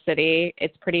New York City,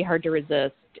 it's pretty hard to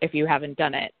resist if you haven't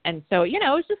done it. And so,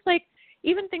 it's just like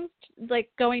even things like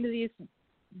going to these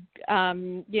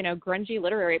grungy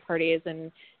literary parties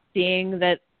and seeing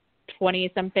that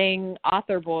 20-something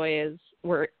author boys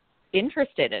were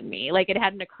interested in me. Like, it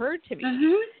hadn't occurred to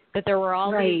me that there were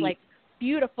all these, like,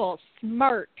 beautiful,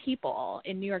 smart people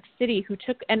in New York City who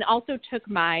took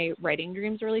my writing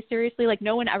dreams really seriously. Like,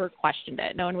 no one ever questioned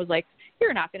it. No one was like,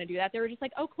 you're not going to do that. They were just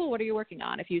like, oh, cool, what are you working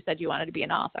on? If you said you wanted to be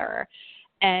an author.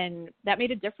 And that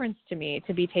made a difference to me,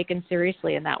 to be taken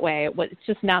seriously in that way. It's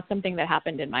just not something that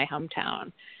happened in my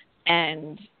hometown.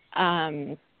 And,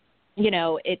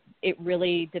 it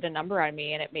really did a number on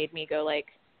me, and it made me go like,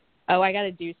 oh, I got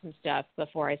to do some stuff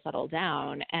before I settle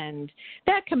down. And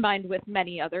that, combined with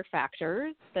many other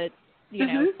factors that,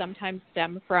 sometimes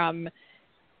stem from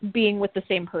being with the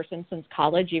same person since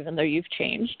college, even though you've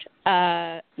changed,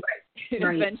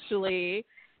 eventually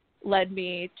led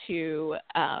me to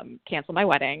cancel my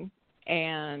wedding.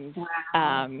 And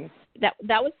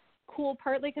that was cool,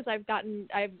 partly because I've gotten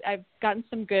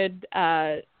some good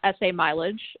essay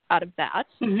mileage out of that.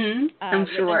 I'm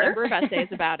sure. A number of essays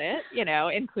about it,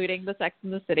 including the Sex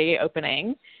and the City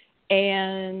opening.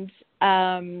 And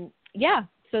so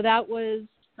that was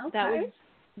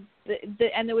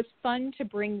and it was fun to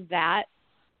bring that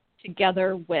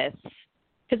together with,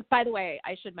 because, by the way,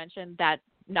 I should mention that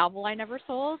novel I never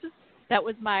sold, that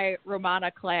was my roman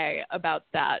à clé about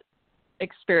that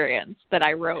experience that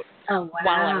I wrote while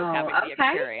I was having the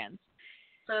experience.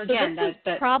 So again,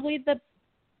 that's probably the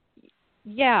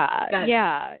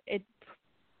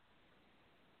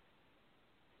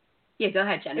go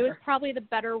ahead, Jennifer. It was probably the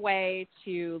better way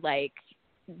to, like,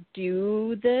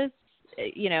 do this,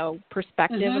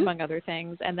 perspective among other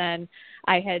things. And then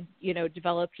I had,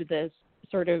 developed this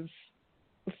sort of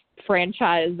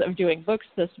franchise of doing books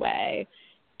this way.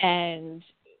 And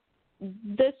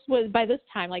this was, by this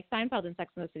time, like, Seinfeld and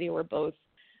Sex and the City were both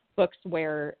books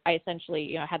where I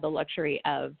essentially, had the luxury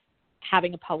of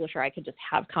having a publisher I could just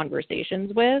have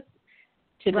conversations with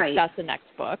to discuss the next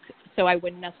book. So I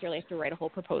wouldn't necessarily have to write a whole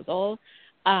proposal.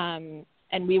 And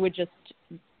we would just,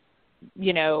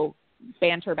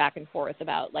 banter back and forth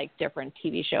about, like, different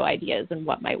TV show ideas and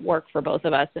what might work for both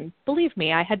of us. And believe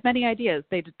me, I had many ideas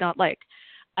they did not like.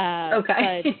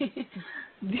 But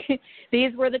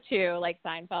these were the two. Like,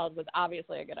 Seinfeld was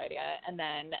obviously a good idea. And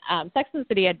then Sex and the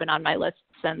City had been on my list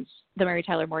since the Mary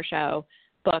Tyler Moore Show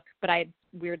book, but I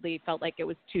weirdly felt like it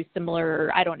was too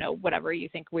similar. I don't know, whatever you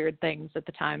think, weird things at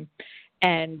the time.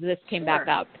 And this came back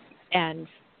up and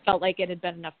felt like it had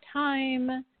been enough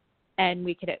time, and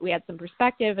we had some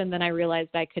perspective. And then I realized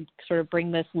I could sort of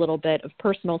bring this little bit of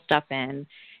personal stuff in.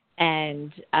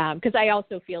 And because I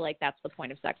also feel like that's the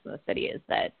point of Sex and the City, is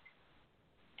that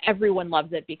everyone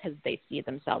loves it because they see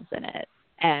themselves in it.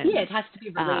 And it has to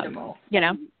be relatable.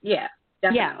 Yeah,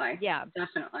 definitely. Yeah,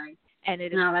 definitely. And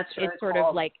that's really it's sort cool.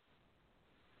 of like,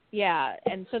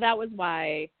 and so that was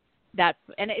why that,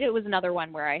 and it was another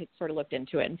one where I sort of looked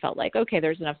into it and felt like, okay,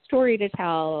 there's enough story to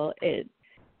tell. It,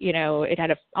 it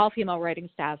had an all-female writing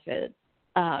staff. It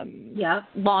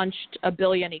launched a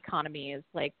billion economies,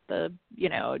 like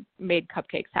made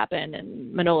cupcakes happen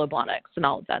and Manolo Blahniks and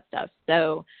all of that stuff.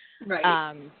 So,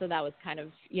 so that was kind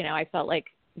of, I felt like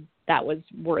that was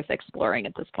worth exploring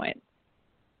at this point.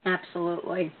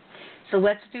 Absolutely. So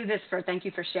let's do this thank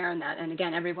you for sharing that. And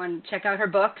again, everyone check out her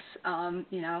books,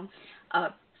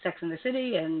 Sex and the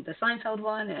City and the Seinfeld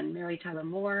one and Mary Tyler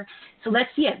Moore. So let's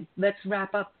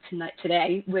wrap up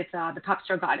today with the Pop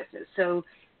Star Goddesses. So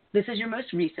this is your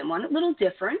most recent one, a little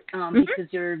different because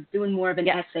you're doing more of an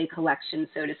essay collection,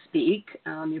 so to speak.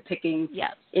 You're picking,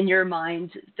 in your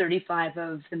mind, 35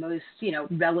 of the most,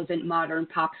 relevant modern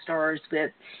pop stars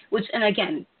and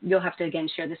again, you'll have to,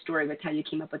 share the story with how you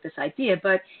came up with this idea,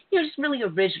 but, just really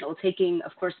original, taking,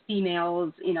 of course,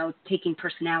 females, taking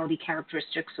personality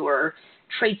characteristics or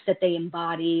traits that they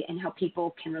embody and how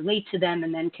people can relate to them,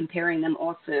 and then comparing them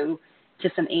also to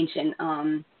some ancient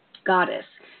goddess.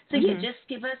 So just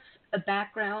give us a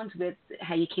background with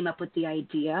how you came up with the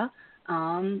idea.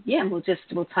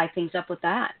 We'll tie things up with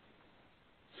that.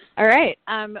 All right.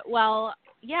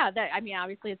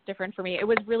 Obviously it's different for me. It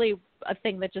was really a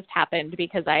thing that just happened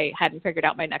because I hadn't figured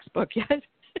out my next book yet.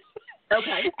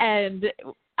 Okay. And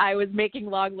I was making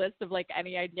long lists of, like,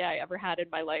 any idea I ever had in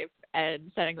my life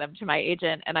and sending them to my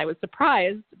agent. And I was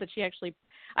surprised that she actually,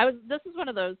 this is one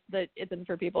of those that isn't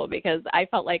for people, because I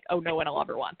felt like, oh, no one will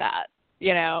ever want that,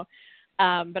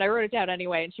 but I wrote it down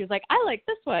anyway, and she was like, I like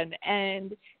this one.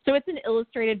 And so it's an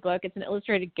illustrated book. It's an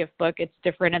illustrated gift book. It's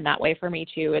different in that way for me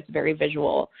too. It's very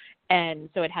visual. And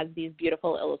so it has these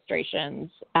beautiful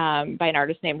illustrations by an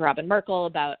artist named Robin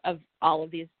Merkel of all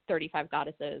of these 35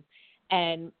 goddesses.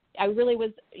 And I really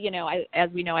was, as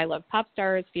we know, I love pop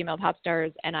stars, female pop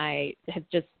stars, and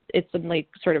it suddenly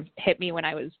sort of hit me when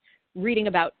I was reading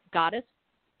about goddess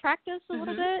practice a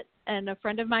little bit, and a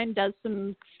friend of mine does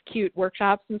some cute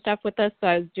workshops and stuff with this, so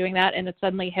I was doing that, and it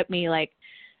suddenly hit me like,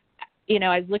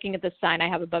 I was looking at the sign I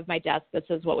have above my desk that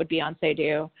says, "What would Beyonce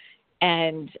do?"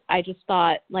 And I just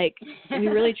thought, like, we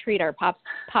really treat our pop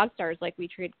stars like we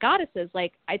treat goddesses.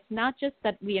 Like, it's not just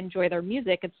that we enjoy their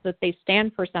music, it's that they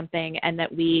stand for something and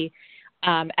that we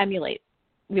emulate.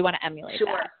 We want to emulate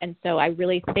that. And so I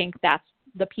really think that's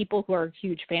the people who are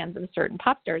huge fans of certain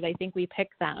pop stars. I think we pick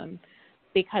them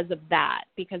because of that,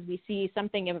 because we see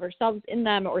something of ourselves in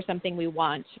them or something we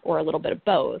want, or a little bit of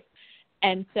both.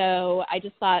 And so I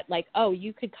just thought, like, oh,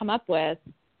 you could come up with,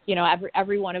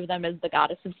 every one of them is the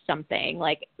goddess of something.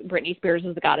 Like Britney Spears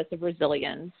is the goddess of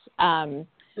resilience. There's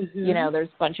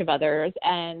a bunch of others.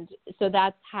 And so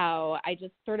that's how I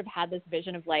just sort of had this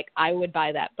vision of, like, I would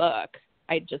buy that book.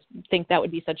 I just think that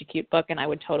would be such a cute book, and I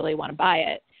would totally want to buy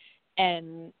it.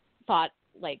 And thought,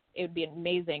 like, it would be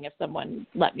amazing if someone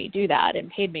let me do that and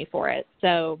paid me for it.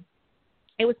 So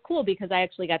it was cool because I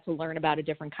actually got to learn about a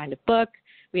different kind of book.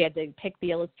 We had to pick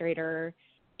the illustrator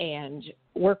and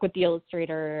work with the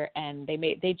illustrator, and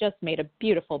they just made a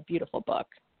beautiful, beautiful book.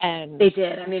 And they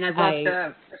did. I mean, I love the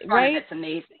front. Right? It's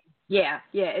amazing. Yeah,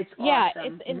 it's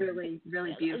awesome. It's really,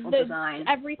 really beautiful design.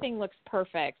 Everything looks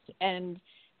perfect. And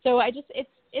so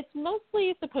it's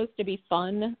mostly supposed to be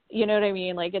fun. You know what I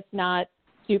mean? Like, it's not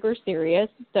super serious.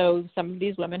 So some of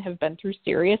these women have been through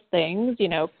serious things,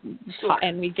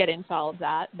 and we get into all of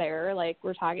that there. Like,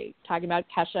 we're talking about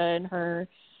Kesha and her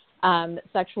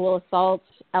sexual assault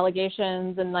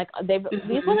allegations, and like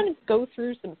these women go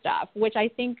through some stuff, which I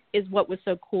think is what was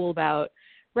so cool about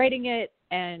writing it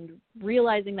and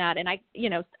realizing that. And I'm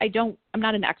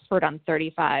not an expert on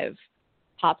 35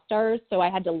 pop stars, so I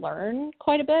had to learn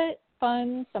quite a bit.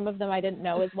 Some of them I didn't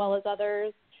know as well as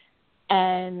others.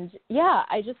 And yeah,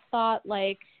 I just thought,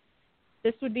 like,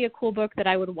 this would be a cool book that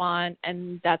I would want,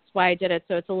 and that's why I did it.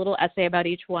 So it's a little essay about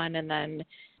each one, and then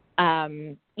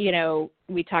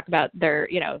we talk about their,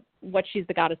 what she's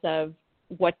the goddess of,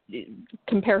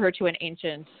 compare her to an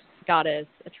ancient goddess,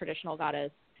 a traditional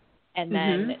goddess. And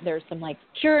then there's some, like,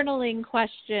 journaling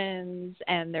questions,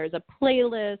 and there's a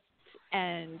playlist,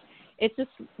 and it's just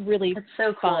really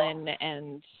so cool. Fun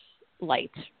and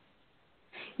light.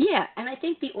 Yeah, and I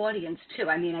think the audience, too.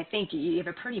 I mean, I think you have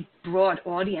a pretty broad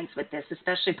audience with this,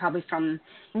 especially probably from,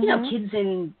 kids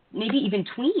and maybe even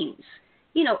tweens,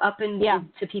 up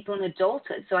to people in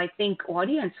adulthood. So I think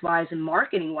audience-wise and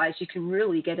marketing-wise, you can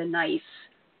really get a nice,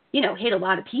 hit a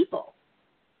lot of people.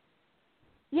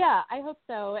 Yeah, I hope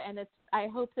so. And I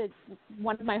hope that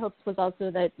one of my hopes was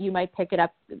also that you might pick it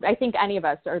up. I think any of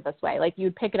us are this way. Like,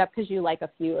 you'd pick it up because you like a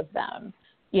few of them,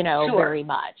 very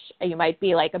much. You might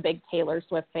be like a big Taylor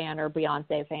Swift fan or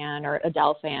Beyonce fan or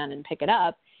Adele fan and pick it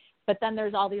up. But then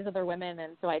there's all these other women.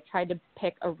 And so I tried to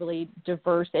pick a really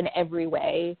diverse in every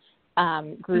way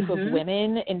group of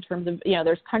women in terms of,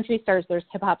 there's country stars, there's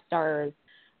hip hop stars,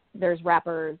 there's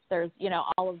rappers, there's,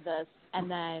 all of this. And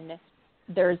then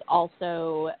there's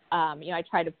also, I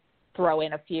try to throw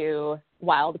in a few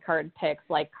wild card picks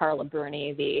like Carla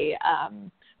Bruni, the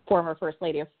former First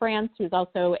Lady of France, who's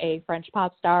also a French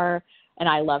pop star, and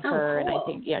I love her. Cool. And I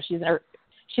think,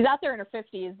 she's out there in her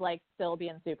 50s, like, still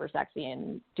being super sexy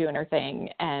and doing her thing.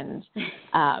 And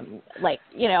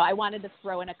I wanted to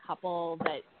throw in a couple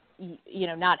that,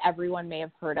 not everyone may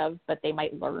have heard of, but they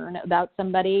might learn about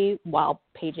somebody while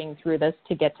paging through this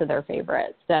to get to their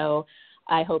favorite. So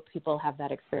I hope people have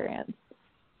that experience.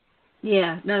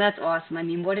 Yeah, no, that's awesome. I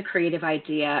mean, what a creative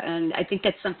idea. And I think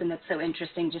that's something that's so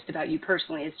interesting just about you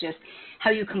personally, is just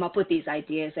how you come up with these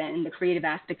ideas and the creative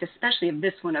aspect, especially of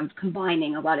this one, of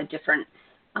combining a lot of different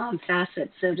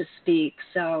facets, so to speak.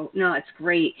 So, no, it's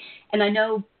great. And I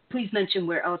know, please mention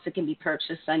where else it can be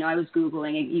purchased. I know I was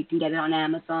Googling it. You can get it on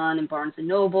Amazon and Barnes &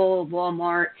 Noble,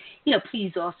 Walmart.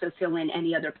 Please also fill in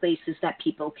any other places that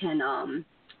people can,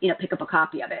 pick up a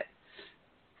copy of it.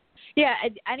 Yeah,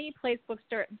 any place books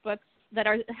that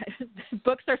are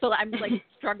books are sold. I'm like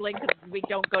struggling because we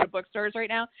don't go to bookstores right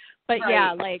now. But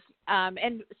right. Yeah,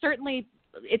 and certainly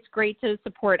it's great to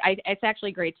support. It's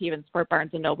actually great to even support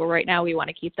Barnes and Noble right now. We want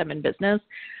to keep them in business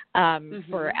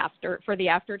for the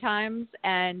after times,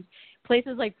 and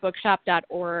places like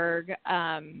bookshop.org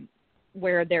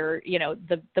where they're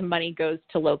the money goes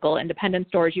to local independent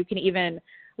stores. You can even.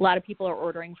 A lot of people are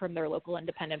ordering from their local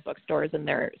independent bookstores, and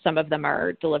some of them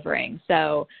are delivering.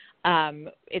 So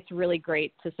it's really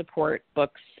great to support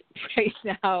books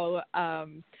right now.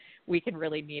 We can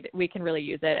really use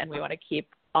it, and we want to keep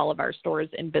all of our stores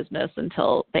in business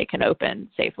until they can open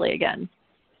safely again.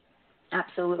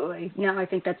 Absolutely. No, I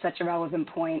think that's such a relevant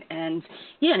point. And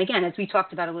yeah, and again, as we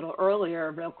talked about a little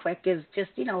earlier, real quick, is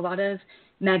just, a lot of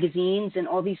magazines and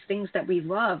all these things that we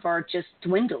love are just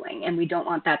dwindling, and we don't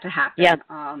want that to happen. Yep.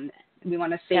 We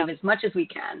want to save as much as we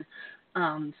can.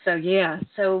 So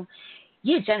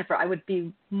Jennifer, I would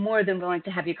be more than willing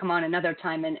to have you come on another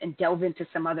time and delve into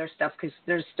some other stuff, because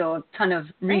there's still a ton of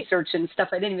research and stuff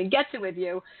I didn't even get to with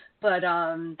you. But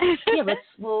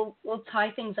we'll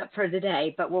tie things up for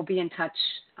today, but we'll be in touch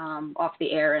off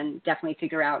the air and definitely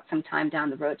figure out some time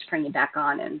down the road to bring you back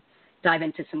on and dive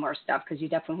into some more stuff, because you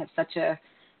definitely have such a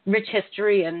rich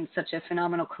history and such a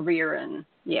phenomenal career. And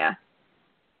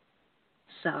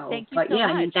so thank you so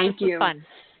much. Thank this you. Was fun.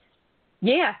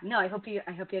 Yeah, no, I hope you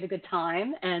had a good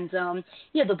time. And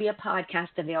there'll be a podcast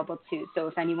available too. So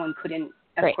if anyone couldn't,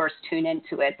 of course, tune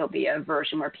into it, there'll be a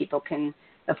version where people can,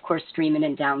 of course, stream it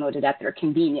and download it at their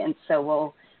convenience.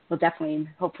 So we'll definitely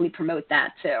hopefully promote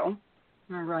that too.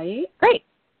 All right. Great.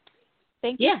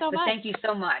 Thank you so much. Thank you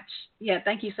so much. Yeah,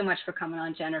 thank you so much for coming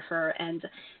on, Jennifer, and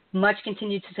much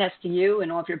continued success to you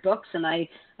and all of your books. And I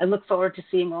look forward to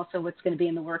seeing also what's going to be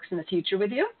in the works in the future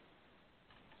with you.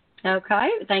 Okay.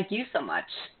 Thank you so much.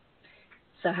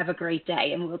 So have a great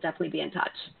day, and we'll definitely be in touch.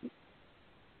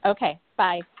 Okay.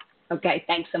 Bye. Okay.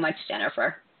 Thanks so much,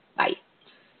 Jennifer. Bye.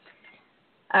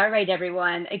 All right,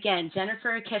 everyone. Again,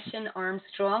 Jennifer Keishin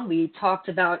Armstrong. We talked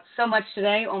about so much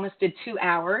today, almost did 2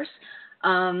 hours.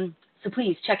 So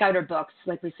please check out her books.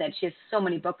 Like we said, she has so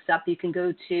many books up. You can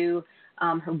go to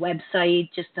her website,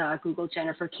 just Google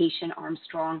Jennifer Keishin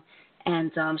Armstrong,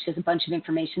 and she has a bunch of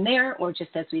information there, or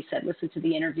just as we said, listen to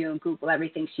the interview and Google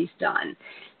everything she's done.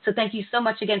 So thank you so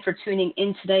much again for tuning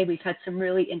in today. We've had some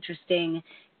really interesting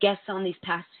guests on these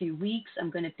past few weeks. I'm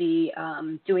going to be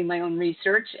doing my own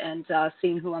research and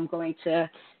seeing who I'm going to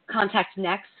contact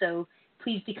next. So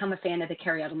please become a fan of the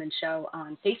Kerri Edelman Show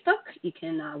on Facebook. You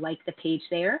can like the page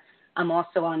there. I'm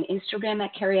also on Instagram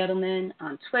at Kerri Edelman,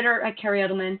 on Twitter at Kerri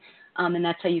Edelman, and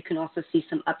that's how you can also see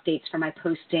some updates for my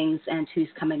postings and who's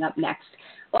coming up next.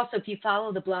 Also, if you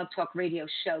follow the Blog Talk Radio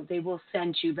show, they will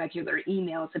send you regular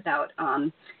emails about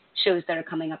shows that are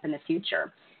coming up in the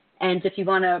future. And if you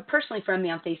want to personally friend me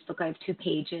on Facebook, I have 2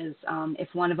 pages. If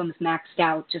one of them is maxed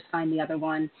out, just find the other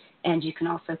one, and you can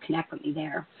also connect with me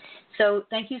there. So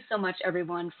thank you so much,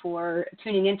 everyone, for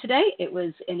tuning in today. It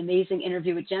was an amazing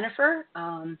interview with Jennifer.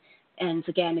 And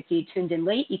again, if you tuned in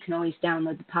late, you can always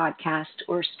download the podcast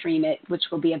or stream it, which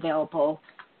will be available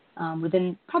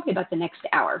within probably about the next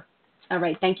hour. All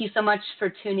right. Thank you so much for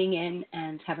tuning in,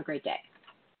 and have a great day.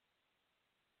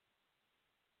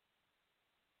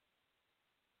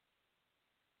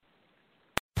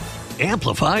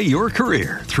 Amplify your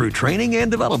career through training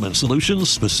and development solutions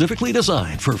specifically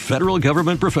designed for federal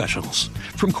government professionals.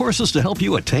 From courses to help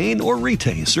you attain or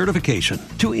retain certification,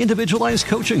 to individualized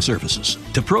coaching services,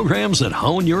 to programs that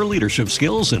hone your leadership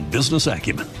skills and business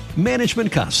acumen,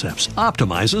 Management Concepts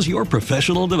optimizes your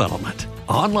professional development.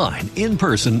 Online, in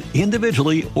person,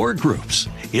 individually, or groups,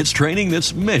 it's training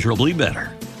that's measurably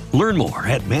better. Learn more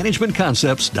at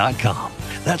managementconcepts.com.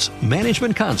 That's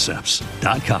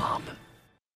managementconcepts.com.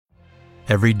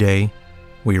 Every day,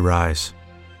 we rise,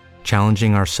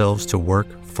 challenging ourselves to work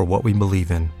for what we believe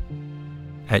in.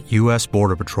 At U.S.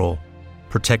 Border Patrol,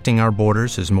 protecting our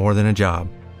borders is more than a job.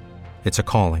 It's a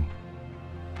calling.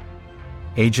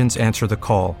 Agents answer the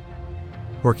call,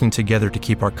 working together to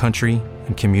keep our country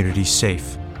and communities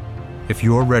safe. If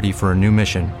you're ready for a new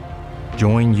mission,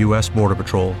 join U.S. Border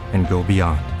Patrol and go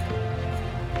beyond.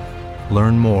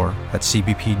 Learn more at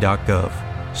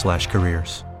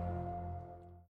cbp.gov/careers.